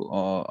show,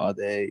 or are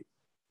they?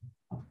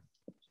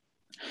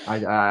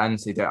 I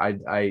honestly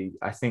don't. I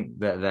think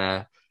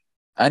that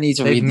I need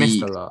to they've read missed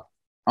the. a lot.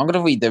 I'm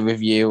gonna read the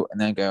review and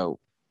then go,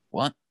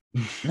 what?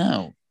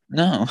 No,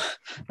 no.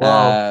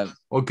 Well, Uh,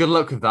 well, good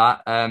luck with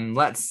that.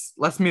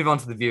 Let's move on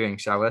to the viewing,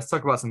 shall we? Let's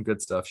talk about some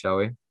good stuff, shall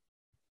we?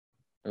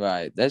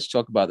 right. Let's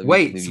talk about the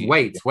Wait, review.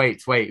 wait.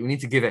 We need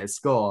to give it a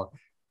score.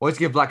 What would you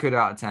give Black Widow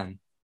out of 10?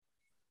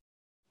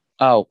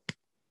 Oh,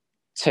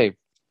 2.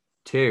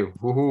 2.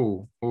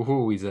 Woohoo.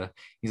 Woohoo.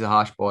 He's a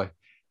harsh boy.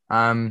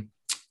 Um,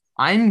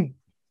 I'm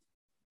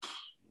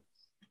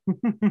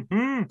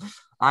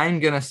I'm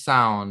gonna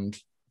sound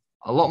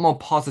a lot more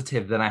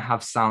positive than I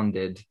have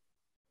sounded,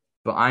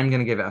 but I'm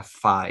gonna give it a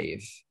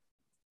 5.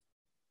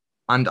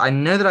 And I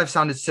know that I've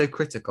sounded so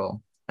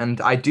critical, and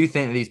I do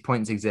think that these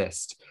points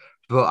exist,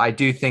 but I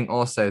do think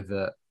also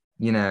that,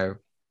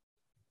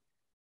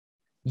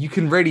 you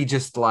can really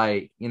just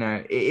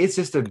it's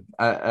just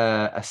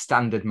a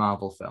standard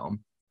Marvel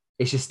film.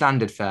 It's just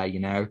standard fare.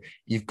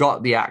 You've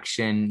got the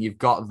action, you've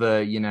got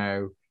the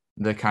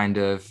kind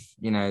of,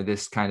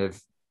 this kind of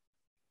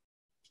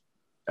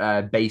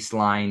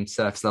baseline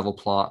surface level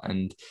plot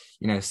and,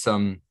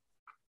 some,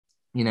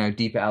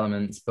 deeper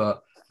elements.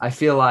 But I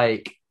feel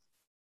like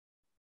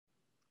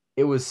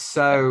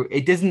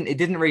it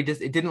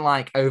didn't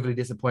like overly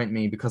disappoint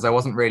me because I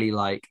wasn't really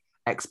like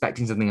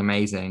expecting something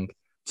amazing.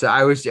 So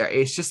it was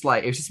just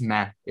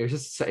meh.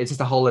 It's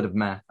just a whole lot of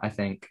meh, I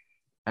think.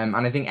 And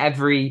I think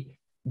every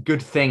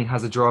good thing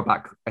has a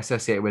drawback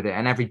associated with it,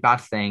 and every bad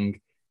thing,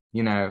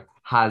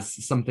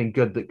 has something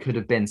good that could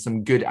have been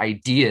some good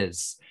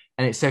ideas.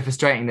 And it's so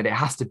frustrating that it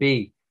has to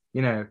be,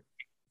 you know,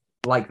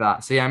 like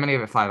that. So yeah, I'm gonna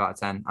give it 5 out of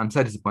 10. I'm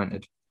so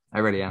disappointed. I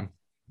really am.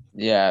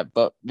 Yeah,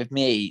 but with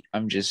me,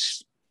 I'm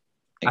just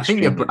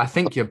extremely I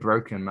think you're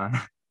broken, man.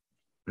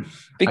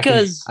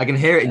 because I can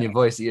hear it in your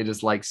voice that you're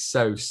just like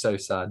so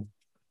sad.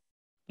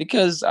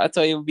 because I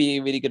thought it would be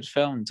a really good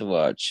film to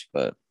watch.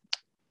 But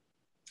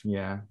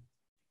Yeah.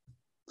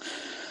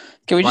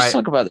 can we just Right.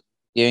 talk about the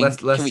viewing? Let's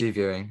do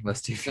viewing.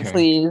 Let's do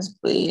viewing.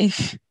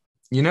 Please.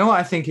 You know what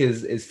I think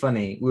is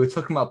funny? We were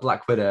talking about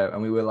Black Widow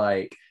and we were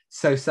like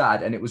so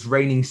sad and it was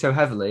raining so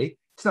heavily.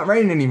 It's not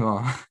raining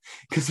anymore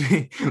because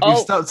we've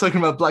stopped talking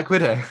about Black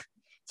Widow.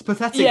 It's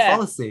pathetic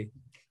fallacy.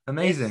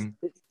 Amazing.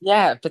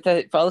 Yeah,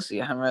 pathetic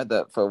fallacy. I haven't read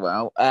that for a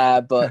while.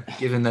 But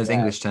given those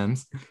English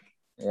terms.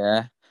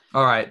 Yeah.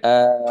 All right.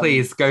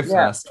 Please go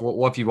first.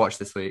 What have you watched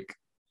this week?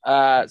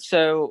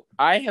 So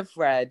I have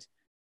read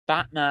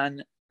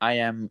Batman I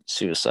Am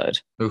Suicide.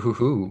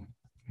 Ooh,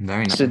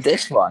 very nice. So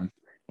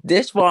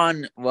this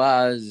one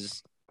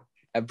was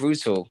a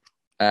brutal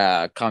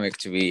comic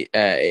to read.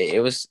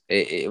 It was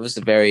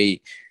a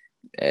very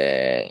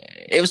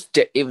it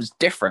was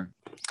different.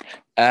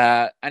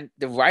 And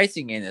the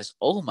writing in this,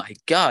 oh my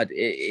god,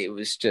 it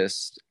was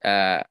just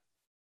an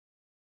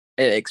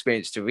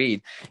experience to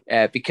read.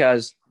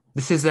 Because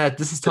this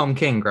is Tom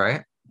King,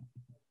 right?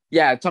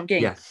 Yeah, Tom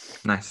King. Yeah,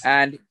 nice.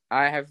 And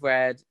I have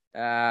read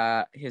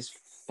his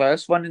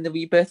first one in the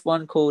Rebirth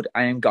one called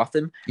I Am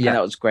Gotham, and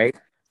that was great.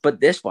 But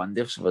this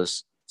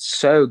was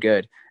so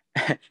good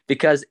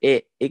because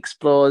it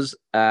explores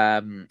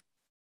the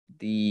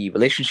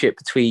relationship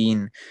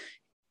between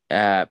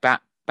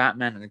Batman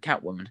and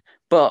Catwoman,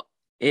 but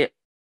it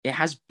it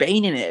has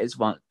Bane in it as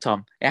well,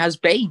 Tom. It has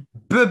Bane.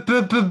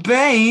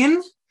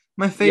 Bane,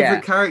 my Yeah,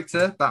 favorite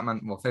character,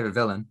 Batman. Well, favorite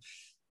villain.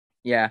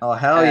 yeah. Oh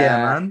hell yeah, Uh,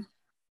 man!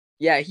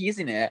 yeah, he's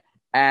in it,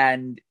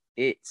 and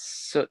it's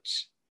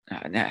such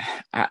no,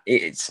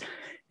 it's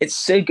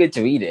so good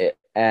to read it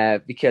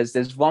because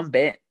there's one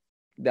bit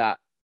that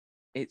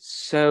it's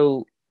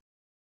so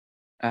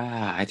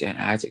I don't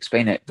know how to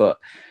explain it, but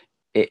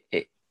it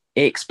it,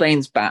 it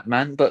explains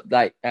Batman, but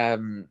like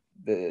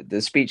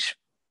the speech,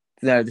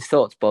 the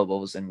thought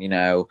bubbles, and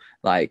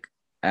like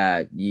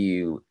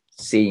you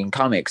see in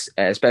comics,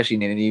 especially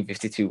in the New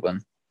 52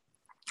 one,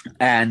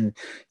 and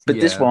but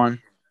this Yeah,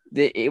 one,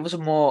 it was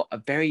a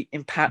very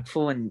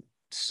impactful and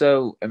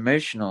so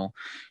emotional,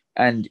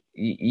 and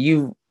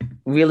you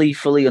really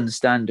fully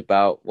understand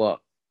about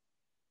what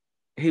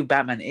who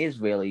Batman is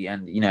really,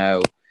 and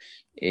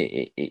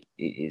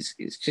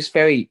it's just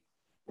very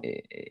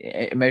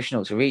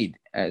emotional to read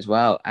as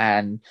well,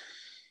 and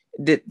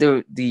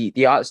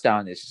the art style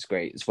in this is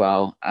great as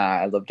well.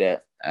 I loved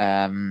it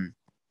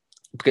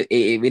because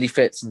it really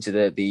fits into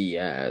the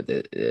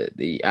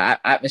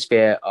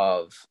atmosphere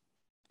of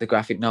the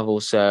graphic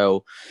novel.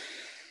 So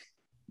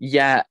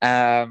yeah,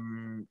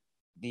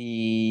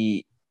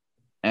 the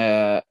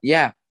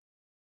yeah,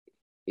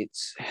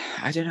 it's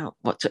I don't know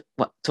what to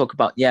talk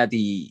about. Yeah,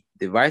 the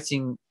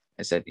writing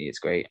I said is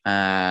great.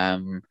 What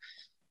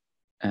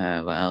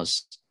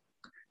else?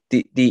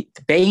 The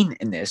Bane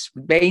in this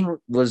Bane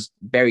was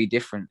very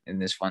different in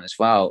this one as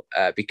well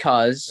oh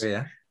because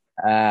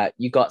yeah.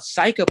 you got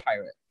Psycho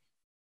Pirate.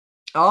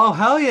 Oh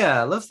hell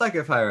yeah! I love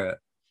Psycho Pirate.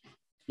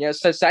 Yeah,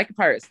 so Psycho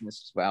Pirate's in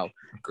this as well,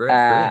 Great,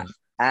 uh, brilliant.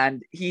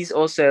 and he's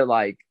also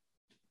like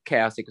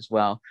chaotic as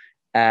well.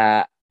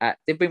 Uh,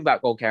 they bring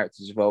back old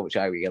characters as well, which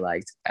I really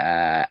liked.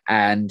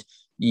 And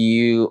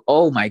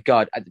oh my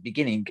god, at the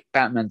beginning,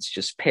 Batman's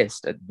just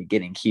pissed. At the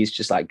beginning, he's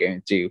just like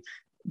going to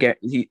get.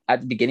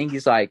 At the beginning,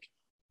 he's like,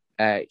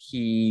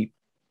 he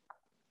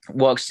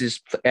walks to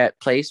this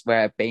place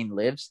where Bane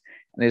lives,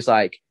 and he's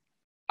like,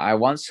 "I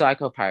want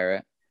Psycho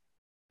Pirate,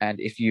 and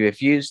if you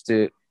refuse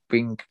to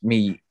bring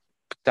me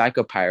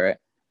Psycho Pirate,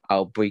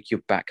 I'll break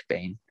your back,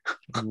 Bane."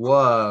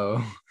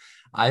 Whoa.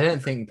 I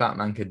don't think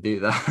Batman could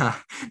do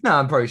that. No,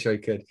 I'm probably sure he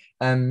could.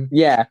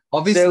 Yeah. So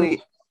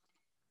Obviously,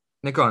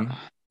 Nick on.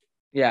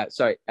 yeah,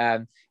 sorry.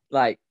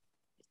 Like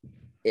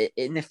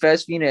in the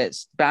first few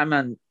minutes,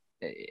 Batman.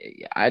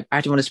 I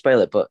don't want to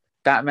spoil it, but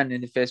Batman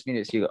in the first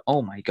minutes, you go,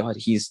 "Oh my god,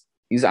 he's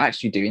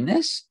actually doing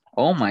this!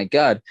 Oh my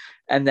god!"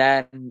 And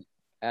then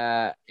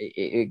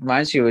it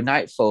reminds you of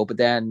Nightfall, but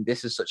then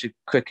this is such a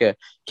quicker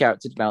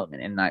character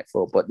development in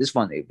Nightfall. But this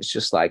one, it was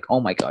just like, "Oh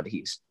my god,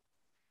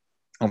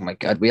 oh my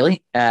god,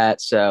 really?"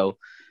 So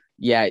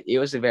yeah, it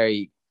was a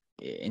very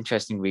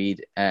interesting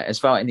read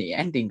as well in the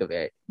ending of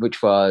it,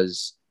 which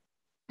was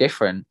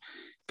different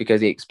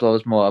because it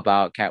explores more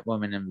about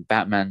Catwoman and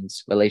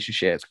Batman's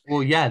relationship.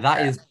 Well, yeah,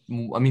 that Uh, is.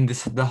 I mean,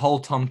 the whole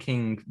Tom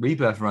King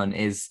Rebirth run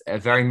is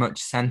very much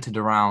centered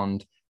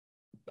around.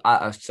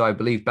 So I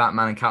believe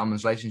Batman and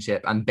Catwoman's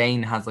relationship, and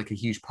Bane has like a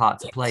huge part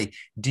to play.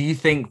 Do you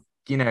think,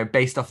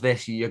 based off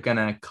this, you're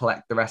gonna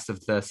collect the rest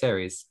of the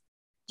series?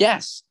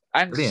 yes,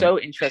 I'm Brilliant. so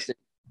interested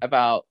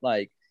about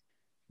like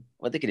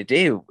what they're gonna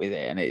do with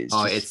it, and it's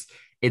Oh, just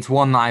it's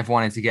one that I've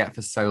wanted to get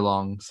for so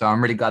long. So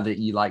I'm really glad that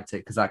you liked it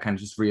because that kind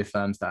of just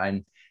reaffirms that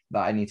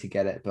I need to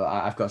get it. But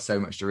I've got so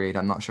much to read.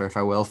 I'm not sure if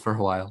I will for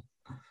a while.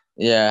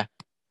 yeah.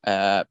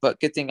 But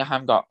good thing I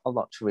haven't got a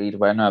lot to read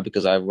right now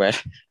because I've read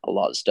a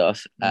lot of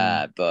stuff.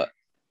 Mm. But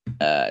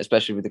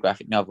especially with the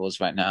graphic novels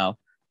right now,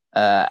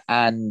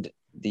 and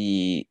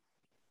the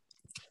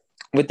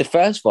with the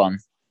first one,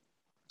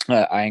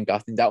 Iron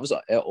Gotham, that was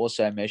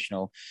also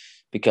emotional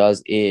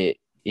because it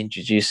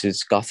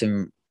introduces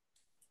Gotham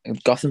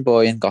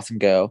boy and Gotham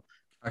girl,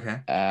 Okay.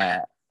 uh,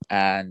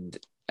 and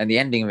the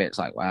ending of it's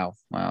like wow,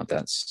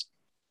 that's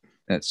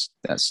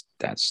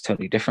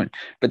totally different.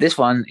 But this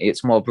one,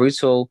 it's more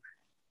brutal,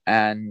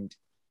 and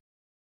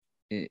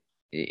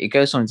it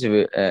goes on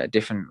to a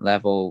different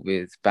level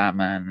with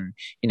Batman,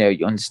 and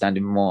you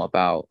understanding more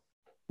about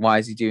why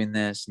is he doing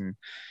this, and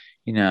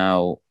you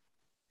know,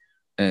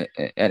 and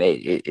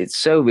it's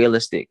so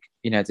realistic,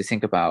 to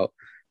think about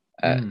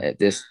Mm.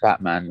 this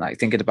Batman, like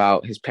thinking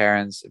about his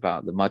parents,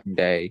 about the modern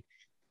day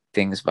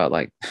things, about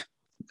like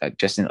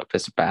dressing up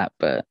as a bat,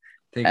 but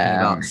Thinking um,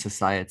 about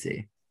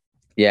society.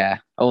 yeah,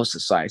 all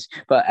society.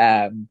 But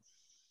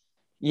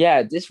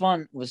yeah, this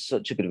one was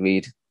such a good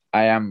read.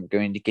 I am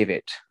going to give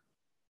it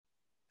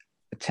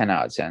a 10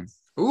 out of 10.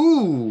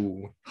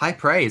 Ooh, high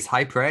praise,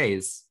 high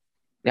praise.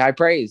 High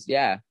praise,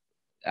 yeah,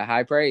 a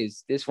high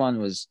praise. This one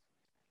was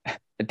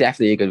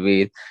definitely a good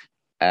read,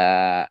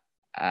 uh,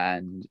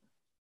 and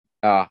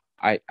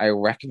I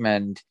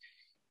recommend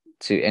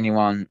to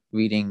anyone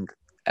reading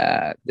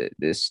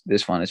this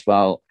one as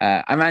well.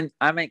 I'm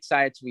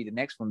excited to read the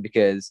next one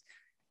because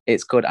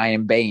it's called I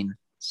Am Bane.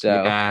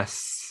 So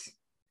Yes.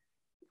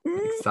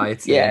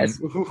 Exciting. yes,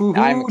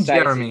 I'm Ooh,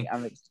 excited. Jeremy.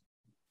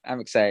 I'm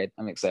excited.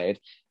 I'm excited.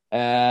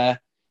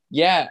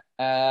 Yeah.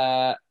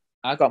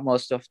 I got more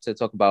stuff to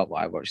talk about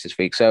what I watched this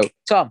week. So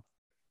Tom,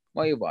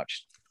 What you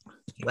watched?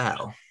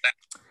 Well,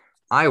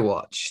 I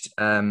watched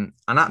an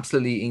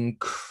absolutely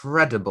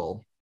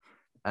incredible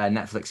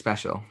Netflix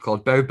special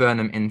called Bo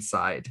Burnham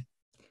Inside.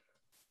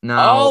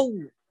 Now,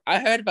 Oh, I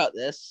heard about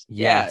this.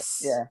 Yeah,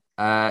 yes.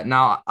 yeah.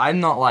 Now I'm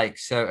not like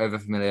so over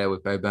familiar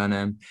with Bo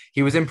Burnham.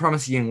 He was in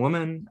Promising Young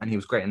Woman, and he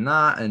was great in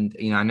that. And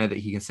I know that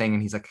he can sing,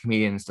 and he's like a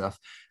comedian and stuff.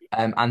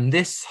 And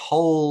this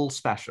whole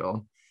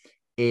special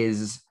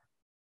is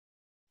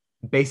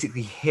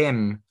basically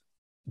him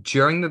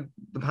during the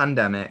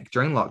pandemic,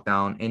 during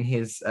lockdown, in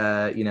his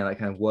like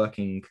kind of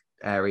working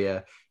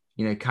area,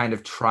 kind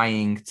of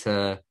trying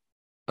to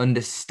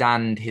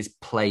understand his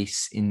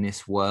place in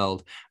this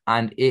world.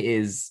 And it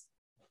is,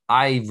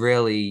 I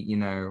really,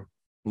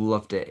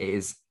 loved it. It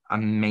is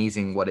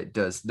amazing what it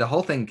does. The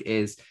whole thing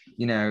is,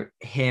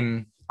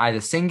 him either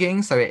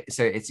singing, so it's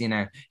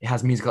it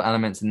has musical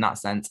elements in that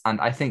sense, and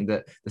I think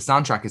that the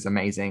soundtrack is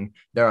amazing.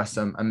 There are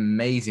some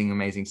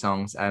amazing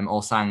songs,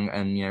 all sang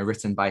and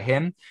written by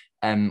him,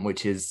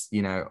 which is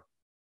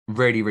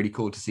really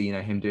cool to see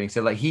him doing.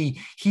 So like he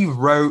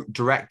wrote,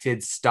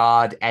 directed,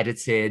 starred,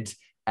 edited,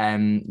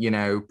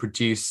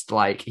 produced,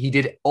 like he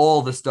did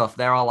all the stuff.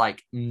 There are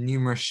like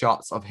numerous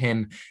shots of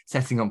him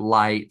setting up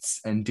lights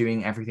and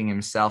doing everything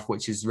himself,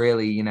 which is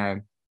really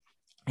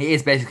it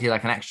is basically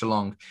like an extra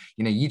long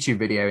YouTube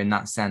video in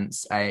that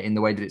sense, in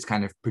the way that it's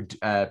kind of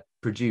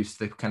produced.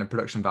 The kind of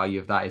production value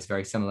of that is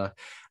very similar,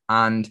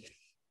 and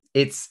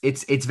it's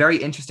very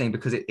interesting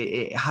because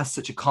it has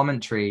such a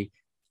commentary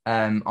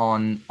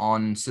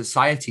on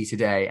society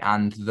today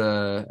and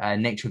the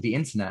nature of the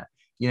internet.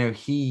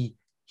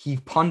 He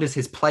ponders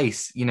his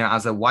place,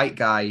 as a white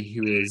guy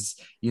who is,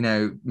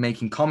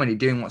 making comedy,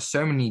 doing what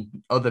so many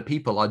other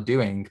people are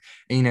doing.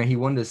 And, he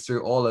wonders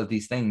through all of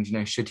these things,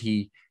 should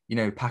he,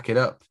 pack it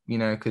up,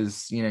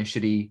 because,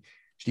 should he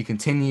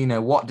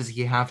continue? What does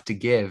he have to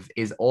give?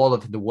 Is all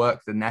of the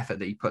work and effort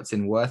that he puts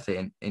in worth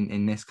it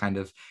in this kind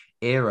of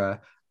era?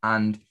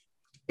 And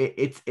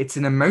it's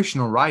an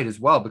emotional ride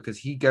as well, because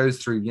he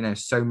goes through,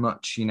 so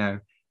much,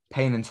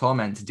 pain and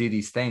torment to do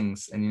these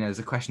things. And, there's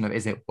a question of,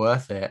 is it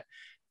worth it?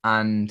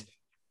 And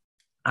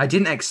I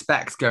didn't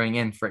expect going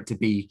in for it to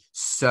be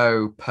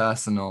so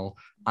personal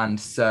and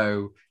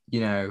so,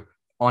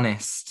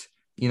 honest.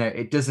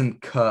 It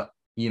doesn't cut,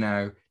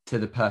 to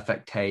the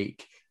perfect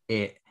take.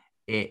 It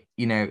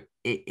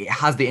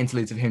has the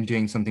interludes of him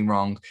doing something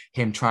wrong,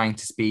 him trying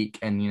to speak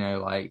and,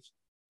 like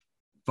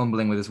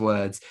fumbling with his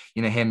words,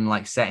 him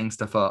like setting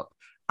stuff up.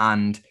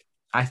 And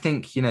I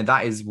think,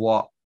 that is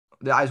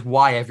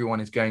why everyone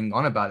is going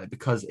on about it,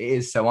 because it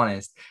is so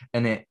honest,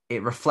 and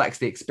it reflects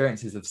the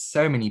experiences of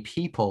so many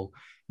people,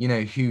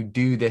 who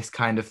do this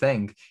kind of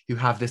thing, who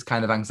have this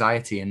kind of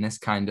anxiety and this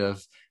kind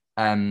of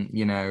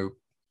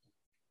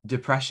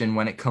depression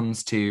when it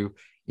comes to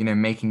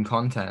making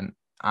content.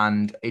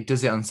 And it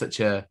does it on such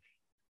a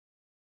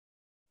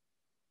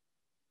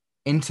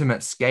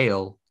intimate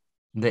scale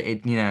that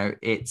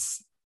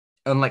it's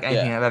unlike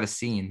anything Yeah. I've ever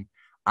seen.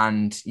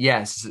 And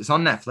yes, it's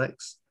on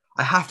Netflix.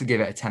 I have to give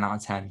it a 10 out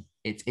of 10.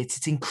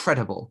 It's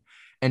incredible.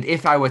 And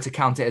if I were to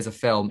count it as a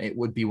film, it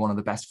would be one of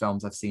the best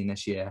films I've seen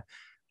this year.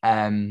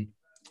 And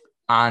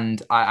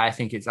I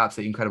think it's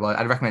absolutely incredible.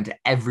 I'd recommend it to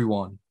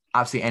everyone,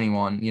 absolutely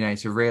anyone.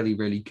 It's a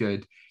really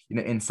good,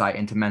 insight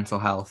into mental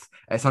health.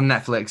 It's on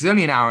Netflix. It's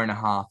only an hour and a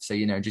half, so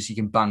just you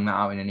can bang that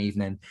out in an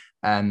evening.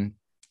 And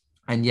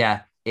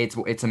yeah,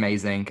 it's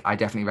amazing. I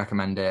definitely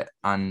recommend it.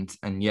 And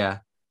yeah,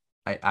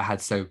 I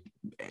had so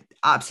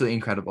absolutely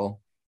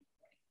incredible.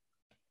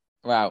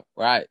 Wow.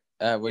 Right.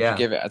 Would you Yeah.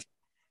 give it?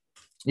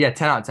 Yeah,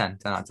 10 out of 10.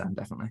 10 out of 10,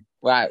 definitely.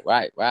 Right.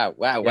 Wow. Yeah.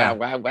 Yeah,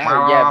 my Wow, sister's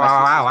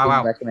wow, been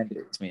wow. recommending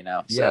it to me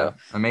now. Yeah, So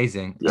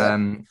amazing. yeah.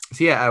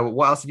 So yeah,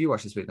 what else have you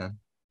watched this week then?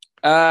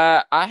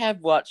 I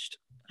have watched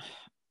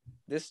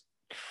this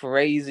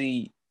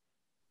crazy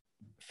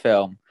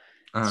film.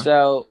 Uh-huh.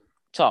 So,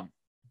 Tom,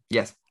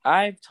 Yes.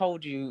 I've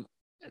told you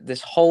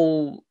this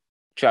whole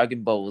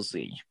Dragon Ball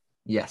Z.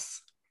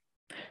 Yes.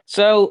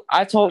 So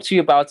I talked to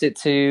you about it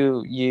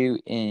to you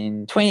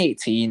in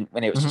 2018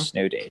 when it was a Hmm.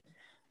 snow day.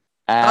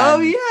 Oh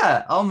And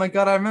yeah. Oh my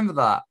God, I remember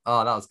that.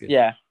 Oh, that was good.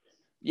 yeah,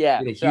 yeah.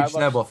 Did a So I huge watched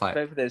snowball fight.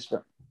 both of those.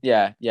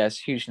 Yeah, yes,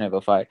 huge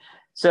snowball fight.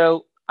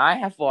 So I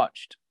have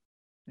watched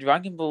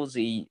Dragon Ball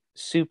Z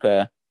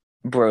Super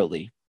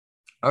Broly.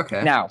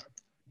 Okay. Now,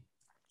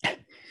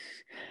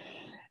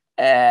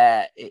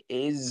 it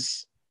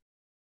is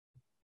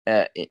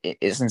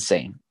it's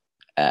insane.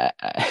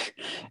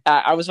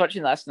 I was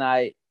watching last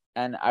night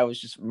and I was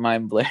just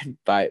mind blown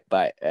by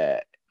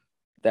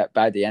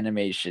the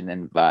animation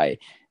and by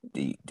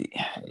the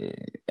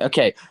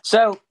okay.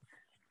 So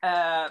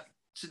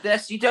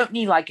this you don't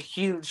need like a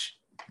huge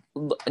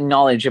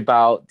knowledge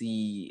about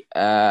the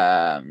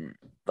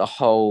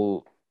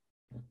whole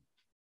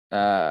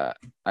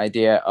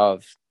idea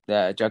of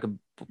the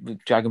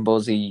Dragon Ball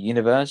Z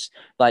universe.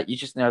 Like you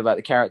just know about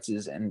the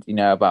characters and you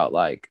know about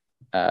like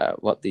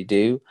what they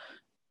do.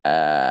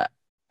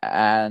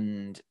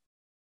 And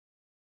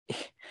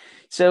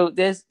so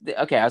there's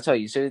okay, I'll tell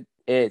you. So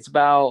it's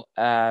about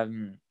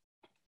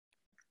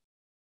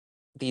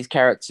these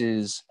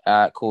characters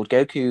called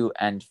Goku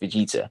and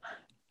Vegeta,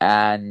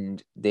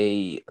 and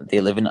they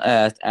live on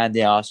Earth, and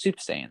they are Super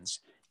Saiyans,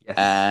 Yes.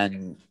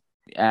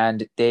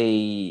 and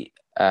they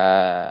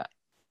are.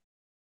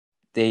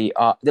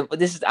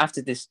 This is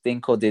after this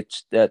thing called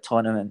the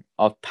Tournament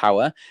of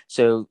Power.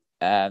 So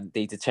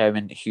they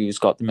determine who's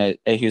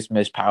the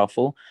most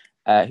powerful,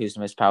 who's the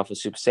most powerful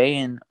Super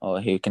Saiyan,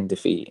 or who can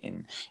defeat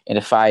in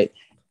a fight.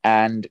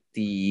 And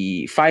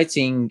the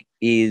fighting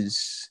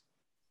is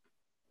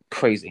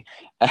crazy.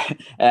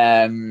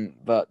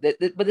 But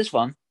this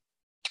one,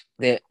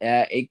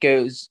 it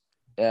goes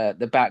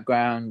the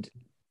background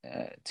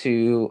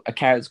to a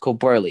character called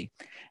Broly,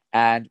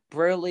 and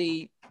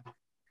Broly.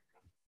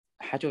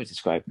 How do I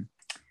describe him?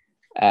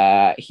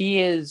 He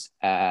is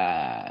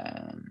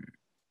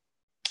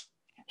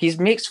he's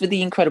mixed with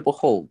the Incredible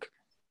Hulk,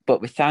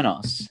 but with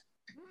Thanos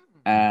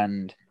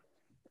and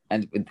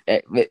with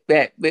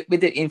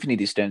the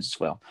Infinity Stones as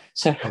well.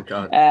 So Oh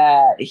God.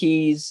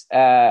 he's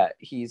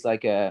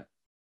like a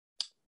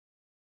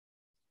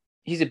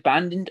he's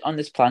abandoned on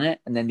this planet,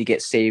 and then he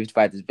gets saved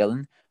by this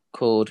villain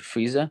called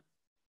Frieza,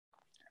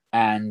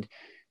 and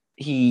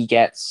he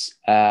gets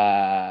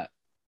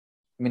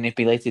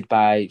manipulated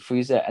by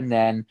Frieza, and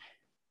then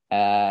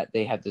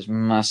they have this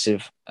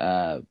massive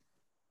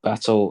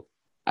battle,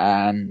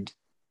 and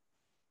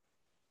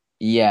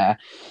yeah,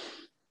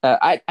 but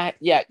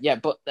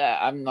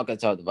I'm not going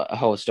to tell the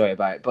whole story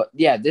about it. But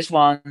yeah, this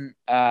one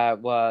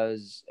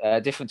was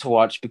different to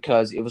watch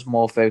because it was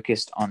more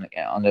focused on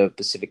a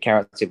specific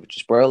character, which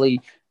is Broly,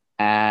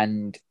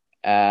 and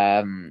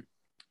and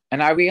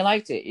I really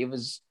liked it. It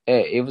was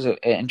an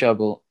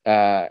enjoyable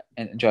thing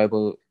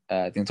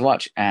to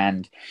watch,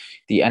 and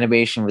the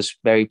animation was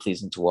very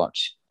pleasing to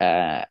watch.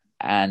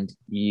 And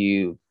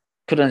you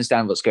could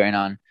understand what's going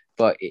on,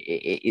 but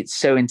it's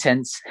so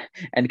intense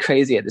and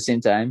crazy at the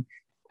same time.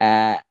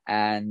 With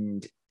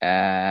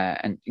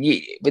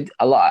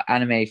a lot of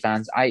anime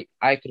fans, I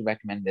could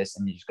recommend this,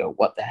 and you just go,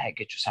 "What the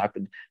heck? It just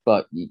happened!"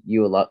 But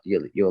you'll like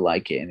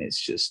it, and it's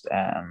just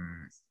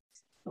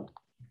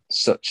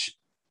such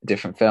a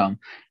different film.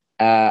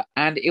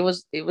 And it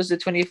was the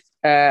 20th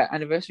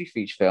anniversary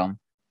feature film.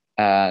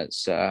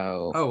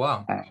 So Oh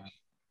wow.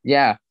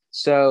 yeah,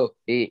 so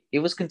it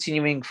was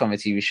continuing from a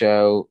TV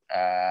show,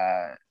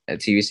 a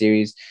TV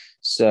series.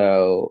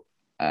 So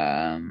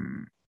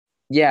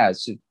yeah,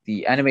 so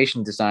the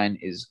animation design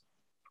is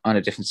on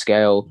a different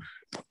scale,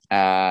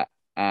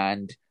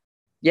 and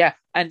yeah,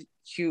 and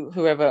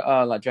whoever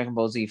are like Dragon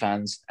Ball Z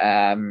fans,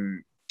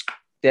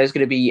 there's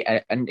going to be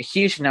a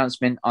huge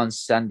announcement on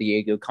San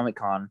Diego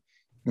Comic-Con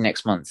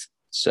next month.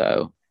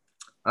 So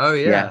Oh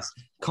yeah, yeah.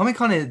 Comic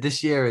Con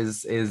this year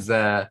is it's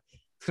gonna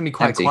be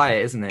quite empty.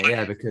 quiet, isn't it?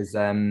 Yeah, because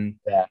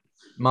Yeah,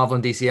 Marvel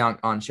and DC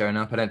aren't showing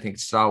up. I don't think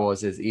Star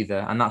Wars is either,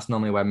 and that's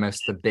normally where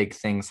most of the big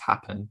things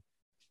happen.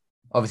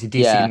 Obviously,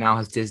 DC yeah, now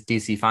has this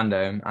DC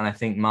fandom, and I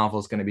think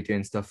Marvel's going to be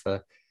doing stuff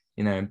for,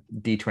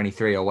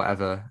 D23 or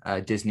whatever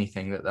Disney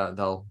thing that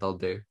they'll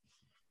do.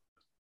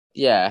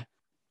 yeah.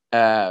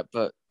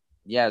 But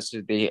yeah,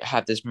 so they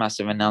had this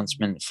massive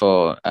announcement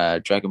for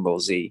Dragon Ball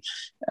Z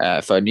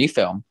for a new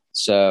film.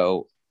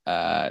 So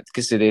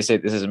because they say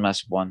this is a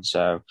massive one,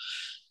 so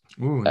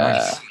Ooh, uh,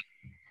 nice.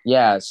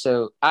 yeah.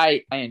 So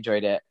I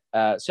enjoyed it.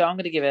 So I'm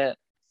gonna give it.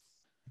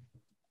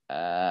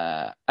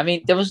 I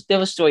mean, there was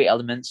story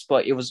elements,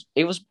 but it was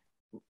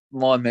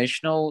more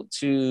emotional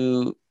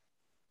to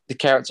the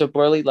character of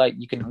Broly. Like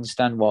you can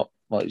understand what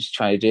he's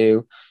trying to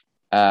do.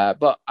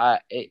 But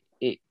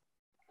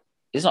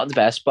it's not the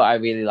best, but I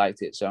really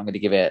liked it, so I'm going to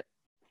give it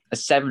a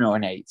 7 or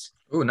an 8.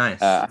 Ooh,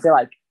 nice. I feel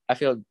like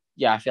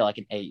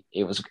an 8.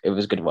 It was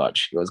good to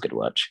watch. It was good to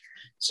watch.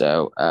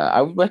 So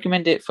I would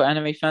recommend it for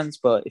anime fans,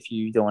 but if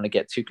you don't want to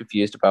get too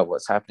confused about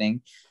what's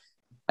happening,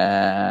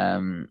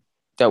 um,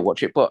 don't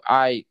watch it. But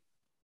I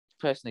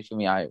personally, for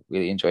me, I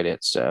really enjoyed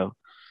it. So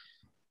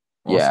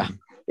yeah, Awesome.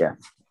 yeah,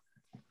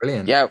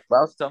 Brilliant. yeah.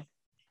 Well done.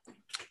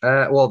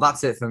 Well,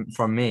 that's it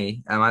from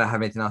me. I don't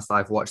have anything else that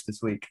I've watched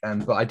this week.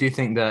 But I do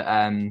think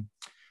that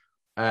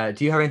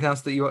do you have anything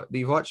else that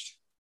you've watched?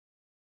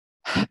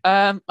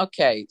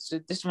 Okay, so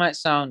this might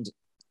sound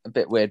a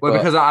bit weird, Well, but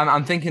because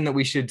I'm thinking that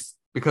we should,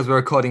 because we're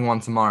recording one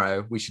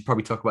tomorrow, we should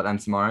probably talk about them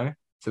tomorrow.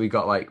 So we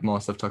got like more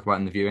stuff to talk about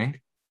in the viewing.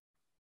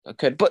 I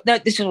could. But no,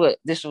 this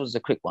was a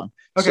quick one.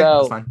 Okay,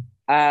 that's So, fine.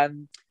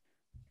 um,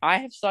 I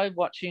have started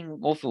watching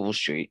Wolf of Wall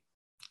Street.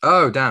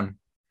 Oh, damn.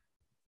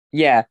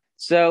 Yeah.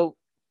 So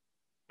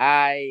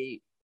I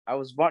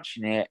was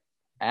watching it,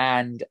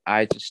 and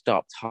I just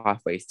stopped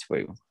halfway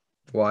through.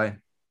 Why?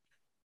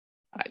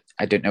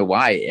 I don't know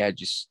why. I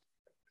just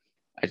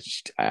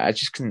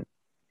couldn't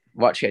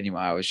watch it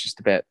anymore. I was just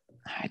a bit.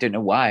 I don't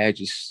know why.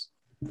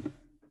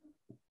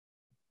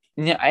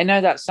 Yeah, I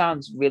know that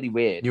sounds really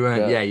weird,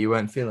 but You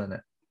weren't feeling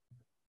it.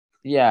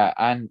 yeah,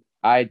 and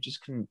I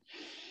just couldn't.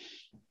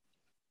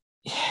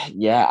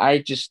 Yeah,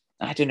 I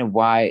don't know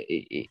why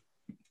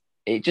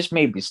it just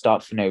made me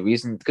stop for no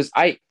reason because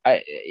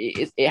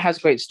it has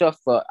great stuff,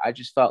 but I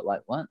just felt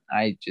like what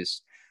I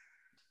just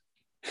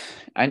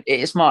And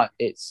it's not.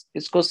 It's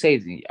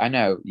Scorsese. I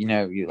know. You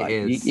know. You It like.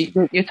 is.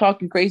 You're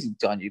talking crazy,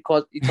 John. You're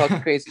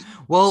talking crazy.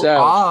 Well,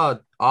 So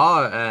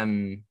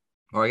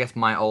or I guess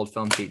my old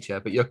film teacher,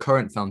 but your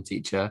current film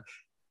teacher,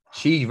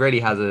 she really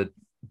has a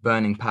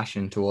burning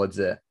passion towards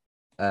it.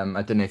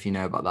 I don't know if you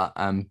know about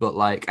that. But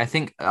like I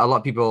think a lot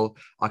of people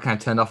are kind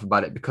of turned off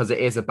about it because it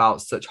is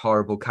about such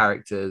horrible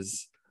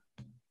characters,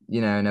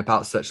 and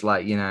about such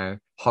like,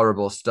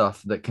 horrible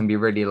stuff that can be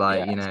really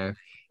like, yeah,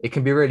 it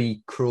can be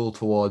really cruel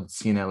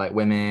towards, like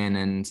women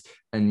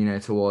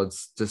and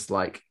towards just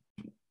like,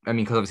 I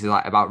mean, because obviously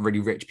like about really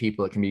rich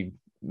people, it can be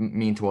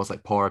mean towards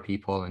like poorer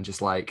people and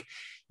just like,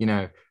 you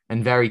know,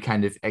 and very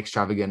kind of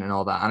extravagant and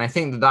all that. And I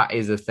think that that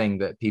is a thing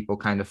that people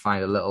kind of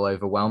find a little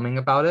overwhelming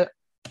about it.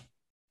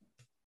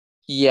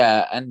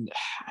 yeah, and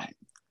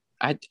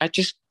I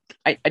just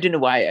I don't know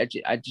why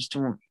I just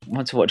don't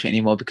want to watch it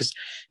anymore because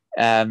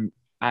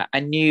I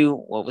knew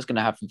what was going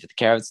to happen for the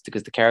character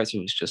because the character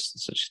was just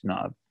such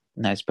not a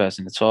nice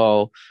person at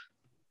all,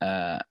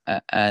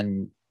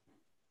 and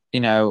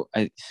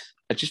I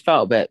just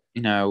felt a bit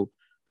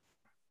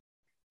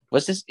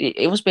was this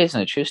it was based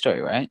on a true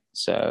story, right?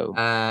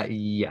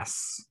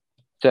 Yes.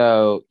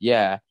 So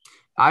yeah,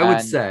 I would and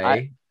I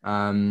say,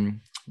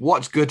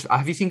 watch Good.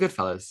 Have you seen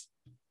Goodfellas?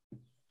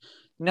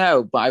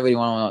 no, but I really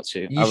want to.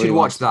 You I should really want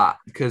watch to. that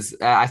because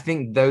I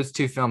think those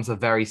two films are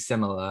very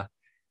similar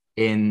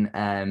in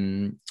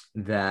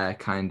their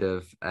kind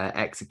of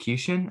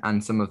execution,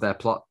 and some of their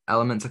plot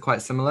elements are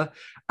quite similar.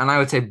 And I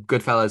would say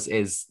Goodfellas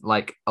is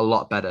like a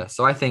lot better.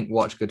 So I think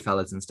watch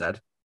Goodfellas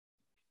instead.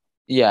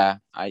 Yeah,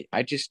 I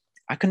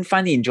couldn't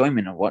find the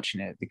enjoyment of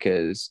watching it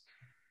because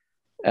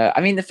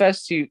I mean the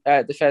first 10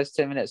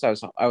 minutes I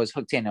was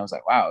hooked in. I was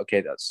like, wow,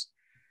 okay, that's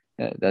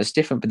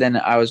different. But then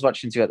I was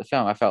watching throughout the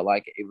film. I felt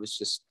like it was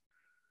just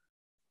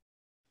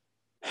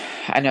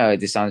I know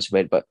this sounds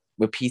weird, but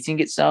repeating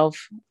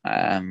itself.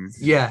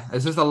 Yeah,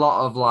 it's just a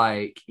lot of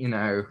like,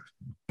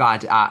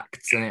 bad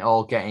acts and it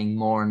all getting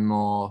more and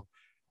more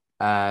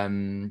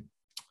um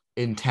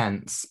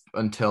intense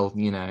until,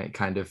 it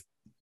kind of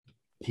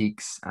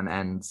peaks and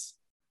ends.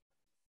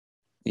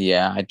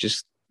 Yeah, I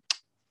just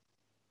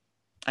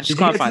Did you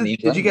can't get to find the, the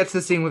did you enjoyment. get to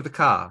the scene with the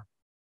car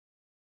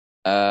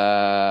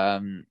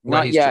where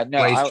Not yet.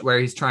 No, where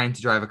he's trying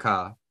to drive a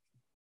car?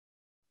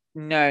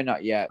 no,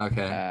 not yet.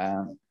 Okay.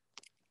 Um,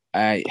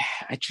 I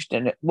I just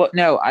don't know. What?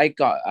 No, I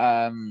got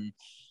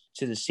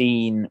to the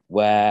scene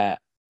where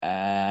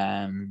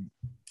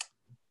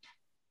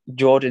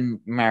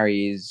Jordan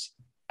marries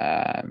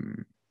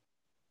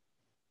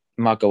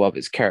Margot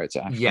Robbie's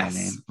character. I forget her Yes.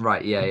 name.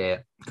 Right. Yeah, yeah, yeah.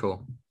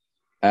 Cool.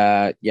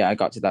 Yeah, I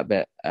got to that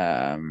bit.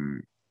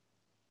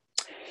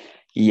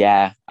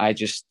 Yeah, I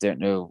just don't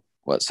know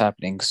what's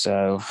happening.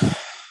 So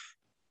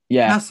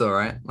yeah, That's all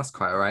right. That's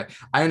quite all right.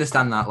 I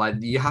understand that. Like,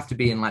 you have to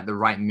be in like the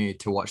right mood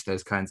to watch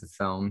those kinds of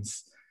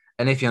films.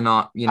 And if you're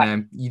not,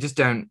 I, you just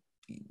don't,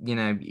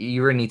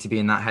 you really need to be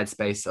in that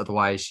headspace.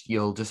 Otherwise,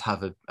 you'll just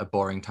have a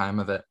boring time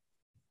of it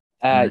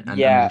and an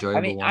yeah.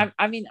 unenjoyable one.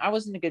 I mean, I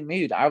was in a good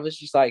mood. I was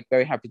just like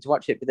very happy to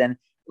watch it. But then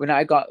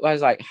I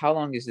was like, how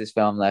long is this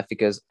film left?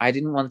 Because I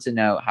didn't want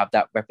to have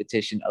that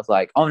repetition of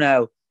like, oh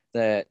no,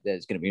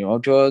 there's going to be more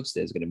drugs.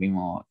 There's going to be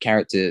more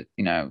character,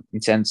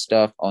 intense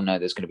stuff. Oh no,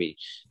 there's going to be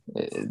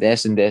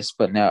this and this.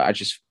 But no,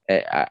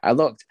 I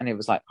looked and it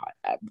was like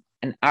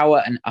an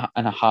hour and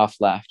a half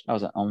left. I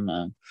was like, oh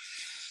no,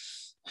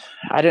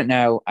 I don't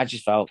know. I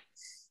just felt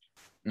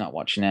not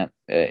watching it.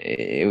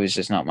 It was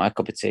just not my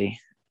cup of tea.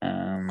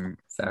 Um,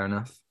 Fair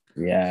enough.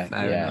 yeah,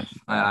 Fair yeah. enough.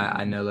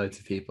 I know loads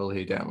of people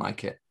who don't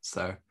like it.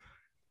 So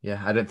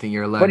yeah, I don't think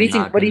you're What alone do in you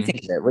that think? What do you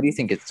opinion. think of it? What do you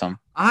think it's Tom?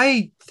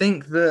 I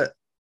think that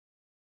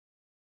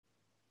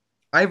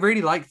I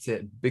really liked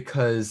it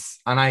because,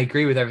 and I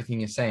agree with everything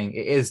you're saying.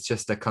 It is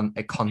just a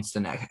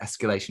constant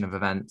escalation of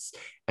events,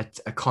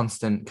 a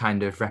constant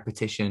kind of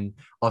repetition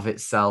of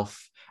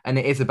itself, and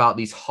it is about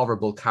these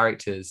horrible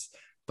characters.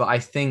 But I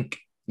think,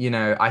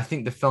 I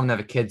think the film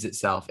never kids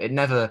itself. It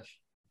never,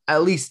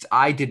 at least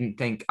I didn't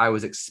think I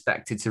was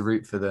expected to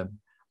root for them.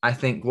 I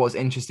think what's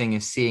interesting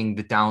is seeing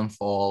the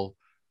downfall,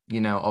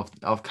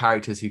 of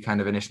characters who kind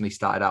of initially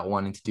started out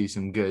wanting to do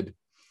some good,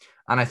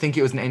 and I think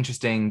it was an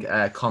interesting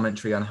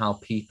commentary on how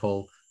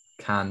people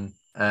can,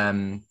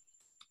 be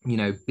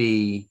Yeah.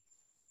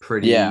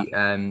 pretty,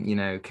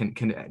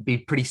 can be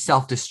pretty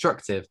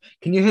self-destructive.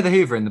 Can you hear the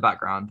Hoover in the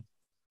background?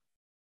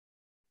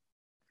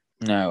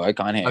 No, I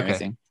can't hear Okay,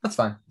 anything. that's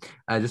fine.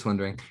 Just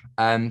wondering.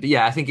 But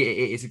yeah, I think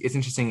it's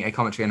interesting a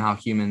commentary on how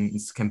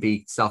humans can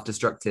be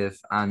self-destructive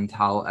and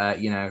how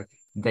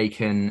they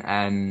can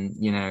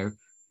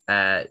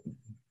uh,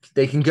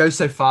 they can go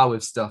so far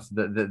with stuff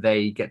that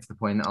they get to the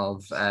point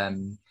of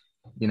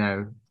you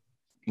know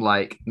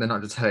like they're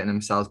not just hurting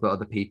themselves but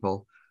other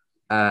people.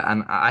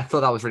 And I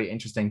thought that was really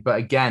interesting. But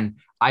again,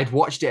 I'd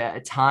watched it at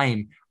a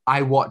time.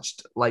 I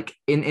watched like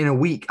in a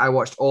week. I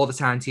watched all the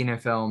Tarantino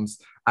films.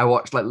 I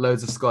watched like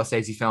loads of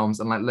Scorsese films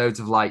and like loads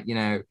of like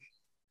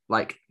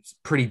like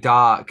pretty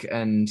dark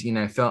and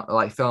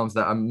films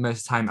that are most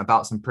of the time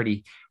about some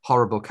pretty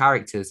horrible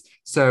characters.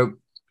 So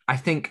I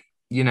think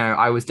you know,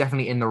 I was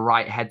definitely in the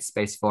right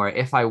headspace for it.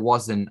 If I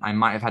wasn't, I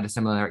might have had a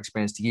similar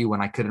experience to you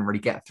when I couldn't really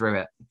get through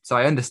it. So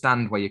I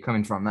understand where you're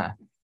coming from there.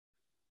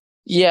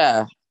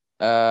 Yeah.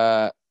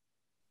 Uh,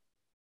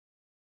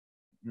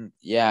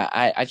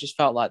 yeah. I just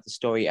felt like the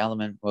story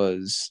element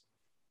was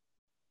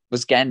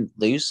getting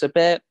loose a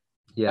bit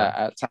Yeah.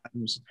 at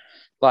times.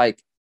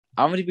 Like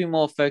I wanted to be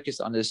more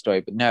focused on the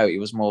story, but no, it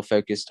was more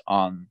focused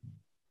on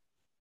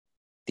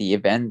the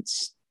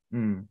events,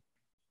 Mm.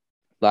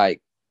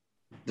 like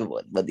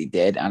what they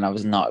did, and I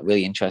was not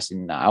really interested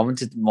in that. I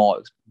wanted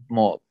more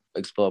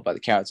explored by the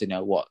character,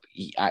 know what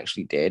he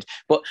actually did.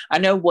 But I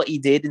know what he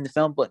did in the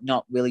film, but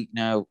not really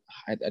know.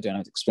 I don't know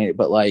how to explain it,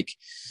 but like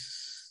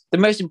the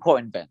most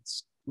important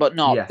events, but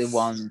not the Yes.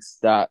 ones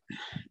that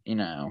you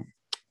know.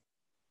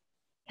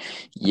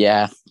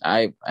 Yeah,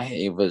 I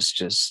it was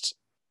just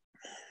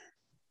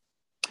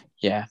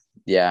yeah,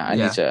 yeah. I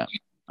need Yeah. to.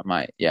 I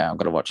might. Yeah, I'm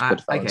gonna watch I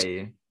Goodfellas. get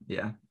you.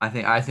 Yeah. I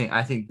think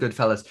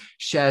Goodfellas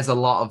shares a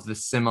lot of the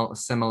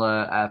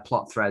similar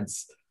plot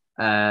threads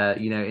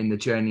you know, in the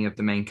journey of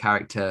the main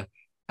character.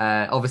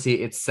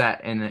 Obviously it's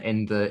set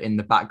in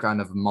the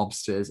background of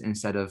mobsters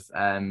instead of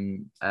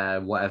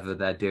whatever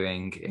they're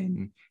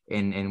doing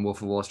in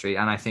Wolf of Wall Street.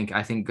 And I think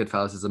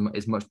Goodfellas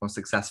is much more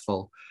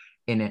successful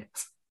in it.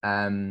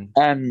 Um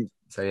Um,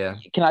 so yeah.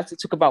 can I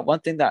talk about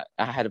one thing that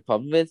I had a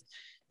problem with?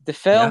 The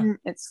Yeah. film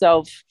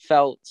itself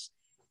felt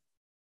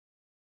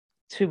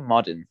too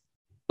modern.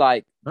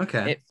 Like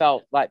Okay. it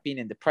felt like being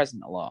in the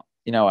present a lot.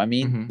 You know what I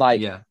mean?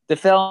 Like Yeah. the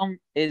film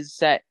is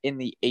set in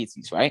the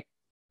 80s, right?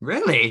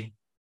 Really?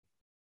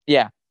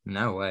 Yeah,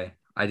 No way.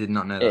 I did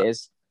not know it that.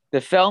 is.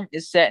 The film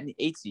is set in the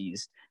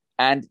 80s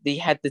and they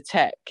had the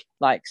tech,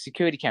 like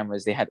security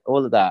cameras, they had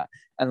all of that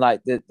and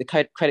like the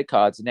credit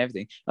cards and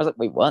everything. I was like,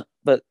 wait, what?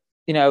 But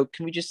you know,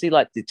 can we just see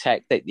like the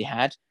tech that they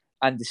had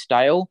and the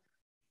style?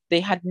 They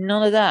had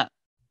none of that.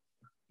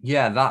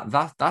 Yeah,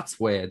 that's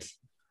weird.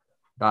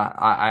 That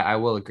I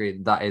will agree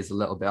that is a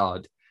little bit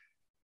odd.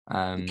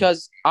 Um,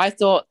 Because I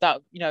thought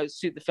that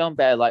suit the film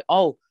better. Like,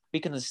 oh, we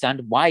can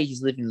understand why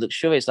he's living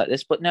luxurious like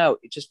this, but no,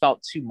 it just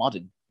felt too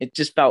modern. It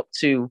just felt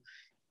too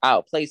out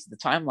of place in the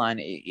timeline.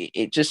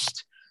 It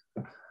just,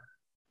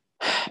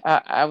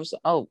 I was,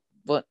 oh,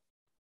 but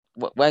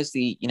where's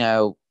the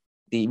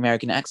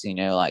American accent?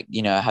 Like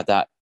had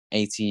that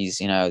 80s,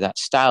 that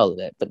style of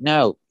it, but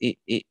no, it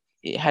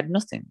had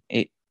nothing.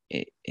 It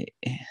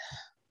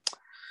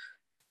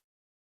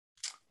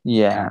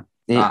yeah,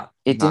 yeah,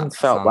 it didn't that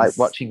felt like sounds.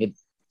 watching it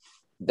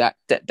that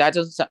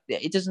doesn't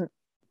it doesn't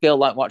feel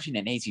like watching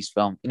an 80s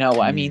film, you know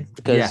what I mean?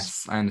 Because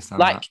Yes, I understand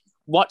like that.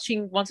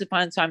 watching Once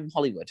Upon a Time in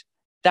Hollywood,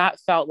 that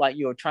felt like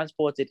you were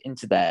transported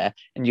into there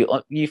and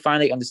you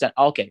finally understand,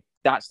 okay,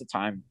 that's the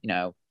time,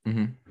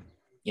 Hmm.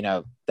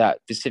 that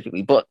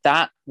specifically. But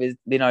that with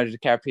Leonardo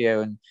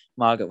DiCaprio and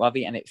Margaret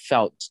Robbie, and it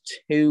felt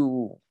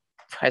too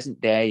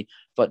present day.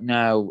 But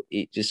no,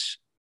 it just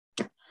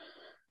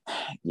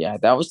yeah,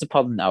 that was the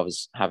problem that I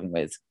was having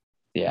with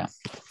yeah.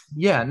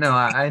 Yeah, no,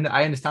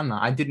 I understand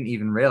that. I didn't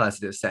even realize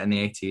that it was set in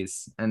the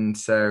 80s, and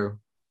so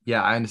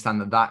yeah, I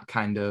understand that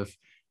kind of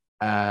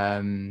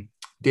um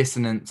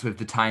dissonance with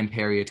the time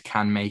period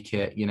can make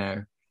it, you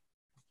know,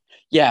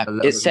 Yeah, a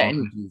little it's bit set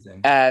more in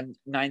confusing.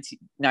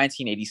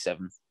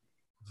 1987.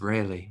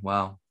 Really?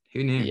 Wow.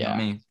 Who knew? Not Yeah.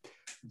 me.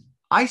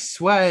 I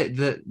swear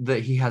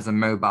that he has a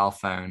mobile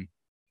phone.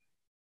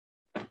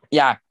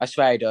 Yeah, I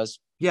swear he does.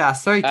 Yeah,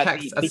 sorry, At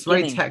text. the I swear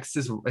he beginning, texts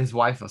his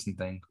wife or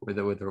something with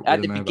at a the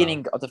mobile.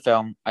 beginning of the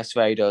film, I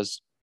swear he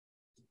does.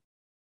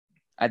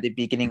 At the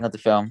beginning of the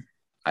film,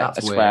 I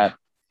That's weird. swear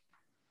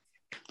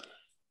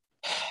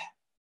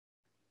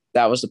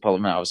that was the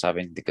problem I was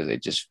having because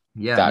it just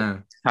Yeah, that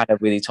no. kind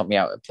of really took me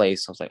out of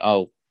place. I was like,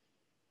 oh,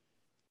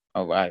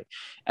 all right.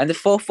 And the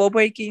 4-4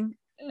 breaking,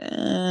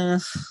 I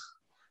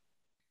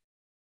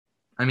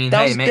mean,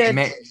 that hey, was a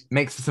bit.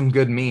 makes for some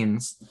good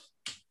memes.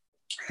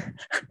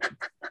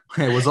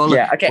 Hey,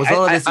 Yeah. Okay.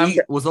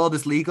 was all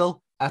this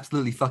legal?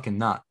 Absolutely fucking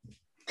not.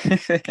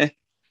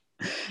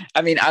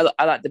 I mean, I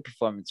like the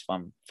performance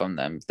from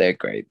them. They're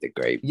great. They're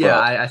great. Yeah,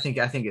 But I think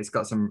it's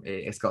got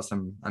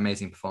some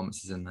amazing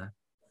performances in there.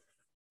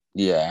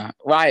 yeah,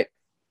 right.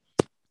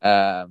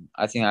 I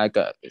think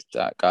got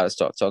to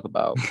start talk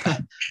about.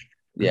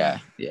 Yeah.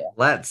 Yeah.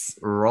 Let's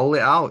roll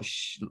it out,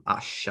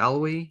 shall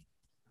we?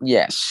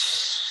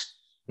 Yes.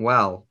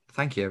 Well,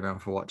 thank you everyone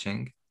for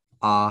watching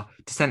our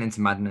Descent into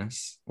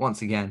Madness.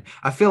 Once again,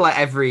 I feel like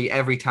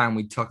every time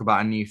we talk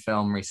about a new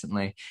film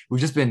recently,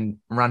 we've just been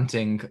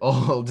ranting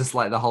all just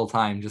like the whole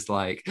time, just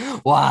like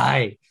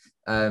why.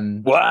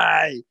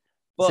 Why?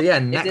 So But yeah,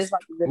 if there's next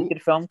like a really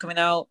good film coming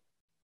out,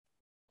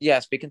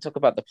 yes, we can talk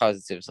about the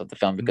positives of the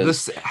film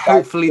because that.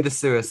 hopefully the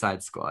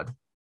Suicide Squad.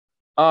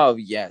 Oh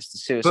yes, the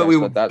But Suicide we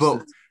Squad. That's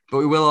the. but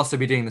we will also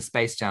be doing the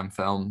Space Jam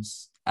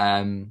films. Oh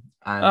And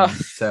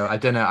so I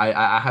don't know.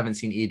 I haven't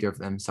seen either of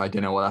them, so I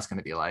don't know what that's going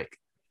to be like.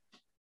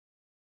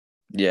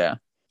 yeah.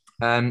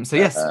 So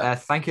yes, Uh,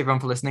 thank you everyone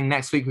for listening.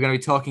 Next week we're going to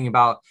be talking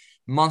about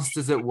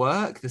Monsters at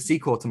Work, the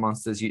sequel to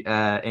Monsters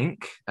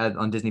Inc.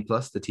 On Disney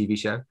Plus, the TV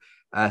show.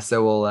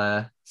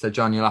 So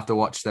John, you'll have to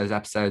watch those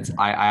episodes.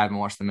 I haven't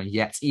watched them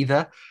yet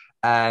either.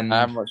 I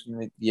haven't watched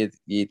it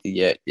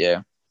yet.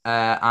 Yeah.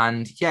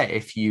 And yeah,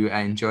 if you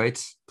enjoyed,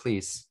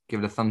 please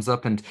give it a thumbs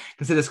up and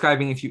consider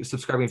subscribing if you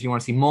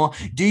want to see more.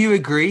 Do you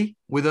agree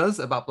with us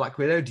about Black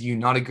Widow? Do you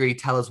not agree?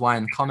 Tell us why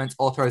in the comments,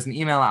 or throw us an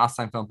email at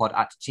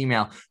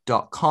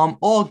outsignefilmpod@gmail.com,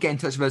 or get in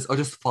touch with us, or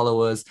just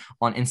follow us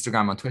on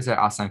Instagram, on Twitter,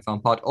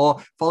 outsignefilmpod,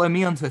 or follow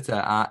me on Twitter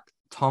at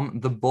Tom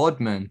the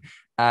Boardman.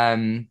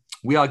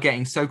 We are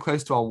getting so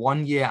close to our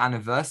 1 year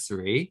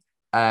anniversary.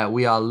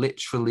 We are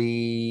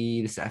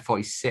literally, this is at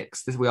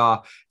 46. We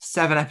are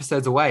 7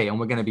 episodes away, and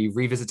we're going to be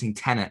revisiting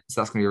Tenet.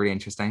 So that's going to be really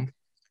interesting.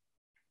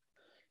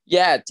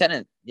 Yeah,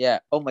 Tenet. Yeah.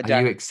 Oh, my dad.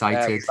 Are you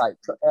excited?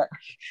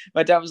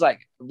 My dad was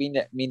like, me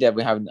and Dad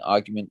were having an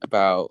argument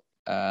about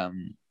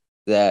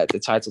the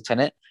title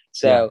Tenet.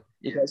 So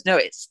he goes, no,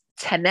 it's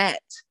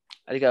Tenet.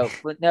 And I go,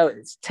 well, no,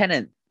 it's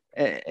Tenet.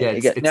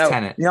 It's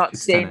Tenet. You're not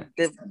saying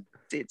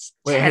it's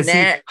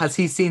Tenet. Has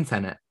he seen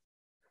Tenet?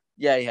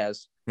 Yeah, he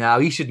has. Now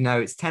he should know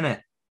it's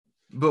Tenet.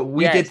 But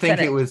we did think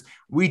it was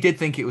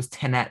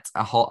Tenet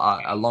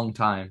a long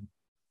time.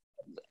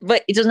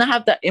 But it doesn't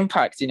have that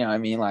impact, you know what I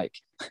mean? Like,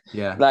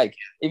 yeah. Like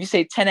if you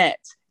say Tenet,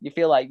 you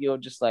feel like you're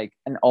just like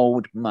an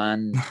old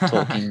man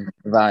talking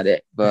about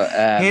it. But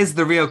here's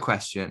the real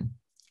question: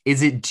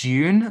 is it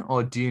Dune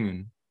or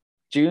Dune?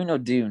 Dune or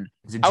Dune?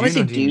 Is it I want to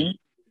say Dune? Dune.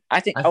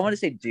 I want to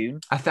say Dune.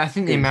 I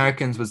think the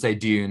Americans would say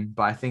Dune,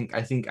 but I think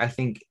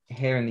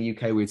here in the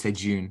UK we would say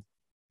June.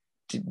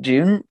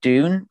 June,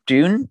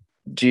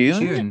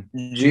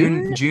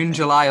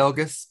 July,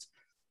 August.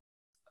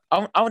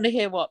 I want to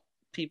hear what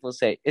people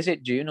say. Is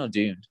it June or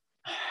Dune?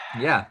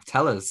 Yeah,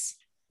 tell us.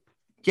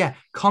 Yeah,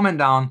 comment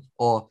down,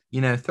 or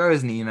throw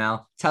us an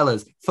email. Tell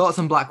us thoughts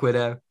on Black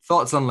Widow,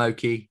 thoughts on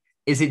Loki.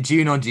 Is it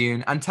June or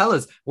Dune? And tell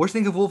us what do you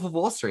think of Wolf of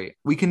Wall Street.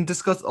 We can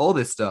discuss all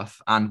this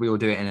stuff, and we will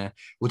do it in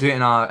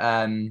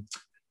our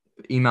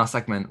email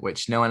segment,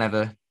 which no one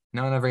ever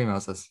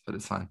emails us, but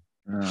it's fine.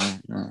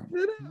 No.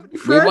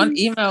 We want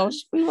emails.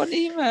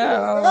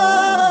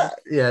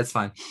 Yeah, it's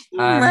fine.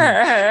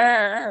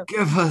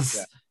 Give us.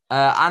 Yeah.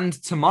 And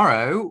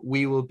tomorrow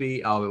we will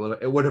be.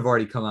 It would have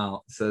already come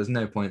out, so there's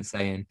no point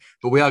saying.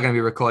 But we are going to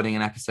be recording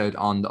an episode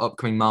on the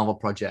upcoming Marvel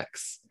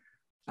projects.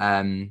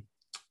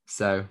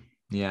 So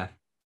yeah,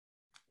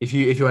 if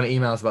you want to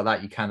email us about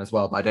that, you can as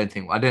well. But I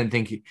think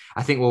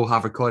we'll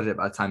have recorded it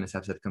by the time this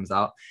episode comes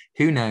out.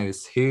 Who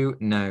knows? So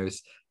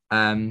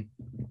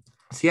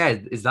yeah,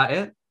 is that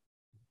it?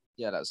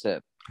 Yeah, that's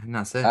it. And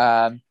that's it.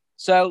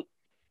 So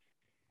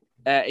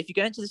if you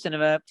go into the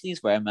cinema,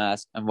 please wear a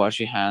mask and wash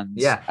your hands.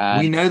 Yeah,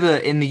 we know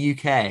that in the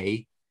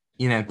UK,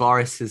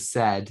 Boris has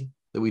said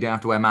that we don't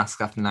have to wear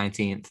masks after the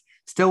 19th.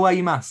 Still wear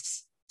your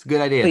masks. It's a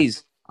good idea.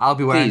 Please. I will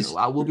be wearing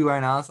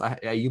ours.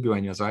 You'll be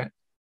wearing yours, right?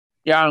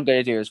 Yeah, I'm going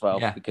to do as well.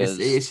 Yeah, because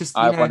it's just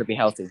I want to be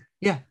healthy.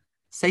 Yeah,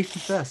 safety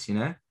first,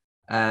 and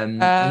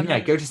yeah,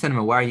 go to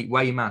cinema, wear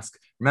your mask.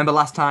 Remember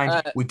last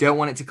time, we don't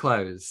want it to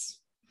close.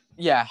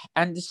 Yeah,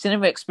 and the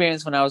cinema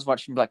experience when I was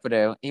watching Black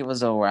Widow, it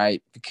was all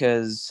right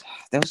because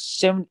there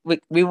was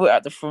we were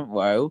at the front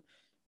row.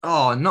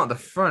 Oh, not the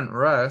front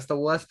row. It's the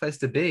worst place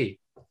to be.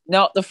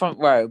 Not the front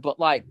row, but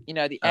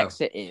the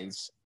exit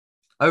is.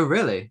 Oh,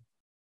 really?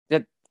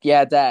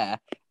 Yeah, there.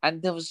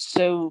 And there was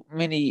so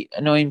many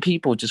annoying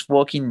people just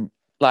walking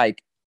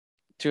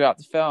throughout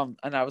the film,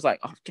 and I was like,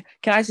 oh,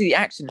 "Can I see the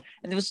action?"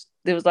 And there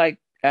was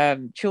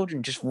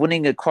children just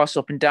running across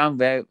up and down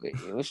there.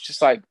 It was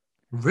just like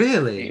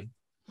really.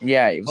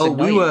 Yeah, it was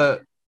annoying.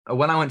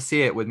 When I went to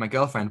see it with my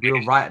girlfriend, we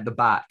were right at the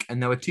back, and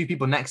there were 2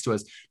 people next to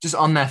us just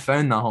on their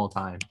phone the whole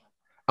time,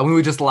 and we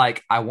were just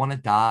like, "I want to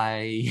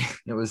die."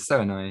 It was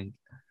so annoying.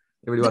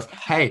 It really was.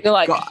 Hey,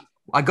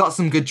 I got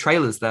some good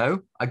trailers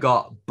though. I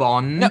got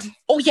Bond. No.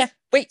 Oh yeah,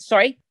 wait,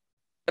 sorry.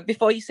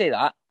 Before you say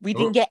that, we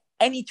didn't get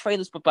any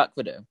trailers for Black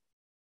Widow.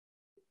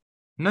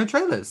 No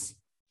trailers.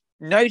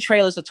 No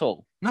trailers at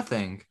all.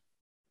 Nothing.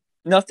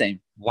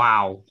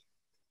 Wow.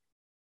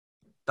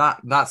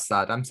 That's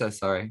sad. I'm so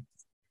sorry.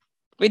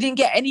 We didn't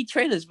get any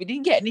trailers. We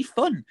didn't get any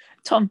fun,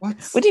 Tom. What?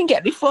 We didn't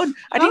get any fun.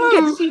 I didn't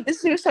get to see the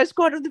Suicide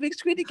Squad on the big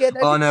screen again.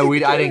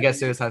 I didn't get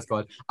Suicide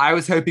Squad. I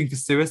was hoping for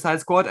Suicide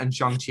Squad and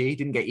Shang-Chi.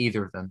 Didn't get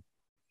either of them.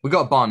 We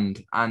got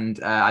Bond,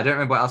 and I don't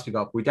remember what else we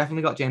got. But we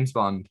definitely got James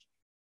Bond,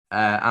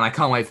 and I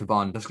can't wait for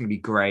Bond. That's going to be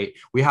great.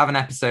 We have an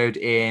episode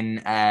in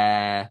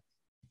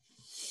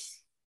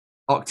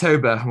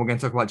October, and we're going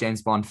to talk about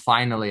James Bond.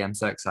 Finally, I'm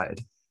so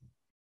excited.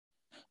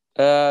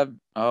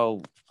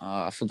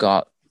 I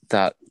forgot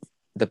that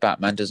the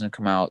Batman doesn't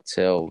come out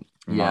till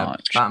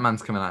March.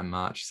 Batman's coming out in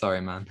March. Sorry,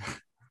 man.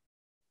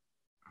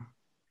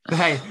 But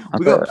hey,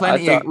 we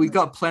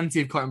got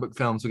plenty of comic book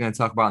films we're going to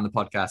talk about on the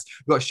podcast.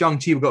 We've got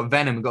Shang-Chi, we've got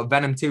Venom, we've got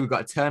Venom 2, we've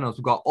got Eternals,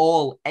 we've got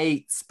all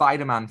 8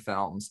 Spider-Man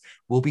films.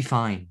 We'll be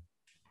fine.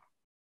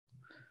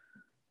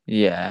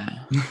 Yeah.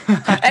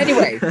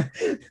 Anyway.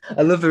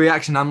 I love the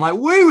reaction. I'm like,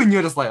 woo, and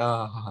you're just like,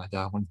 oh, I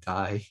don't want to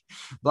die.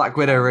 Black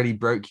Widow really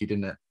broke you,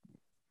 didn't it?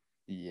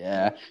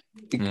 Yeah.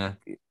 Yeah.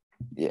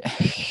 Yeah.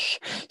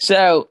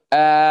 So,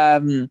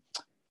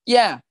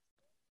 yeah.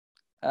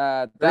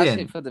 That's it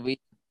Brilliant. for the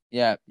week.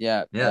 Yeah,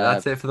 yeah. Yeah,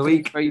 that's it for the Please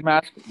week. wear your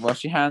mask,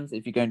 wash your hands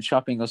if you're going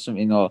shopping or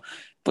something,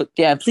 but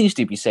yeah, please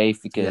do be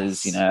safe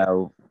because Yes.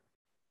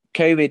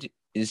 COVID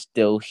is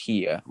still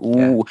here.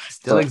 Yeah. Ooh,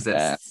 Still but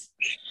exists.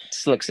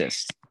 still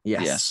exists.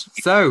 Yes. Yes.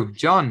 So,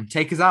 John,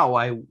 take us out.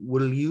 Why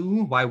will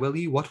you? Why will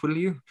you? What will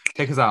you?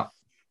 Take us out.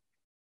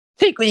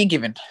 Take what you're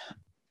given.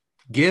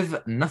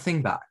 Give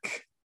nothing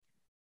back.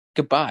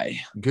 Goodbye.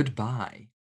 Goodbye.